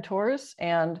mentors.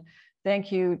 And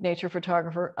thank you, Nature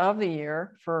Photographer of the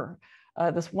Year, for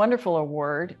this wonderful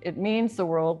award. It means the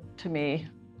world to me.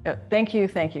 Thank you,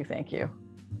 thank you, thank you.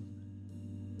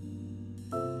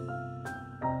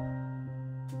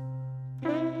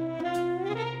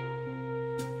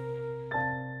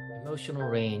 Emotional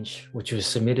range, which was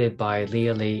submitted by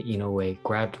Leale Inoue,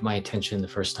 grabbed my attention the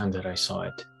first time that I saw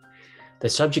it. The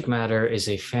subject matter is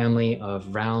a family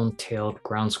of round-tailed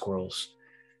ground squirrels,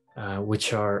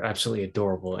 which are absolutely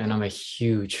adorable, and I'm a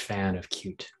huge fan of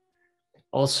cute.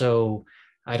 Also,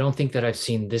 I don't think that I've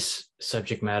seen this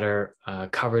subject matter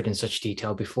covered in such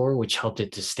detail before, which helped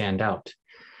it to stand out.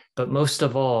 But most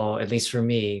of all, at least for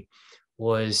me,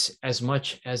 was as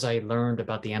much as I learned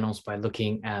about the animals by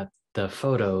looking at the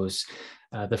photos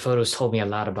told me a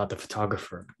lot about the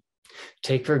photographer.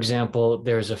 Take, for example,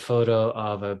 there's a photo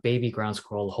of a baby ground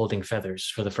squirrel holding feathers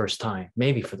for the first time,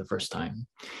 maybe for the first time.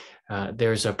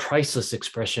 There's a priceless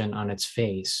expression on its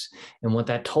face. And what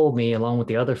that told me, along with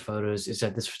the other photos, is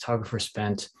that this photographer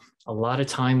spent a lot of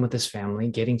time with his family,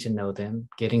 getting to know them,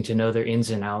 getting to know their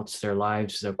ins and outs, their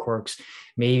lives, their quirks,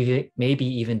 maybe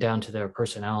even down to their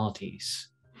personalities.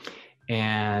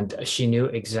 And she knew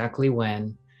exactly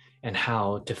when and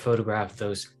how to photograph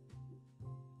those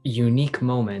unique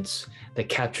moments that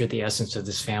captured the essence of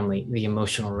this family, the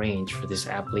emotional range for this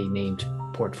aptly named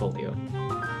portfolio.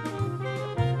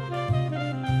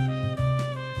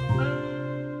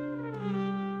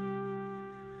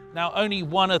 Now, only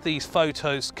one of these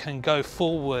photos can go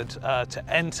forward to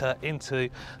enter into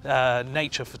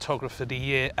Nature Photographer of the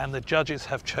Year, and the judges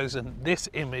have chosen this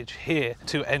image here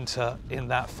to enter in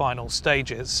that final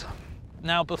stages.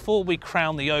 Now, before we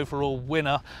crown the overall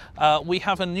winner, we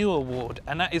have a new award,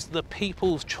 and that is the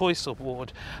People's Choice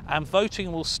Award, and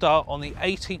voting will start on the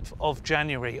 18th of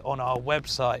January on our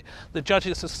website. The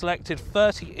judges have selected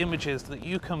 30 images that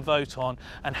you can vote on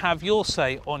and have your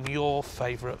say on your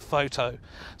favourite photo.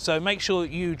 So make sure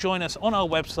you join us on our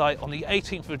website on the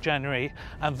 18th of January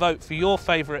and vote for your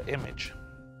favourite image.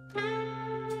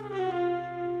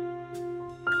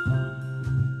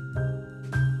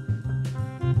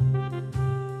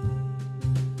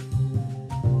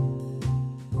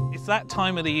 that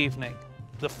time of the evening,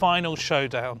 the final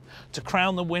showdown to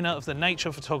crown the winner of the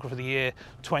Nature Photographer of the Year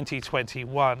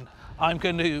 2021. I'm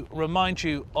going to remind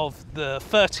you of the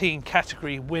 13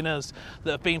 category winners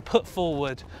that have been put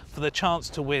forward for the chance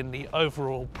to win the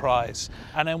overall prize.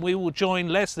 And then we will join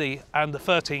Leslie and the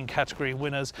 13 category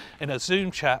winners in a Zoom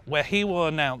chat where he will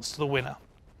announce the winner.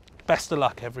 Best of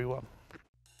luck, everyone.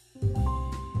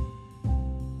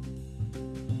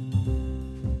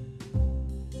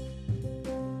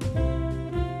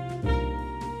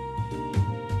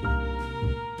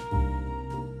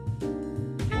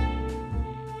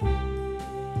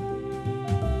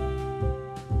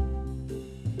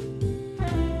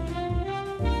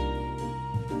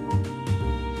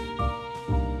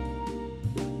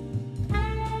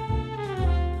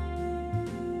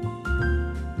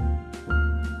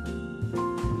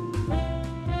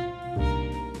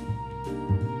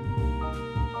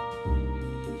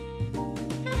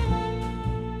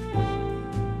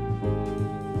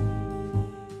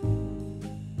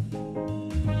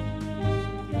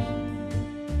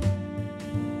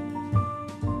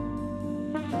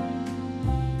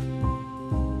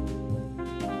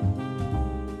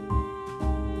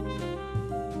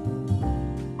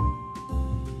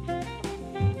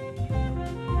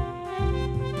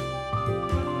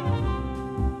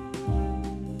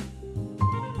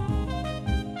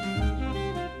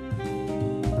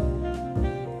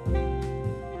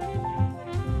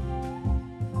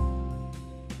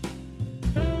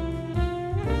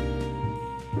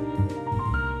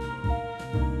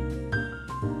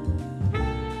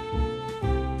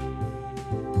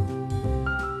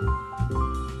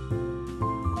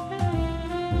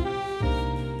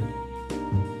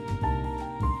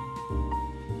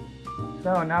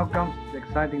 So now comes the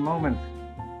exciting moment.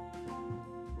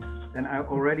 And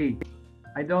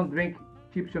I don't drink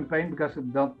cheap champagne because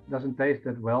it doesn't taste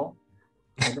that well.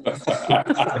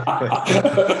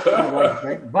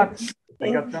 But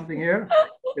I got something here.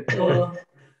 It's called,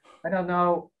 I don't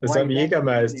know. It's a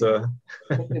Jägermeister.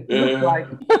 It looks like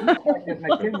that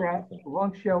my camera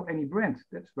won't show any brand.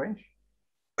 That's strange.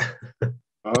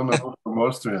 Oh no, from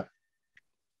Austria.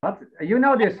 But you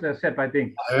know this, Sepp, I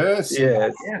think. Yes.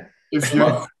 Yes. Yes. If you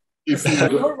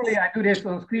Normally I do this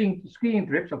on skiing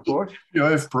trips, of course. you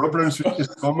have problems with the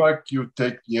stomach, you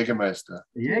take Jägermeister.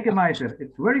 Jägermeister.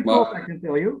 It's very cold, I can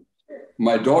tell you.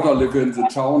 My daughter lives in the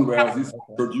town where this is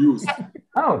produced.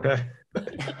 Oh.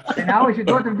 And how is your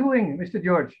daughter doing, Mr.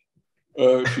 George?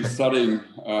 She's studying.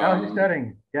 How is she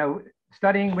studying? Yeah,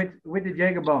 studying with the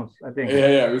Jaeger bombs, I think.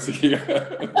 Yeah,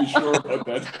 be sure about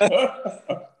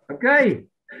that. Okay,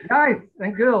 guys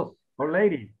and girls, or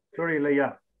lady. Sorry,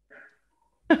 Leah.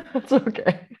 It's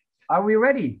okay. Are we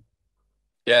ready?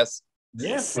 Yes.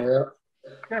 Yes. Yeah.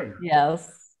 Okay. Yes.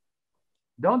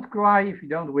 Don't cry if you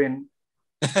don't win.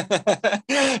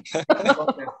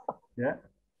 Yeah.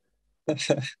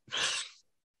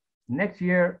 Next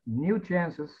year, new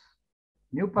chances,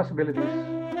 new possibilities.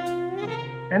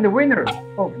 And the winner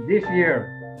of this year,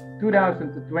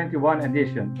 2021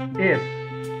 edition is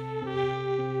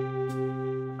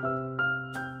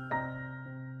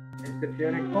Mr.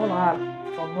 Thierry Collard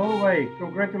from Norway.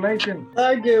 Congratulations.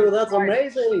 Thank you. That's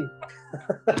amazing.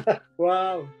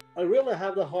 Wow. I really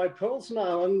have the high pulse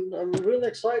now. I'm really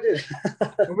excited.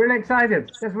 I'm really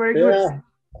excited. That's very good. Yeah.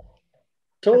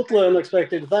 Totally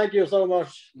unexpected. Thank you so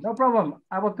much. No problem.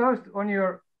 I will toast on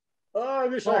your... Oh, I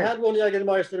wish I had one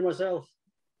Jägermeister myself.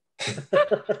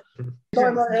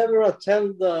 Time I ever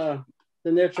attend the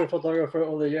Nature Photographer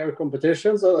of the Year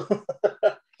competition, so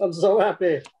I'm so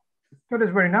happy. So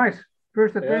that's very nice.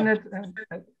 First attended and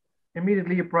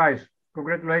immediately a prize.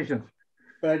 Congratulations.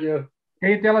 Thank you. Can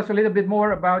you tell us a little bit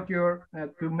more about your,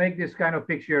 to make this kind of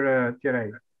picture,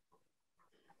 Thierry?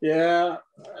 Yeah,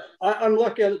 I'm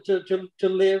lucky to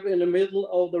live in the middle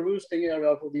of the roosting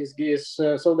area for these geese.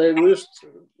 So they roost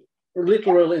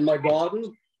literally in my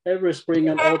garden every spring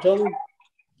and autumn.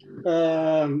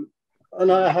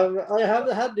 And I have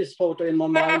had this photo in my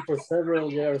mind for several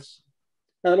years.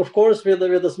 And of course, with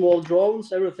the small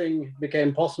drones, everything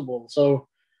became possible. So,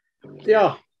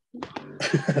 yeah.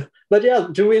 But yeah,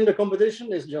 to win the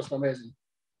competition is just amazing.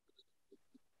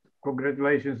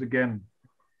 Congratulations again.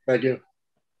 Thank you.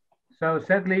 So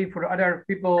sadly, for other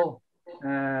people,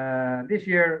 this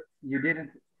year you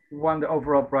didn't won the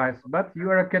overall prize, but you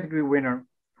are a category winner.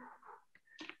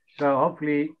 So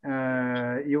hopefully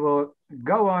you will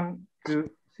go on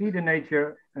to see the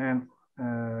nature and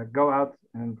go out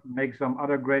and make some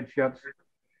other great shots,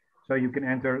 so you can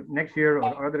enter next year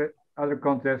or other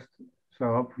contests.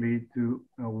 So hopefully to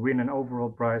win an overall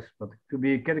prize, but to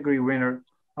be a category winner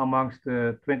amongst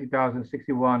the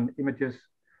 20,061 images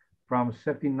from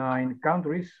 79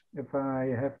 countries, if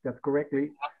I have that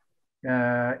correctly.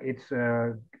 It's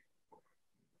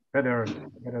better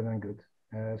than good.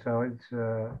 So it's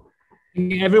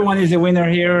everyone is a winner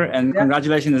here, and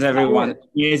congratulations everyone.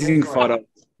 Amazing photo.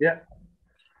 Yeah.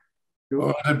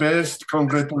 All the best.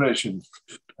 Congratulations,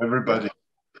 everybody.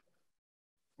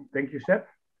 Thank you, Seth.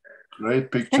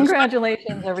 Great pictures.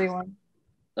 Congratulations, everyone.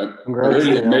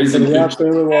 Really amazing Congrats picture.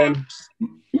 everyone.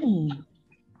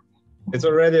 It's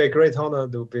already a great honor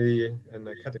to be in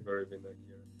the category winner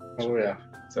here. Oh yeah.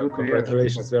 So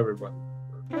congratulations to everyone.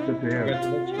 Good to hear.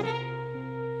 Congratulations.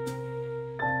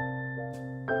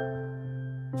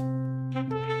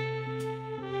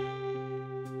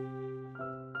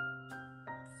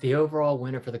 The overall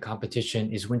winner for the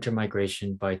competition is Winter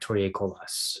Migration by Torje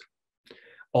Kolas.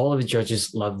 All of the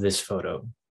judges love this photo.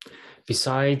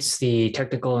 Besides the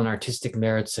technical and artistic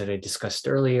merits that I discussed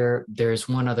earlier, there's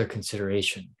one other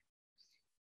consideration.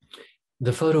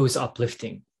 The photo is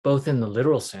uplifting, both in the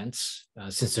literal sense,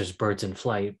 since there's birds in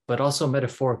flight, but also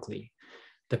metaphorically.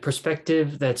 The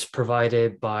perspective that's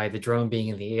provided by the drone being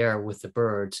in the air with the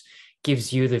birds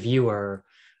gives you, the viewer,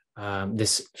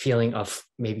 this feeling of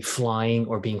maybe flying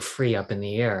or being free up in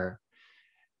the air.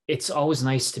 It's always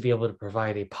nice to be able to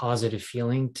provide a positive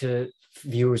feeling to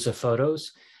viewers of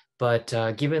photos, but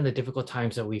given the difficult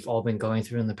times that we've all been going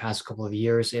through in the past couple of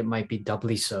years, it might be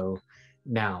doubly so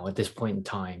now at this point in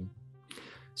time.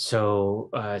 So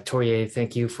Torje,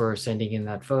 thank you for sending in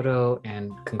that photo,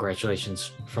 and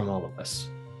congratulations from all of us.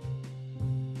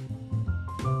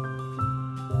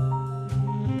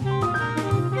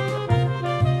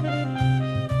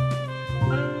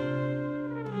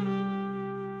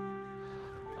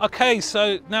 Okay,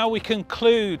 so now we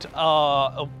conclude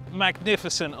our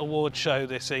magnificent award show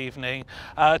this evening.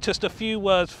 Just a few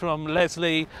words from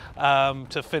Leslie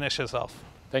to finish us off.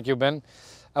 Thank you, Ben.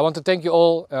 I want to thank you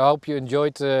all. I hope you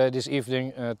enjoyed this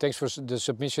evening. Thanks for the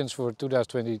submissions for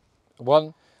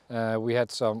 2021. We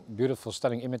had some beautiful,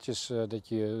 stunning images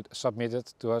that you submitted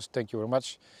to us. Thank you very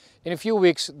much. In a few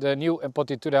weeks, the new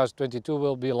NPOTY 2022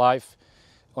 will be live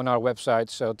on our website,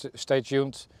 so stay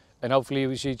tuned, and hopefully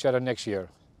we see each other next year.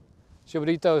 Should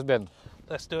we toast, Ben?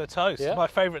 Let's do a toast. Yeah? My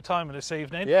favourite time of this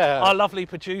evening. Yeah. Our lovely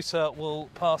producer will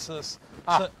pass us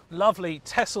lovely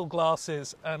Tessel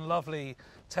glasses and lovely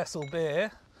Tessel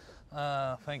beer.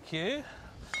 Thank you.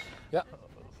 Yeah.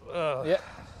 Yeah.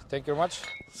 Thank you very much.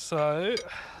 So,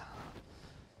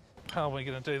 how are we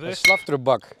going to do this? A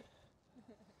slachtrubbak.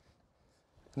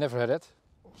 Never had it.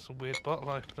 It's a weird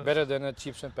bottle. Better than a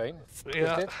cheap champagne.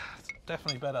 Yeah,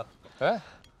 definitely better. Huh?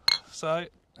 So,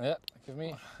 yeah, give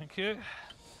me. Thank you.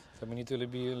 So we need to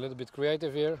be a little bit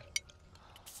creative here.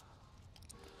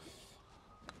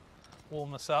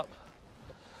 Warm this up.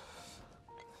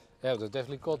 Yeah, it was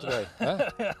definitely cold today.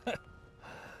 Huh?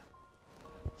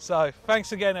 So,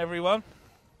 thanks again, everyone.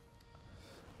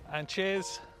 And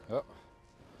cheers. Oh.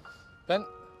 Ben,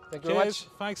 thank you cheers. very much.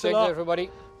 Thanks Thank a lot. you, everybody.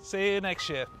 See you next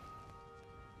year.